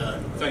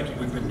 Thank you.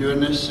 We've been doing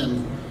this,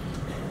 and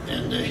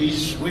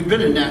we've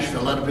been in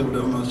Nashville. A lot of people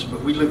don't know this,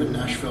 but we live in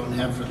Nashville and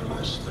have for the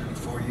last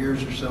 34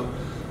 years or so.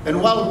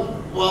 And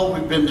while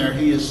we've been there,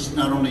 he is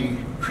not only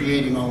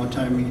creating all the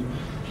time,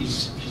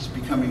 he's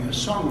becoming a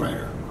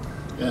songwriter.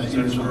 That's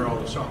where all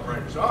the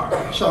songwriters are.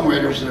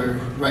 Songwriters are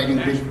writing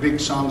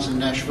big songs in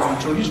Nashville,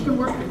 and so he's been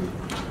working,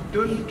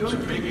 doing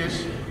pretty good.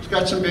 He's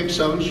got some big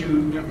songs.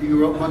 You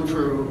wrote one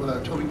for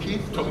Toby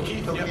Keith? Toby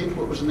Keith, Toby yep. Keith,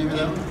 what was the name of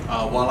that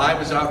one? While I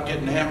was out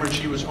getting hammered,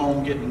 she was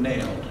home getting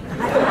nailed.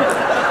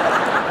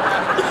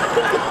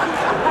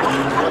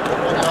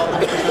 What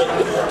album was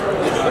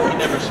that? He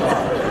never saw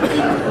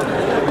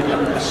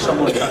it.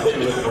 Someone got to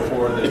it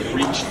before they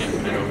reached him,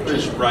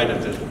 just right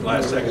at the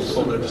last second,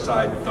 pulled it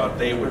aside, thought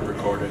they would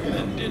record it, and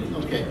then didn't.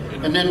 Okay.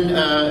 And then,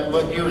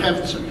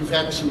 you've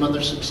had some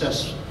other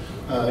success.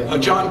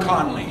 John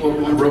Conley.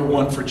 I wrote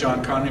one for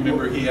John Conley.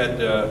 Remember, he had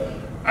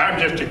I'm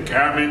just a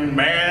common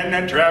man,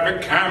 a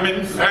traffic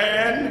common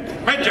fan.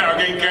 My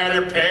dog ain't got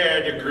a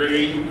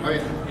pedigree.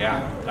 Right.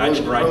 Yeah, I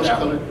didn't write that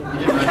one. You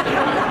didn't write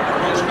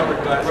that.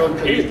 Rose-colored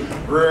glasses.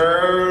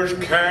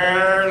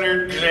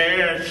 Rose-colored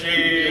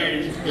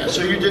glasses. Yeah,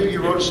 so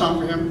you wrote a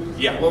song for him?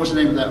 Yeah. What was the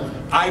name of that one?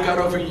 I got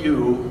over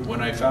you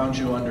when I found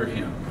you under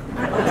him.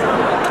 And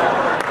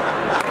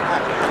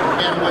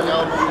what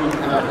album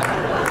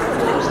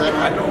was that?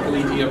 I don't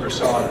believe he ever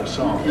saw the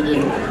song. He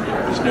didn't.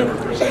 It was never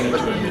presented to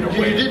him in a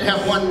You way. did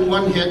have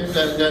one hit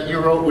that you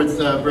wrote with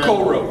Brad.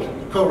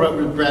 Co-wrote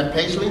with Brad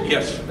Paisley.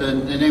 Yes. The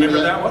name Remember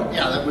of that one?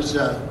 Yeah, that was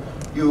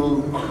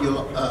you'll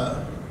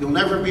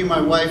never be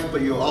my wife,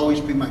 but you'll always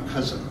be my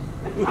cousin.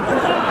 It's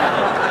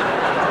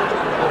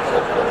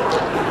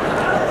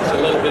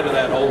a little bit of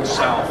that old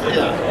South.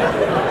 Yeah.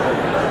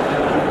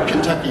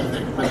 Kentucky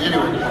thing. But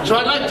anyway, so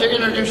I'd like to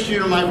introduce you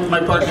to my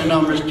partner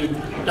now, Mr.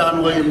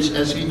 Don Williams,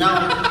 as he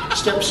now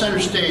steps center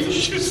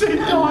stage. You say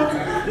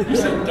Don? You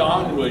said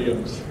Don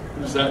Williams.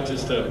 Is that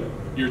just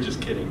you're just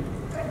kidding?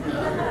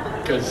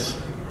 Because...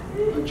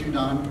 Aren't you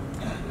Don?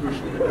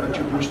 Aren't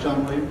you Bruce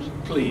Don Williams?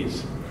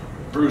 Please.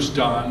 Bruce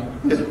Don.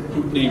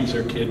 Who names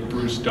their kid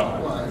Bruce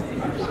Don? Why?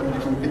 Somebody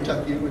from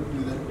Kentucky would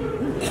do that.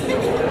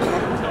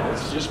 No,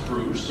 it's just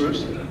Bruce.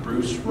 Bruce?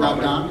 Bruce Not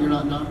Robert. Don? You're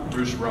not Don?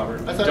 Bruce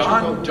Robert. I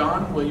thought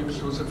Don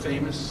Williams was a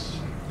famous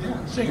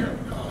singer.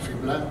 Coffee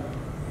black.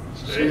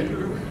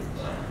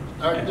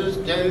 Start this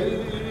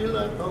day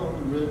like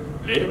on red.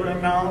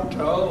 Living on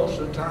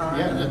Tulsa time.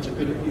 Yeah, that's a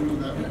good, you know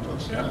that one,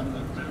 Tulsa Yeah. time.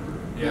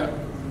 Yeah.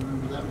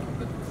 Remember that one,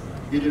 but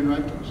you didn't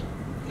write those.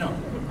 No,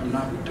 I'm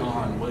not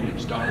Don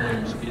Williams. Don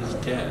Williams is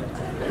dead.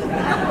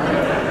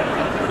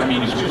 I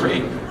mean, he's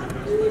great.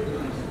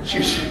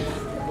 She's...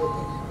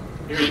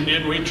 Here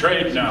Indian, we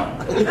trade now.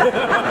 You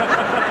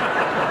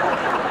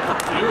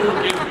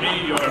give me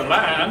your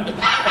land.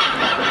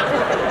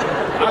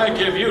 I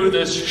give you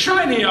this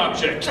shiny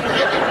object.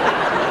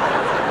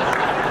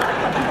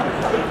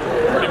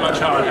 Pretty much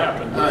how it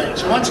happened. All right,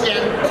 so once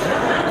again,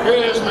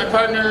 here is my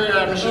partner,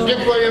 Mr.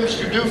 Dick Williams,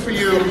 to do for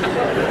you. I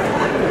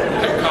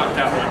caught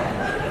that one.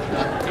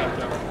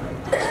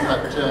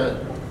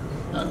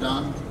 Not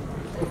Don.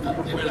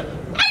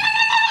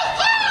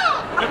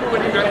 Remember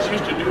when you guys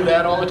used to do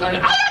that all the time?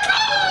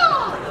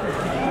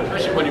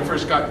 Especially when you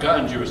first got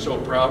guns, you were so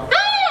proud.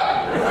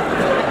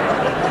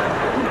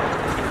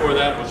 Before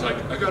that, it was like,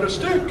 I got a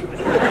stick.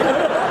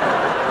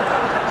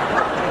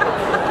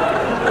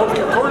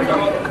 Okay,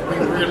 We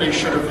really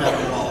should have had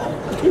them all.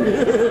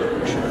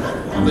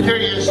 But here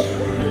he is,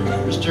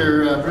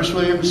 Mr. Bruce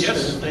Williams.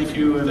 Yes, thank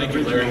you. Thank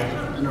you, Larry.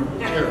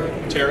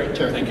 Terry.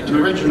 Thank you, An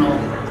Terry. original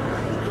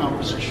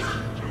composition.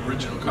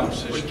 Original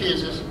composition. What key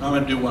is this? I'm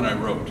going to do one I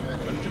wrote.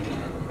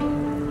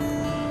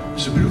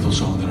 It's a beautiful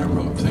song that I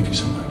wrote. Thank you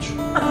so much. It's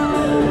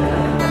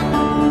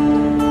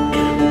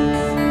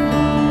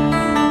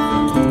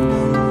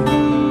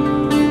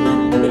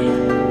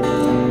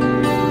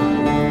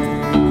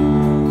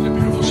a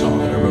beautiful song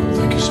that I wrote.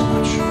 Thank you so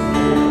much.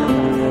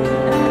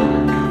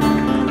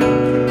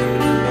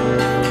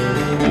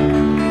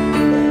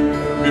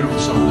 Beautiful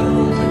song that I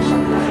wrote. Thank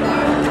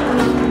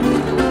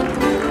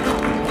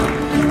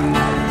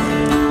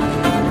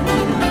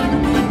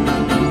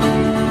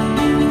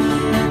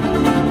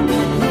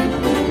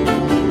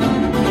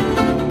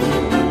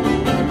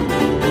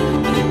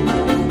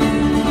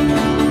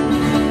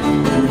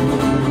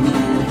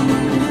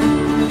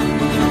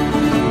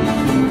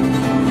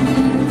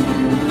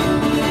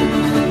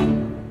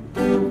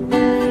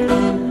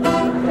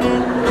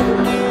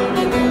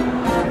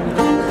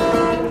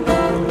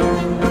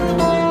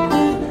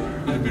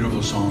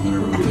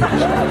so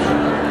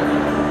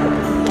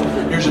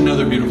much. Here's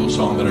another beautiful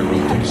song that I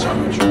wrote. Thank you so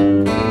much.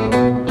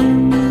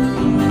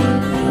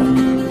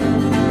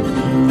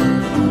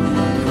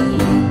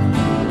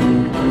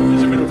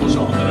 It's a beautiful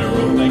song that I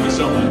wrote. Thank you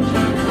so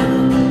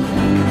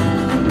much.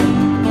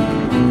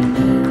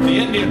 The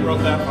Indian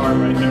wrote that part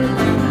right there.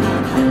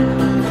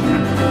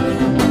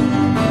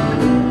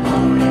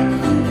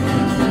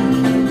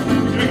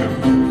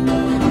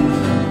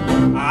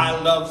 I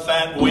love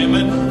fat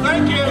women.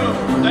 Thank you.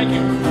 Thank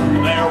you.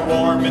 They're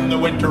warm in the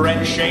winter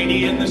and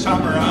shady in the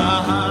summer.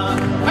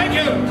 Thank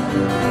you.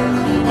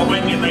 But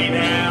when you lay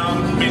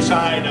down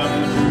beside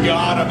them, you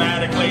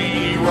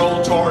automatically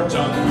roll towards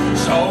them.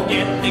 So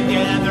getting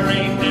together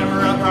ain't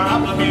never a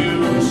problem,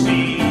 you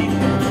see.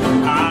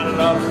 I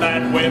love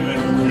fat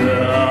women,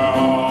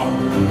 yeah.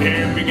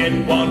 If you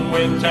get one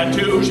with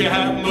tattoos, you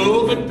have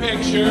moving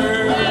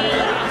pictures.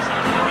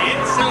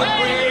 It's so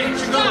great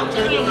to go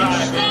to the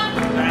drive-in,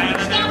 and I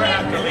never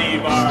have to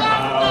leave our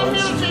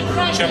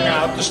house. Check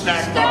out the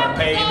snack bar,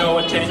 pay no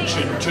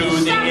attention to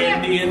the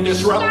Indian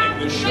disrupting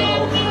the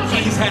show.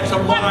 He's had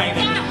some wine and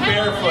he's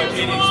barefoot,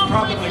 and it's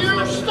probably...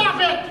 You stop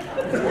it!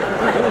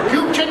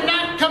 You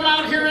cannot come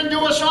out here and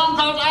do a song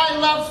called I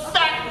Love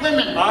Fat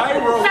Women. I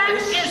wrote Fat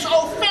this. is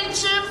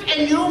offensive,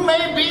 and you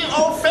may be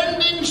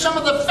offending some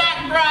of the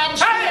fat brides.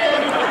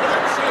 Hey! You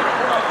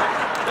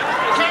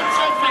can't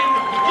say fat.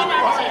 You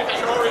cannot say fat.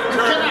 You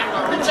cannot.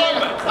 You say, I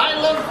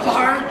love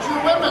larger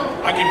women.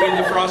 I can be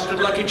the Frosted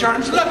Lucky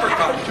Charms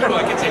leprechaun, too.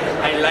 I can say,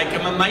 I like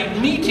him a mite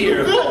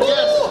meatier.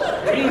 Yes.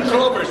 Green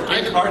clovers,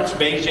 big hearts,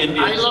 beige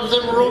Indians. I love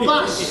them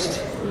robust.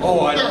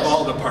 Oh, I Yes, love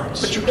all the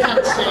parts. But you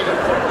can't say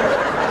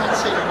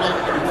you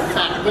love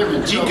fat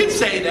women. You can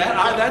say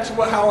that. That's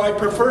how I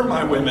prefer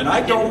my women.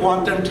 I don't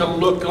want them to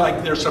look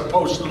like they're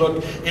supposed to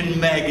look in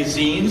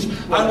magazines.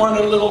 I want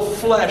a little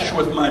flesh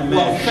with my men.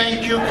 Well,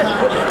 thank you,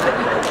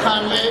 Conway.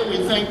 Conway, we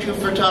thank you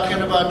for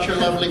talking about your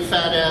lovely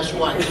fat-ass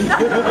wife.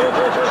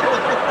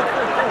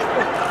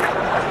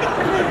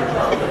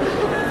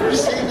 You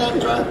see that,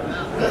 John?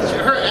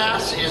 Her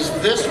ass is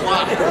this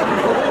wide.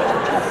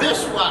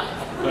 This wide.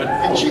 But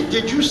and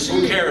did you see?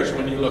 Who cares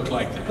when you look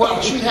like that?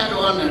 Well, she had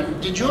on.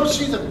 Did you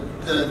see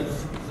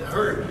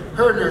her and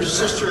her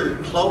sister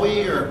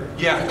Chloe or?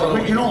 Yeah,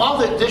 Chloe. You know,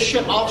 this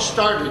shit all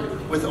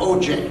started with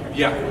OJ.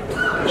 Yeah.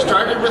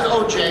 Started with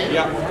OJ.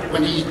 Yeah.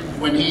 When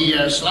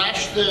he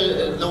slashed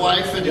the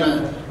wife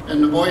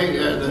and the boy,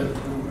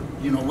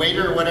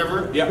 waiter or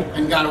whatever. Yeah.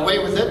 And got away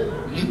with it.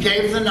 He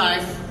gave the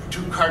knife to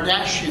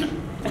Kardashian.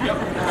 Yep.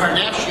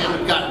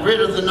 Kardashian got rid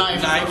of the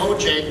knife for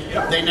OJ.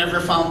 Yep. They never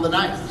found the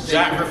knife. They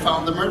Exactly. never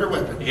found the murder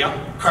weapon. Yep.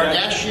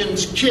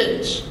 Kardashian's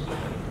kids.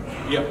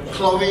 Yep.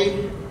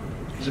 Chloe.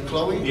 Is it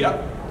Chloe?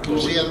 Yep.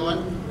 Who's the other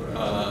one?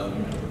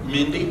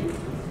 Mindy. Who's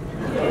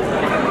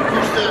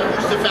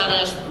the fat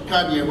ass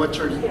Kanye? What's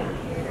her name?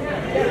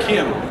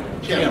 Kim.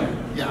 Yeah.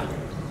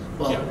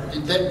 Well, Yeah.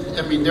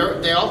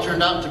 they all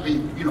turned out to be,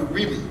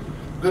 really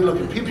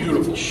good-looking people.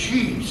 Beautiful.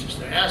 Jesus,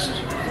 their asses.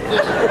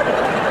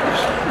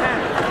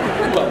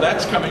 Well,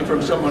 that's coming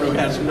from someone who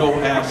has no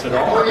ass at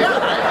all. Oh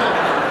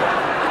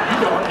yeah. You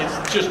don't. It's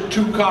just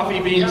 2 coffee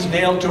beans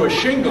nailed to a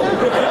shingle.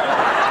 And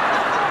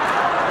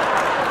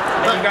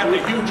you got the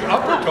huge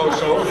upper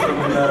torso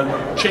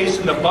from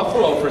chasing the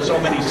buffalo for so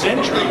many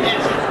centuries.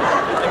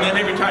 And then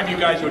every time you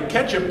guys would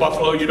catch a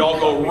buffalo, you'd all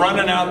go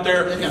running out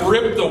there,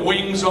 rip the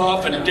wings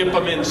off, and dip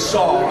them in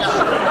sauce.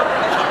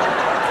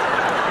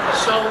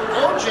 So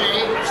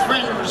OJ's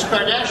friend was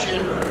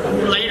Kardashian,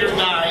 who later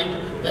died,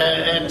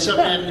 and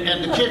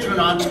the kids went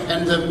on,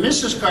 and the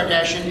Mrs.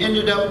 Kardashian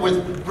ended up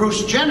with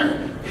Bruce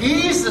Jenner.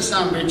 He's the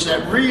son of a bitch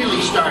that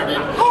really started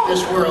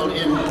this world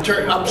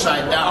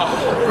upside down.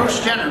 Bruce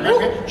Jenner,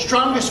 remember?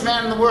 Strongest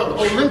man in the world,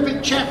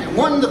 Olympic champion,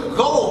 won the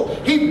gold.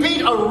 He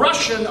beat a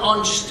Russian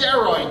on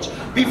steroids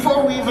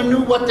before we even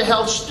knew what the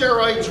hell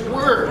steroids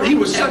were. He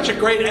was such a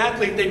great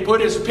athlete, they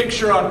put his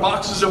picture on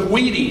boxes of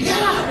Wheaties.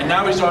 Yeah. And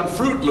now he's on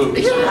Fruit Loops.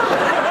 It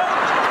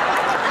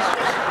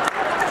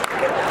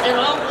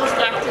all goes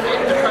back to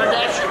the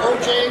Kardashian,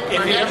 OJ.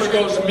 If he ever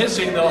goes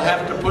missing, they'll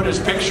have to put his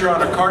picture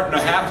on a carton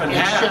of half and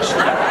half. Just,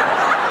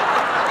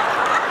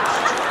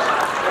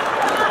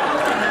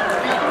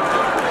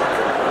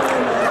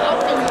 how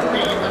can you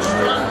be the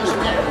strongest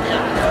man?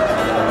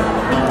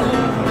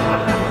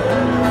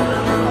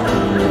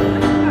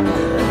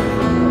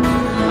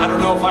 I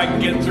don't know if I can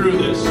get through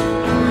this.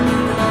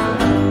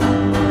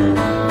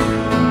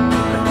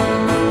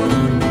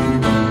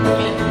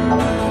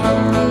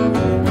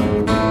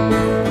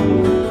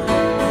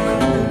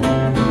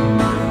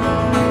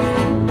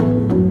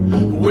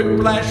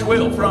 Whiplash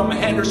Will from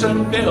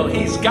Hendersonville,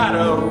 he's got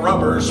a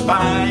rubber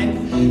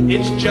spine.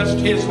 It's just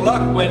his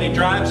luck when he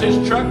drives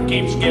his truck,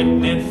 keeps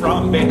getting it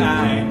from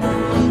behind.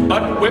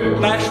 But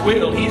Whiplash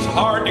Will, he's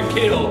hard to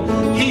kill,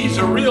 he's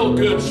a real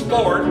good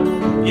sport.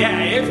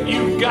 Yeah, if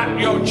you've got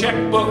your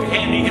checkbook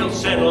handy, he'll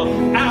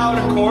settle out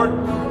of court.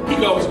 He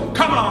goes,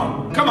 come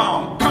on, come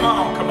on, come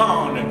on, come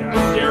on, and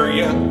I dare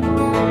ya.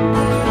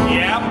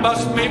 Yeah,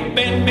 bust me,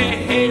 bend me,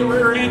 hey,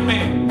 rear end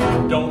me.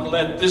 Don't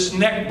let this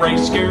neck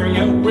brace scare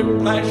you.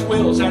 Whiplash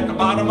Will's at the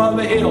bottom of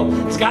the hill.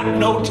 He's got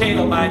no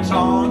taillights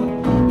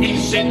on.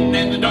 He's sitting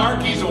in the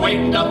dark. He's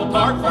awaiting double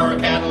park for a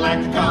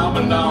Cadillac to come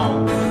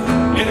along.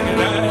 In a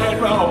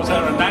United Rose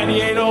out of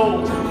 98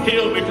 old,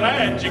 he'll be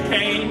glad you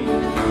came.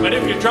 But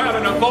if you're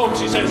driving a Volks,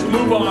 he says,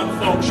 move on,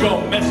 folks,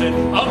 you're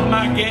messing up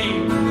my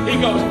game. He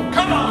goes,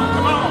 come on,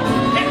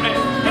 hit me,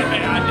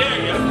 I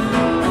dare you.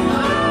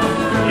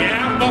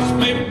 Yeah, bust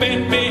me,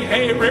 bend me,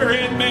 hey, rear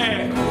end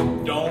me.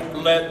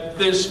 Don't let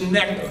this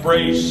neck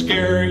brace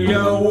scare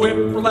you.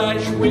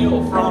 Whiplash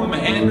Will from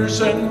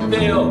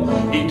Hendersonville,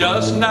 he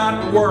does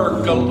not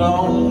work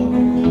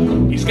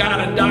alone. He's got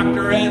a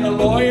doctor and a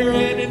lawyer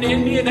and an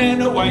Indian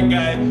and a white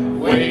guy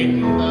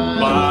waiting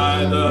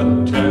by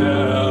the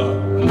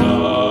telephone.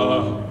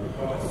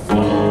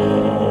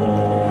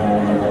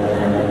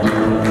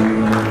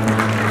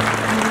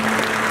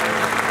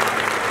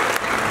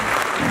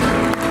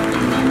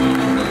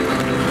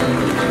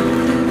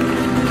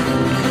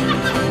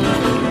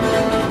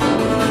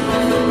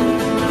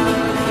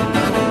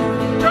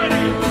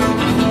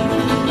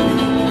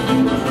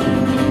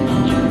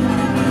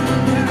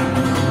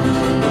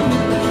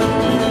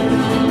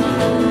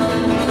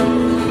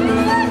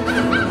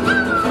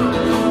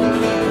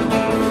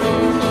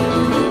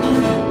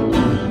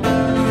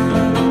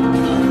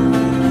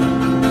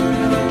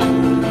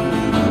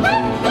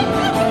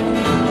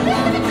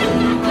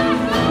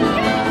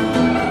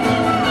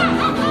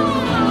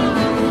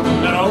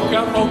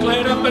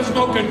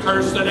 Smoking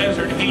curse the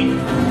desert heat.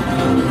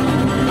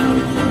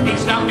 He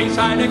stopped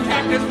beside a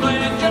cactus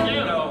plant.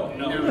 No.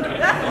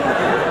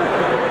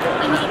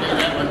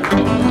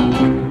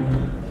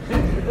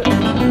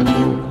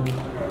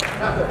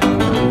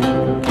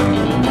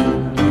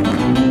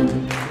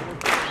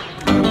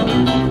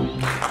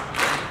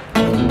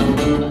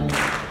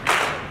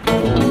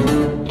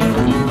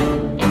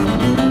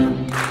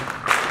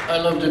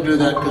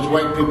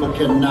 people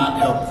cannot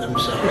help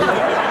themselves. Oh,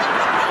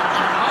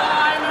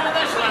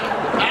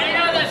 I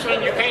know this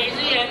one, you're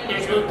crazy and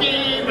you're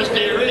spooky,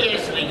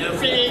 mysteriously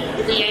goofy,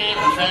 the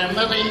Addams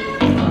Family.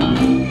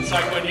 It's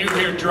like when you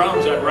hear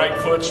drums, that right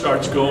foot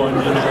starts going.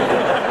 You know?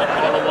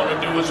 All I want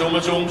to do is zoom,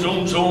 a zoom,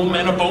 zoom, zoom,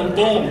 and a boom,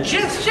 boom.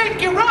 Just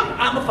shake your rump.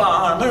 I'm a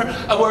farmer.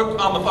 I work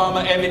on the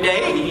farmer every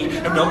day.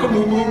 And milk a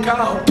moo moo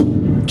cow.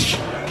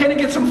 Can I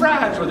get some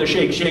fries with a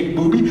shake, shake,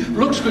 booby?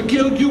 Looks could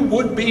kill you,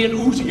 would be an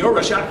Uzi or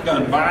a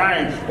shotgun.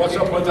 Fine. What's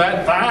up with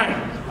that? Fine.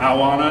 I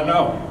want to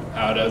know.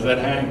 How does it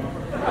hang?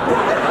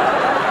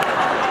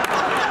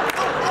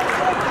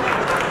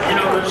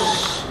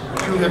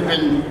 You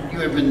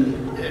have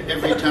been,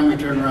 every time we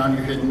turn around,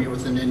 you're hitting me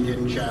with an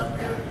Indian jab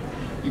here.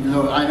 Even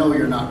though I know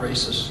you're not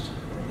racist.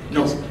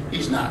 No,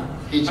 he's not.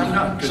 He's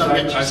not. Some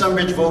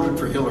bitch voted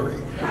for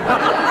Hillary.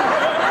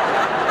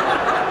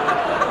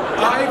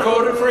 I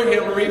voted for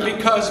Hillary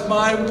because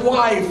my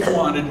wife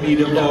wanted me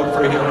to vote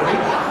for Hillary,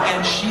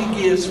 and she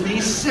gives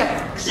me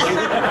sex. 3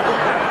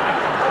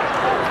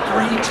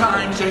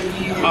 times a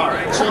year. All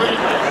right. So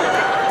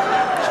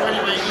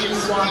anyway,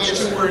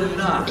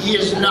 he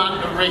is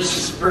not a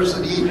racist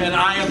person. And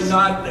I am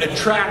not that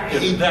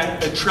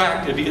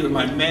attractive either.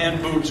 My man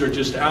boobs are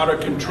just out of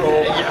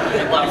control.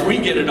 If we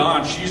get it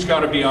on, she's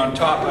got to be on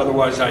top,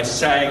 otherwise I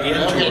sag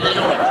into her.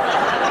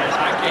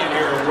 I can't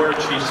hear a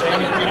word she's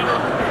saying.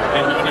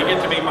 And when you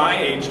get to be my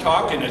age,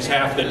 talking is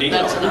half the deal. I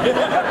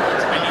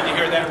need to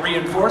hear that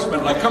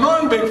reinforcement, like, come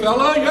on, big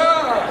fella,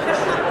 yeah!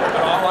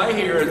 But all I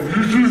hear is... The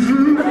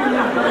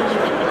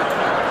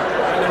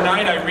other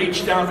night I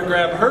reached down to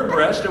grab her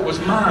breast, it was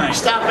mine.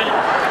 Stop it!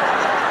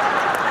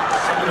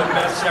 Some of the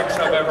best sex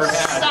I've ever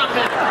had. Stop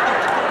it!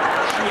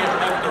 She had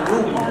left the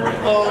room already.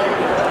 Oh,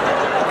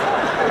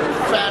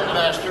 fat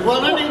bastard.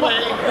 Well, anyway...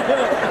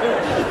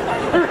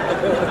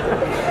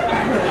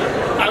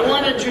 I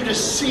wanted you to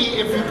see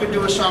if you could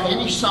do a song,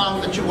 any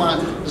song that you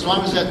want, as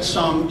long as that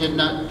song did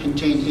not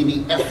contain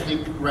any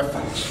ethnic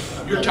reference.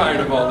 You're tired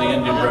of all the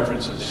Indian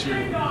references.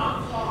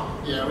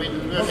 Yeah, we'll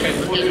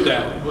do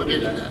that. We'll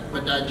get to that.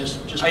 But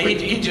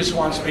he just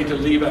wants me to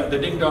leave out. The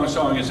Ding Dong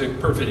song is a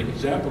perfect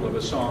example of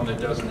a song that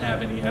doesn't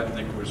have any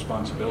ethnic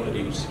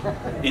responsibilities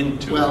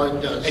into it. Well,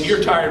 it does. And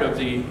you're tired of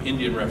the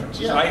Indian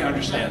references. Yeah. I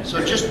understand.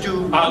 So just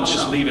do I'll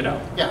just leave it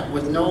out. Yeah,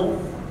 with no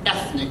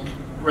ethnic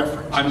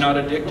reference. I'm not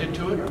addicted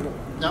to it.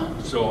 No.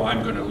 So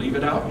I'm going to leave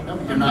it out. No,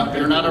 you're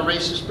not a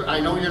racist. I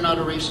know you're not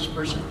a racist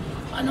person.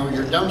 I know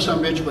you're a dumb son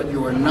of a bitch, but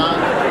you are not a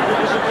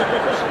racist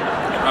person.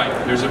 Right,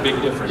 there's a big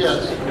difference.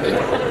 Yes.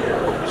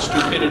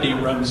 Stupidity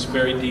runs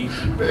very deep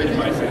in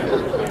my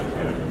family.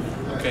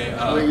 Okay,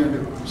 what are you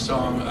going to do?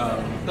 Song,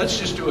 let's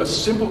just do a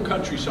simple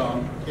country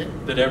song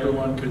that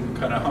everyone can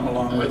kind of hum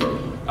along with.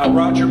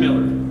 Roger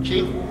Miller.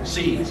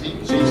 C.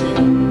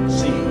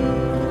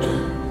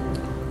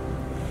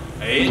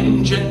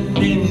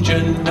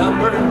 Engine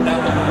number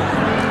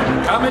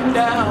 9, coming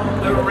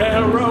down the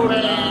railroad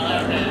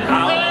line.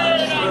 How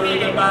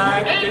the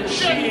back did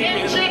she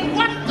Engine,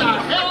 what the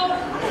hell?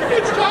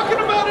 It's talking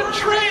about a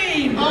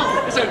train.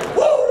 Oh. It's like,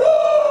 woo,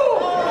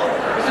 woo.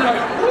 It's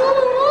like, woo,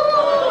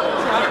 woo.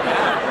 It's like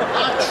that.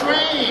 A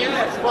train?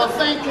 Yes. Well,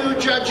 thank you,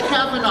 Judge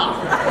Kavanaugh.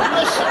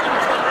 Listen,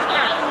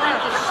 I want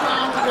a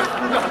song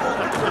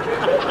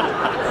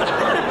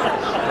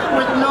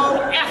with no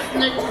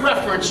ethnic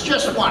reference,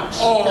 just once.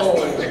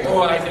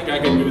 Oh, I think I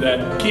can do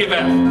that. Key of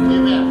F.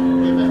 Give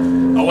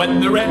When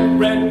the red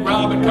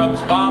robin comes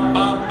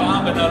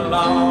bobbing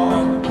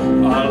along,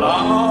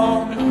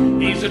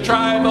 he's a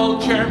tribal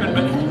chairman,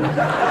 but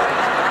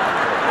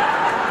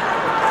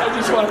I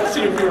just wanted to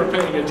see if you were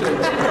paying attention.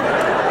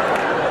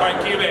 All right,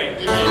 key of A.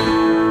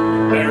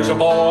 There's a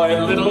boy,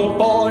 a little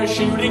boy,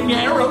 shooting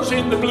arrows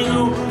in the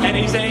blue, and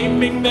he's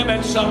aiming them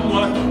at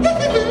someone.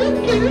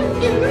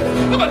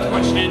 But the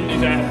question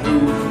is at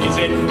who? Is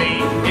it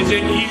me? Is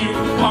it you?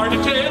 Hard to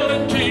tell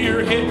until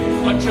you're hit,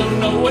 but you'll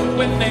know it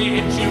when they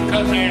hit you,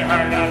 cause they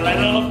hurt a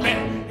little bit.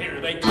 Here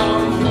they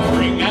come,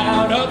 pouring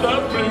out of the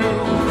blue.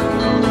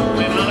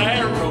 Little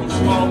arrows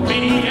for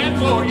me and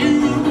for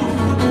you.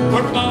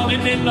 We're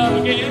falling in love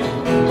again.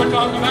 We're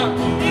talking about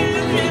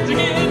Indians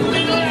again.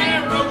 Little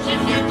arrows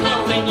in your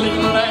clothing,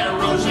 little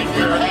arrows in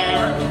your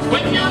hair.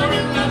 When you're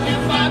in love, you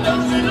find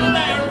those little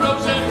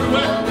arrows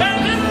everywhere. And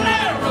little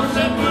arrows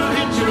that will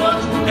hit you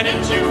once and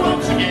hit you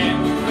once again.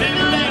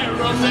 Little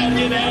arrows that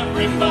hit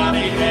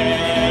everybody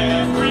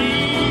every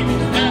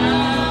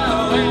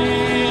now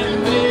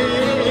and then.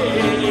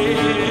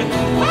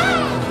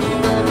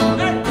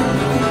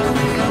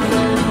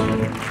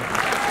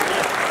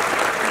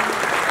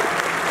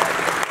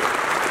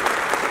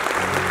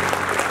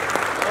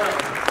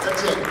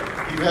 That's it.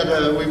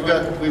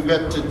 We've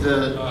got to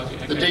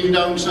the Ding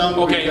Dong song.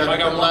 Okay, I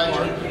got one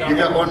more. You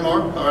got one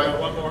more? All right.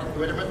 One more.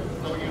 Wait a minute.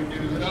 No, you do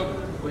this.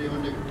 What do you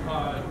want to do?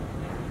 All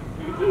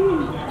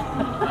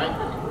right.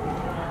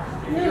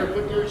 Here,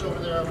 put yours over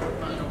there. I'll put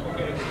mine.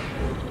 Okay.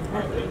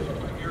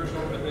 Yours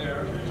over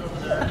there.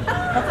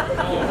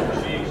 Oh,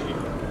 jeez.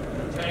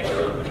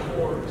 Tangle of the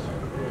cords.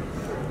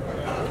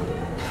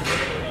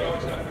 You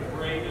always have to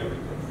grade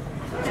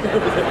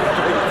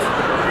everything.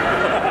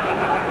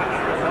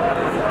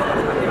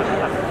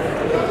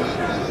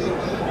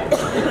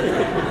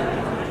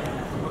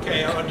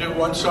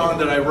 one song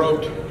that I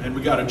wrote, and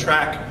we got a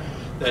track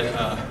that,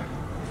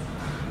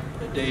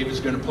 that Dave is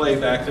going to play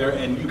back there,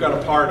 and you got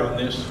a part on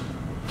this.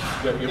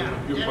 You got your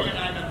part. And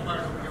I got a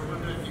part over here. We'll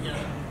do it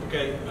together.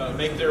 Okay,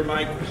 make their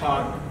mic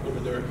hot over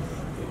there.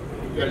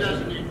 You It guys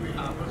doesn't need to be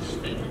hot. We'll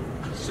just take it.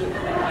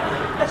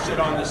 sit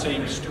on the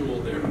same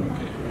stool there. Okay.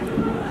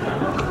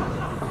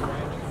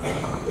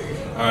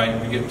 All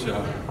right, we get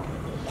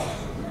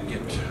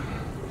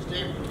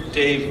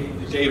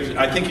Dave.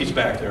 I think he's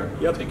back there.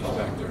 Yep. I think he's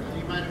back there.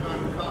 He might have gone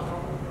to coffee.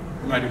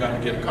 He might have gone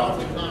to get a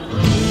coffee.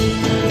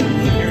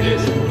 Coffee's Here it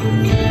is.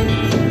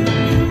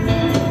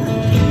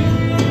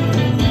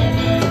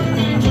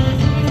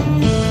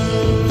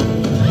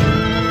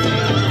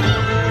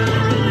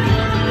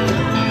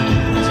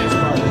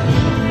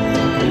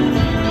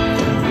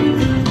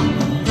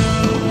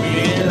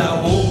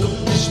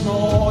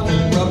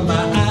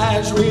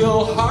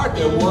 Real hard,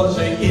 there was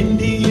an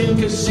Indian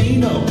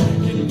casino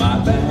in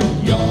my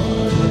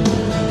backyard.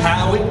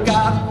 How it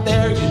got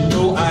there, you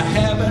know, I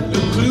haven't a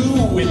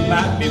clue. It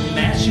might be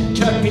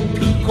Mashantucket,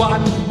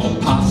 Pequot, or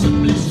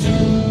possibly Sioux.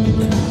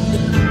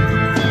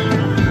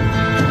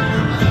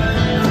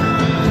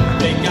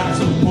 They got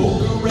some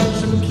poker and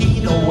some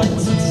keno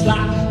and some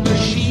slot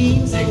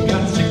machines. They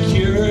got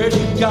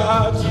security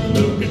guards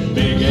looking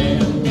big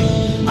and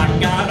mean. I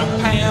got a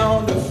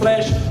pound of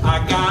flesh,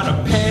 I got a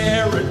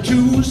pair of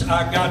twos,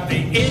 I got the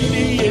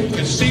Indian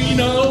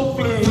casino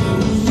blues.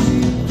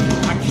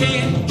 I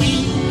can't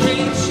eat,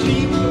 can't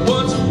sleep,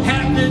 what's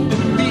happening to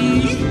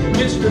me?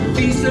 Mr.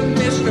 Visa,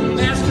 Mr.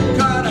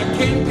 MasterCard, I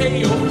can't pay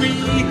your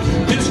fee.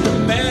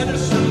 Mr.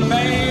 Medicine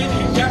Man,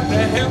 you got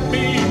to help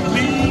me,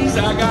 please.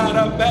 I got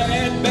a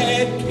bad,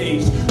 bad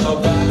case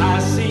of the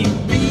ICBs.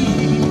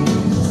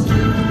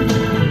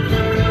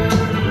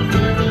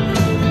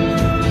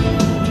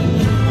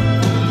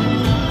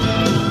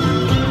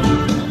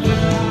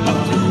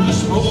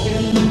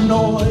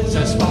 Noise,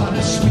 I spot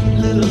a sweet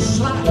little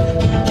slide.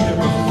 Give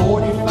her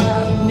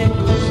 45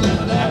 nickels,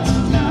 now that's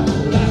not a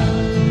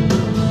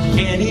lie.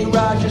 Kenny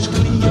Rogers,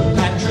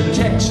 Cleopatra,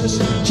 Texas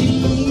T,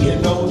 you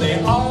know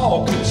they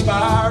all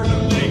conspire to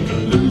make a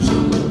loser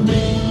of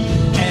me.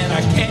 And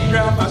I can't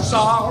drown my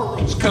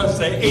sorrows, cause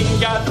they ain't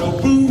got no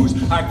booze.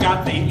 I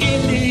got the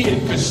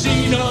Indian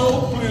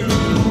casino blues.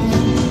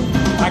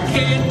 I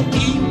can't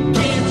eat,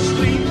 can't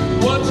sleep,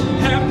 what's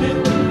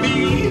happening to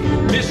me?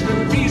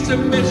 Mr. Visa,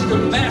 Mr.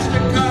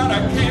 MasterCard, I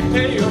can't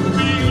pay your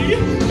fee.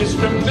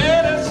 Mr.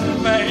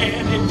 Medicine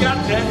Man, you got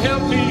to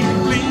help me,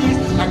 please.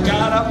 I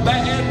got a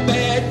bad,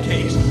 bad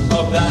case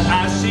of the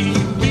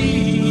ICB.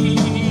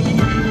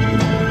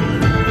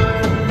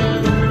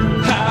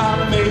 I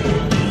may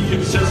be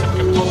obsessive,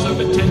 compulsive,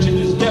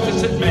 attention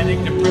deficit,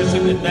 manic,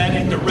 depressive, and that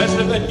ain't the rest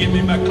of it. Give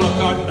me my club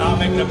card and I'll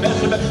make the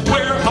best of it.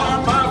 Where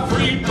are my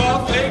free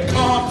buffet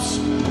comps?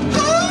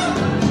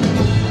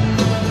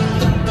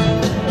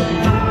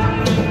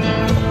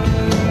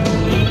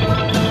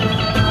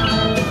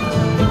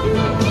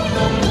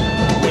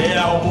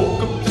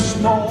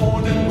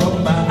 Morning,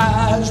 rubbed my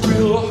eyes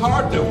real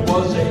hard. There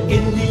was an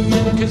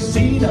Indian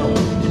casino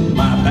in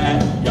my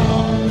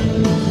backyard.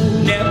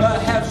 Never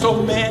have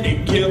so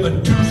many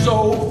given to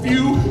so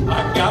few.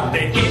 I got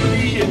the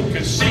Indian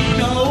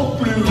casino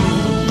blues.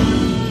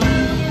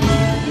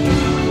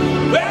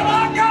 Well,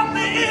 I got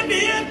the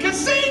Indian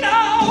casino.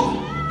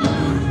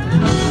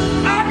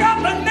 I got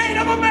the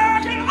Native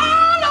American,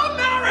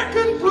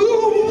 all-American blues.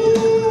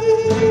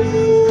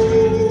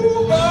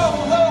 Oh,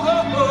 oh, oh,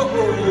 oh,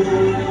 oh.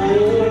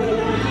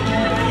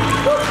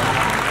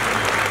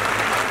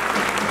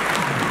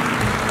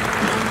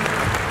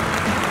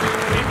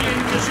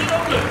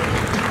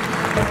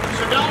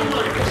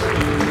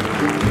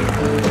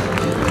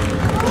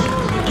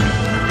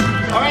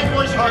 All right,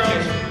 boys and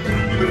girls,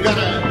 we've got a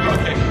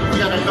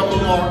couple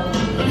more.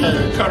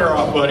 Cut her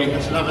off, buddy.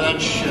 That's enough of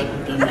that shit.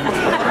 All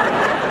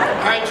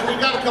right, so we've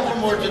got a couple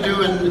more to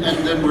do, and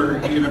then we're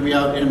going to be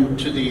out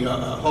into the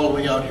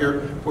hallway out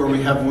here where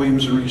we have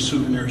Williams & Reed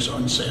souvenirs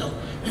on sale.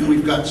 And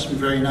we've got some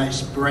very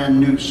nice brand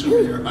new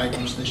souvenir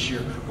items this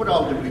year. What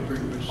all did we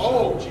bring, Bruce?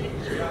 Oh, geez.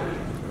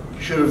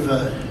 You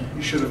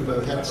should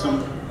have had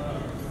some.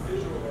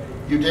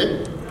 You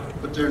did?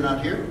 But they're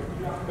not here?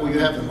 Oh, you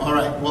have them. All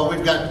right. Well,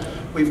 we've got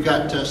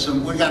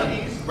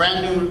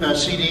brand new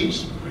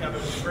CDs. We have a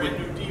brand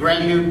new DVD.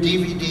 Brand new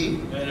DVD.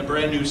 And a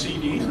brand new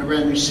CD. And a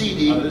brand new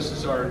CD. This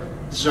is our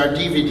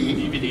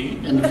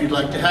DVD. And if you'd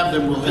like to have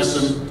them, we'll have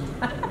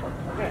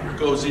them.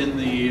 Goes in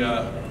the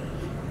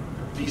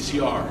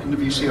VCR. In the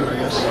VCR,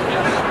 yes.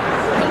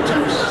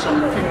 Sometimes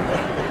some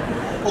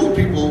old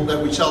people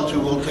that we sell to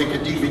will take a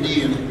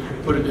DVD and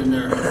put it in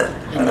their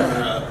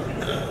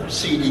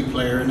CD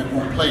player, and it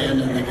won't play it,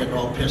 and they get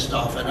all pissed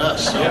off at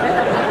us. So,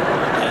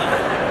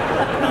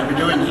 when you're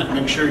doing that,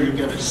 make sure you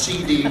get a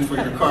CD for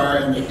your car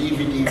and a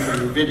DVD for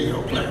your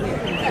video player.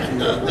 And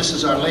this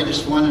is our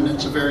latest one, and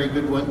it's a very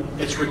good one.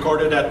 It's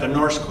recorded at the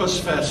Norse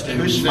Fest in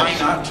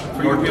Minot.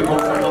 For your people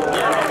from up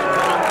there.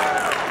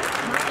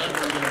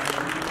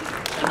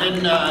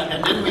 And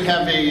then we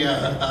have a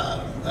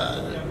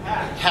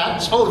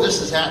hats. Oh,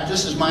 this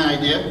is my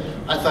idea.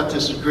 I thought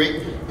this was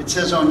great. It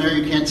says on there,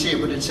 you can't see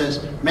it, but it says,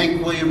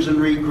 "Make Williams and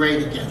Reed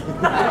great again." I'll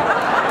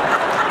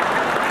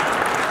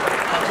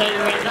tell you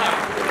right now,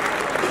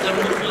 the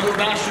little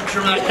bastards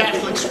from that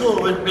Catholic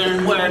school would have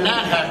been wearing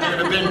that hat, there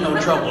would have been no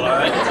trouble, all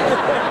right?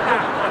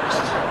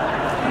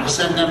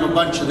 Send them a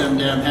bunch of them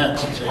damn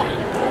hats and say,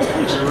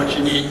 "These are what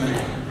you need,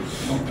 and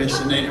don't piss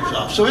the natives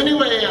off." So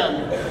anyway,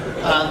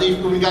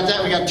 we got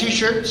that. We got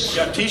T-shirts.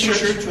 Got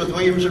T-shirts with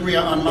Williams and Reed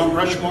on Mount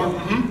Rushmore.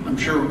 I'm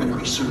sure we're going to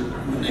be sued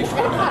when they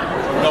find out.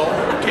 No,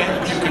 you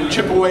can't. You can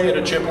chip away at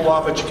a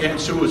Chippewa, but you can't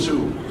sue a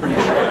Sioux. Pretty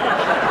sure.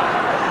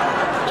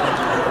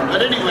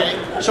 But anyway,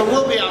 so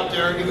we'll be out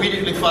there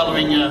immediately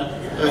following a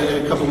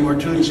couple more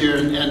tunes here,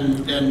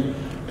 and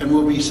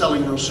we'll be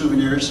selling those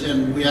souvenirs.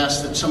 And we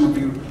ask that some of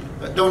you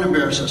don't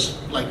embarrass us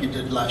like you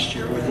did last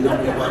year with no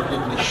about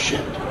diddly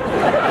shit.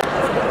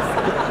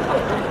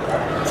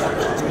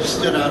 We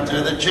stood out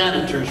there. The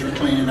janitors were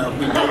cleaning up.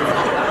 We did 1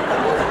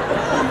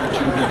 or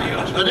 2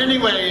 videos. But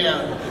anyway,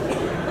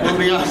 we'll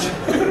be out.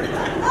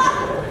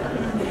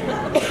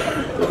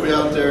 We'll be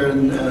out there,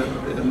 and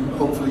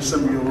hopefully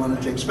some of you will want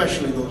to take,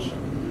 especially those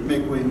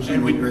Make Williams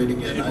and Reed great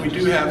again. And we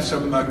do have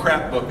some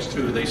crap books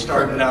too. They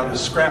started out as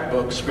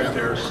scrapbooks, but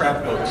they're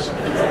crap books.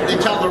 They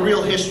tell the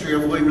real history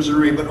of Williams and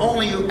Reed, but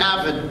only you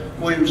avid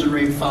Williams and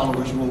Reed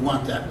followers will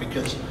want that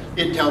because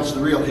it tells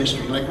the real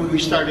history. Like when we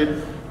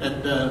started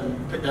at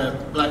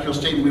Black Hill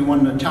State and we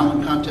won the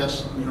talent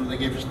contest, you know, they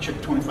gave us a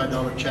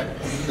 $25 check,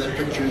 the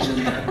pictures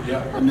in there.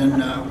 Yeah. And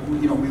then,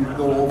 you know, we would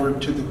go over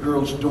to the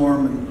girls'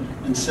 dorm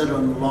and sit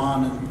on the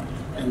lawn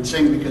and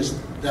sing because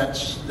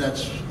that's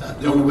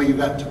the only way you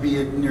got to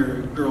be near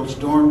a girls'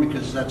 dorm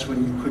because that's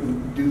when you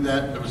couldn't do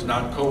that. It was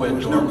not co-ed. There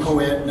was no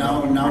co-ed.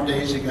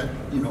 Nowadays you got,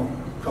 you know,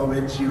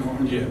 co-eds, you know,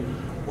 yeah.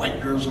 White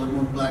girls living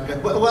with black guys.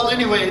 Well,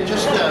 anyway,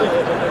 just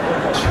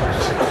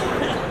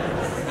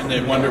and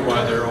they wonder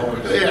why they're always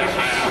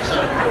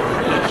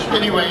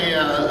anyway,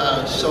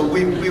 so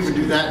we would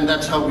do that, and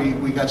that's how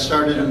we got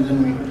started, and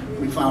then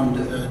we found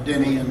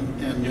Denny,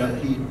 and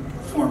he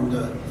formed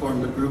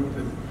the group,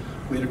 and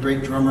we had a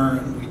great drummer,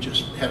 and we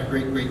just had a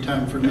great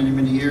time for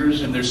many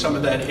years. And there's some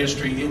of that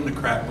history in the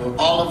crap book.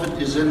 All of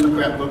it is in the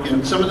crap book,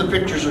 and some of the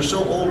pictures are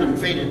so old and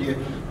faded,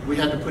 we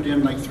had to put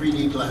in like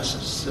 3D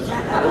glasses.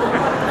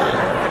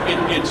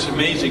 It's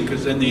amazing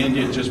because then the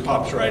Indian just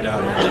pops right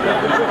out.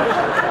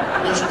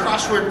 There's a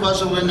crossword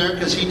puzzle in there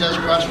because he does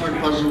crossword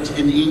puzzles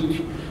in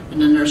ink. And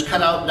then there's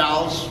cutout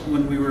dolls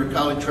when we were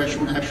college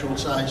freshmen, actual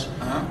size.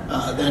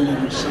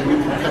 So you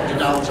can cut the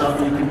dolls out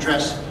and you can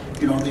dress,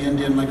 you know, the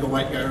Indian like a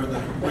white guy or the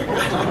white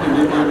guy like an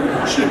Indian.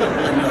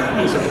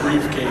 There's a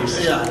briefcase.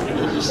 Yeah,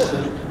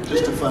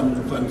 just a fun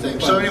thing.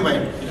 So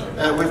anyway,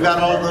 we've got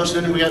all of those,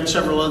 and we got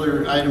several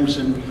other items,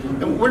 and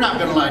we're not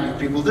going to lie to you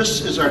people.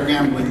 This is our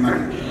gambling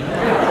money.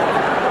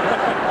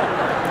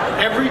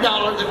 Every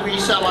dollar that we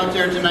sell out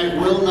there tonight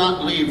will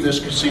not leave this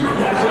casino.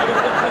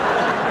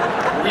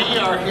 We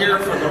are here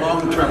for the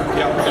long term.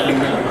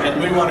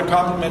 And we want to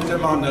compliment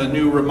them on the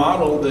new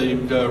remodel. They've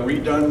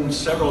redone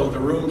several of the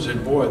rooms,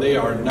 and boy, they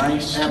are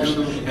nice.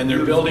 Absolutely. And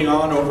they're building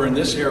on over in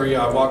this area.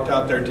 I walked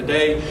out there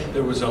today.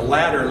 There was a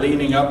ladder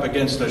leaning up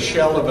against the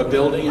shell of a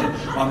building. And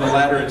on the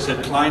ladder it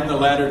said, "Climb the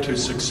ladder to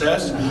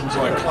success."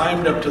 So I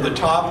climbed up to the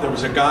top. There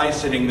was a guy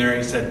sitting there.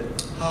 He said,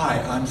 "Hi,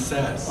 I'm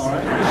Seth." All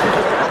right.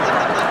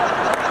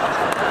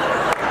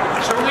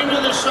 So we're going to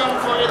do this song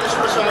for you. This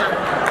was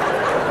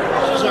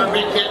our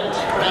big hit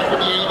back in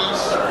the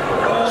 80s.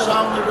 A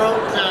song we wrote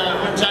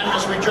one time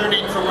as we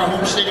journeyed from our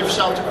home state of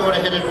South Dakota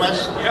headed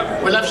west.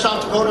 Yep. We left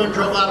South Dakota and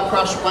drove out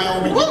across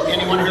Wyoming.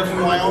 Anyone here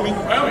from Wyoming?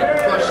 Wyoming.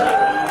 Of course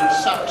not.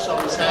 Sucks,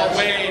 always has. Oh,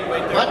 wait,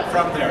 they're What?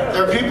 from there.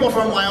 There are people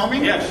from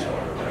Wyoming? Yes.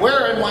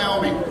 Where in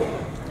Wyoming?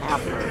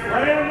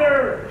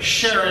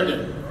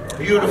 Sheridan.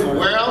 Beautiful.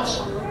 Where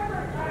else?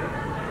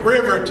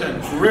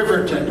 Riverton.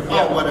 Riverton.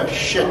 Oh, what a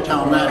shit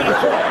town that is.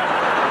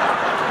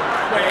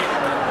 Wait,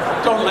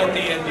 don't let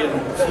the Indian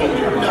fool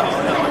you. No,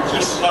 it's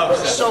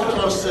just so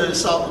close to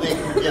Salt Lake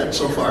yet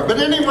so far. But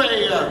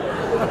anyway,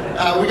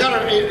 we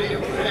got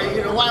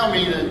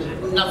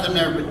Wyoming, nothing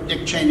there but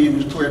Dick Cheney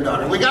and his queer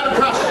daughter. We got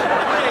across.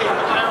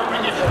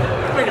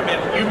 Wait a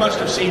minute, you must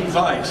have seen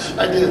Vice.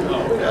 I did.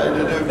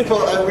 We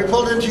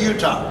pulled into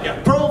Utah.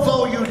 Yeah.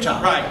 Provo,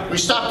 Utah. Right. We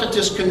stopped at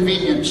this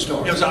convenience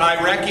store. It was an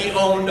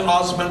Iraqi-owned,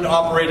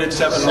 Osmond-operated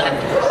 7-Eleven.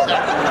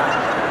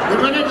 Exactly.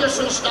 We went into this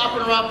little stop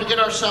and rob to get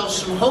ourselves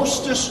some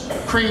Hostess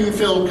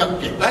cream-filled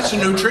cupcakes. That's a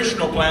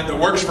nutritional plan that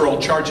works for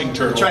old charging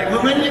turtle. That's right. We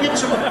went in to get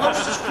some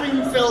Hostess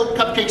cream-filled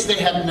cupcakes. They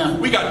had none.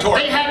 We got torqued.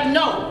 They had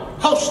no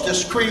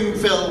Hostess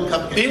cream-filled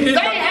cupcakes. They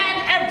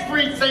had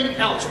everything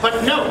else,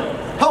 but no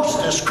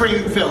Hostess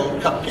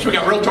cream-filled cupcakes. So we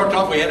got real torqued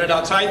off. We headed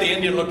outside. The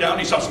Indian looked down.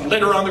 He saw some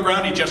litter on the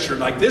ground. He gestured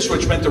like this,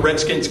 which meant the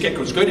Redskins' kick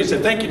was good. He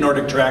said, "Thank you,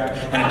 Nordic Track,"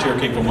 and a tear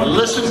came from one.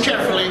 Listen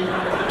carefully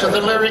to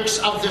the lyrics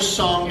of this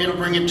song. It'll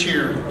bring a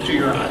tear to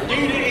your eye.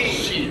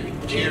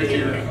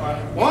 Tear.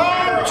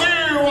 1,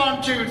 2,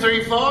 1, 2,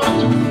 3, 4.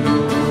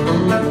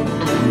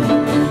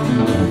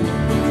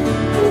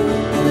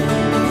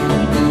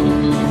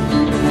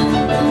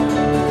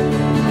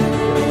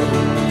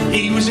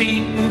 He was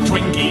eating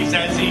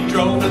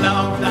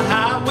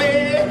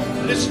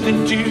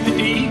listening to the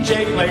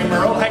DJ play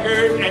Merle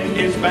Haggard and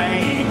his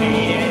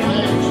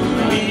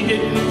band. He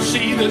didn't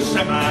see the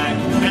semi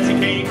as he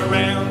came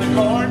around the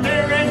corner,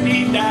 and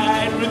he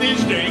died with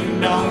his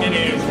ding-dong in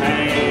his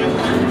hand.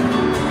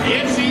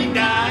 Yes, he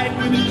died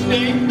with his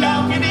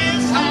ding-dong in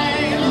his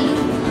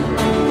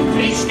hand.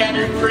 He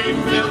scattered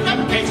cream-filled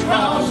cupcakes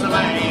across the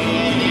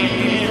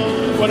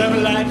land. One of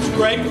life's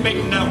great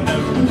big no-no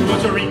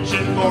was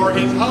reaching for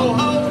his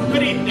ho-ho,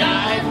 but he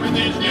died with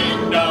his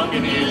ding-dong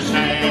in his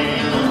hand.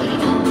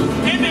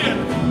 Indian!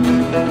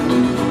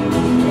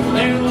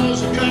 There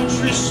was a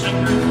country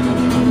singer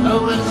who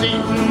was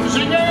eating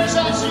zingers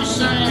as he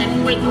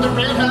sang with the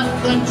Red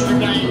Hot Country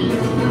Band.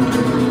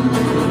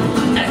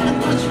 And it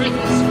was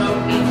written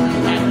smoking,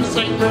 and the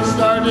singer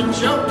started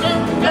choking,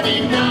 and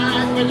he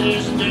died with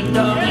his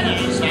ding-dong in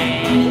his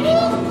hand.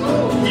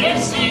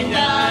 Yes, he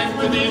died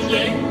with his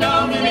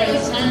ding-dong in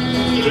his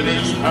hand. In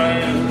his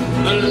hand.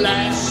 The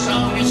last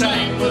song he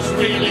sang was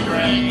really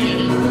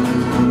great.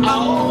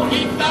 Oh,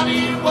 he thought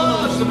he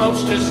was the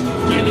mostest,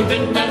 till he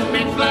bit that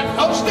big black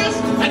hostess,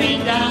 and he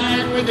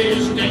died with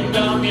his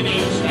ding-dong in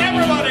his hand.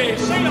 Everybody,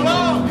 sing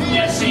along!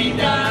 Yes, he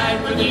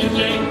died with his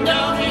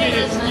ding-dong in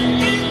his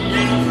hand.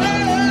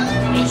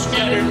 He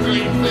scattered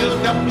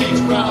cream-filled cupcakes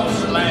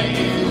across the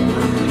land.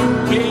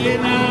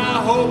 And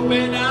I hope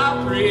and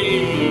I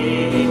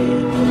pray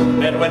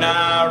that when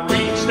I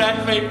reach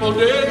that fateful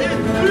day,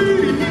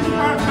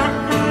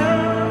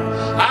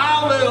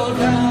 I will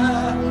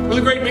die with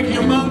a great big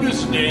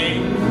humongous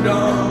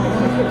ding-dong.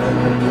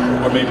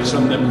 Or maybe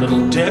some of them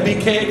little Debbie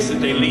cakes that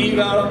they leave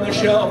out on the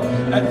shelf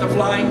at the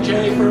Flying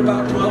J for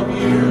about 12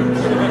 years.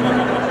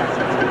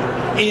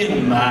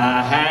 In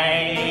my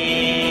hand.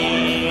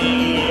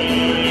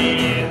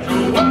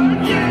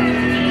 Oh, yeah.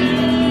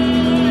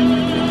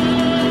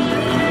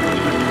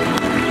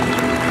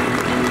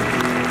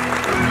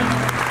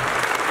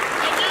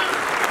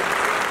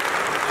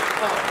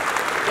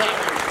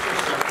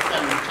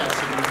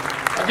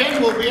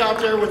 Again, we'll be out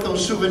there with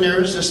those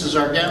souvenirs. This is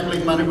our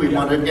gambling money. We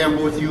want to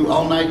gamble with you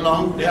all night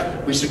long. Yeah.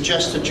 We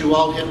suggest that you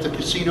all hit the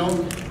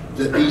casino.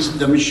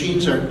 The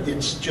machines are,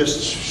 it's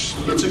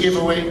a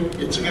giveaway.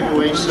 It's a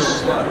giveaway. So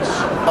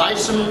buy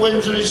some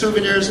Williams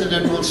souvenirs, and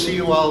then we'll see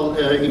you all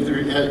either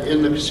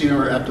in the casino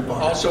or at the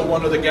bar. Also,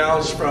 one of the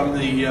gals from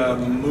the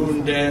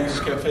Moon Dance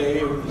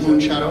Cafe, Moon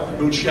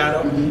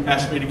Shadow,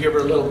 asked me to give her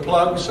a little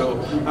plug,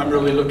 so I'm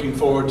really looking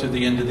forward to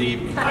the end of the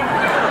evening.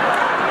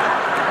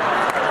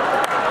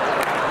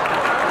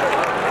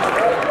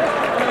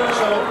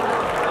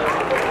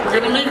 We're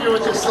going to leave you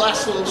with this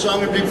last little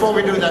song, and before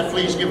we do that,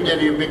 please give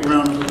Daddy a big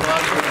round of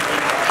applause.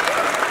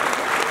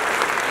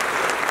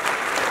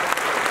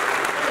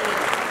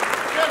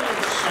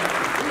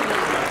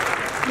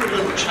 Do a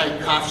little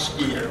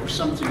Tchaikovsky or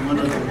something, one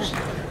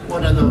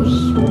of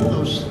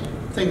those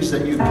things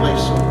that you play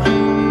so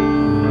well.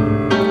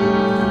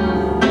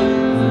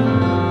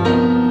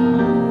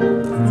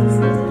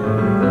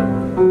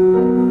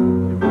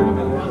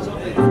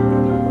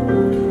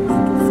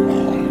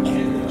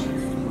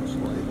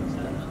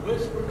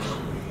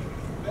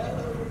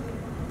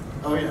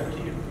 Oh yeah.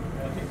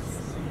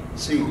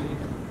 See.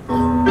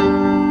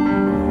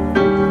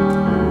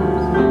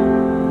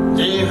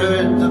 They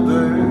heard the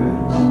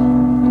birds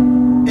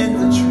in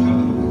the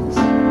trees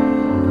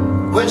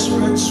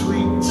whispering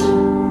sweet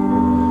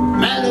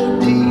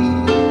melody.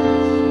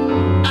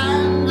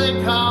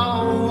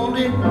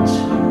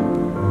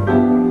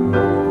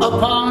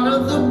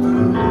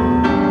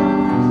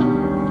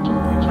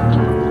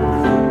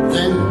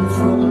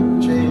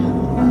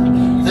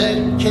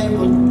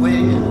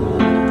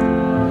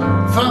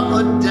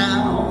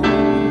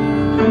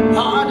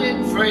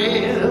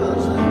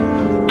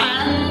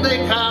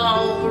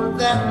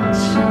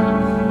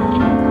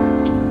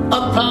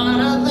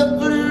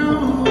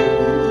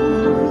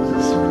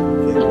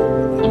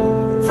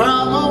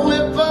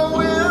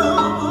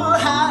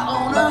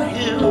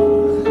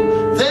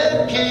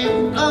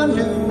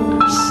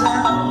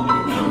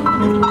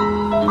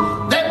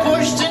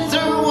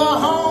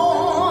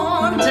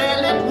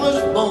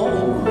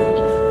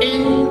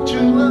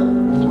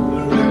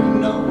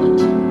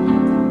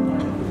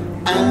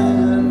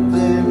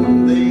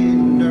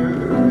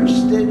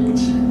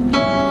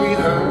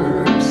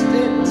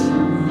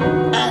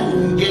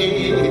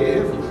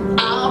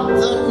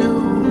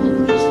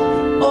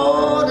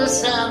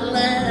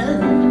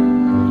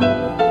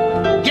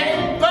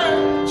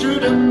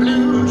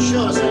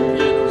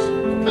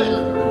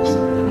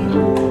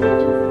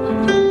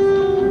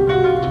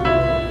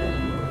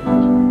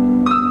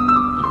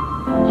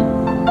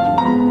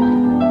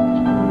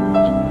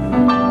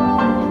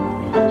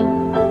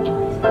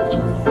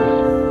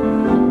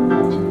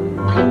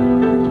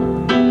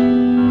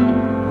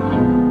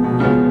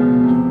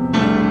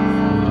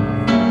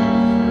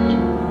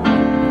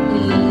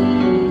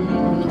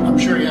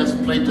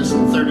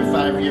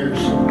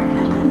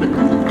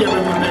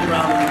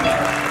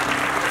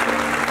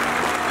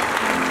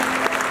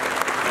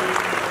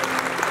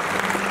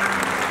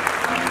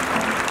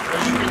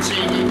 can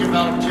see, he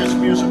developed his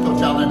musical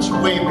talents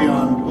way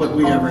beyond what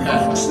we ever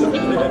had. So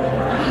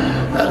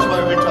that's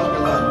why we talk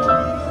a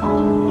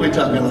lot. We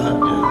talk a lot.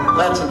 Yeah.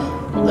 That's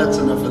enough. That's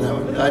enough of that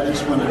one. I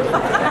just wanted to hear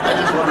him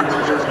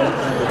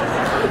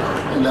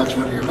play. And that's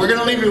what here. We're going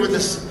to leave you with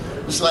this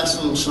last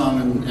little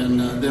song, and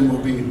then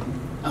we'll be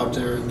out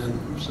there, and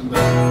then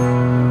somebody.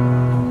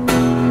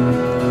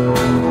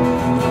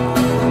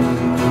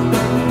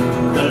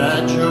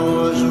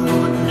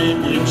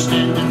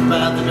 Standing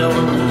by the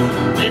door,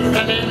 they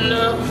fell in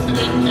love with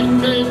it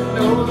and they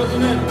know the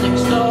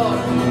next door.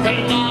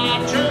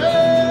 Elijah,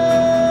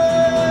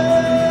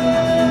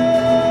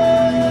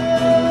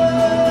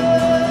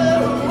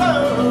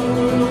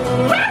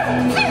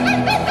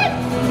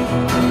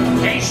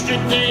 they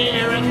stood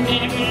there and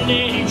never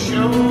let it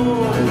show.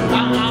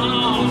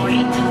 Oh,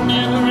 he could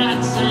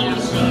never say a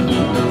son,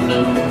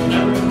 no.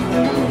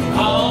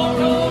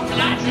 Oh,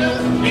 Elijah,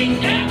 he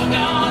never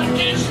gonna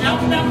kiss no.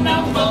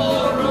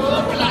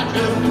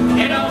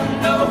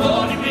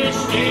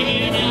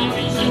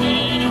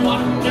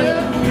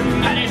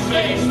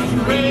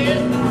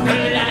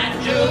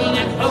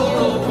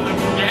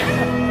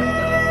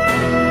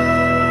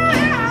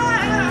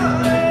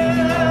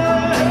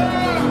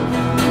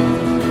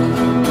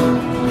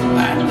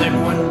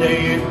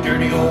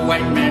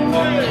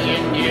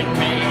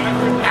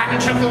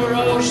 Took a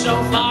road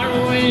so far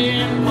away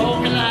and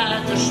woke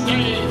Elijah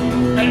stay.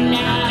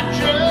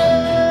 Elijah,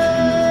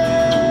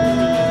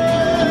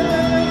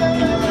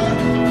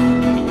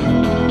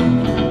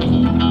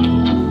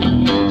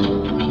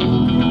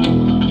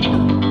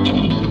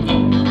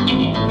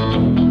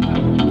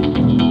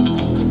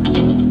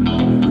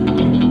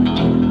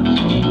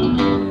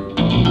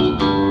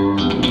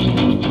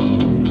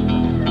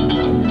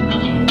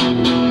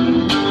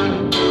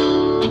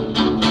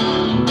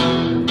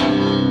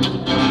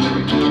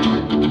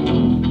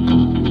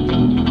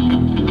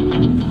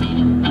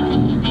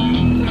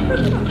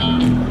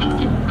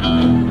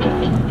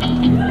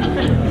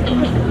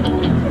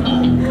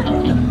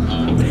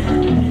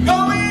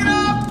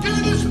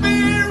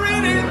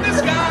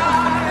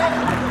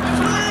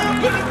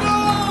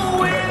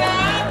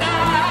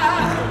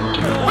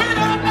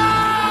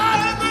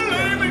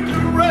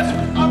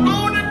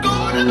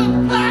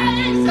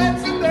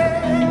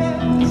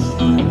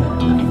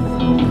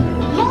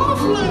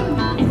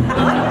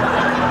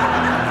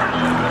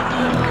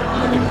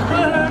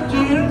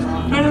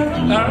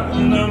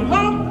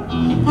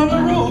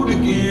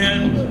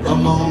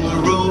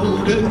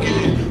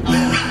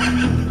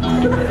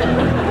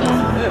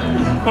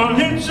 well,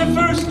 it's the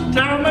first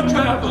time I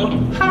travel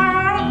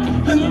high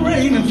in the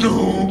rain and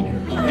snow.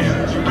 In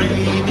the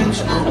rain and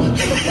snow,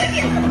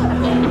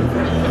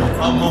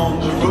 I'm on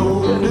the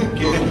road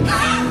again.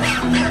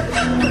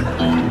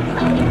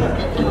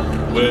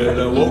 Well,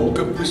 I woke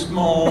up this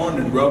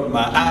morning, rubbed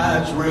my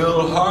eyes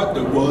real hard.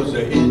 There was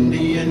an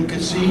Indian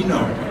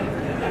casino.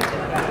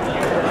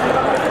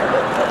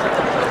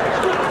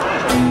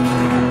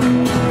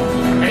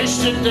 they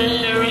stood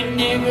there and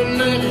never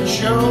let it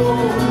show.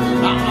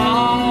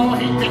 Oh,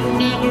 he could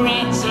never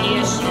answer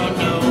yes or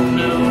no.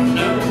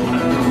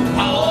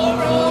 Poor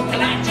old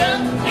Elijah,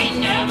 he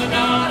never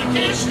got a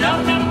kiss. No.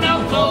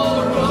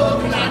 Poor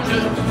old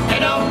Elijah, they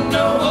don't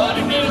know what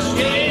he missed.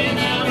 Yeah,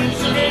 now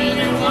he's a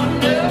living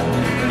wonder,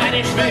 and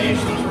his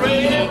face was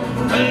red.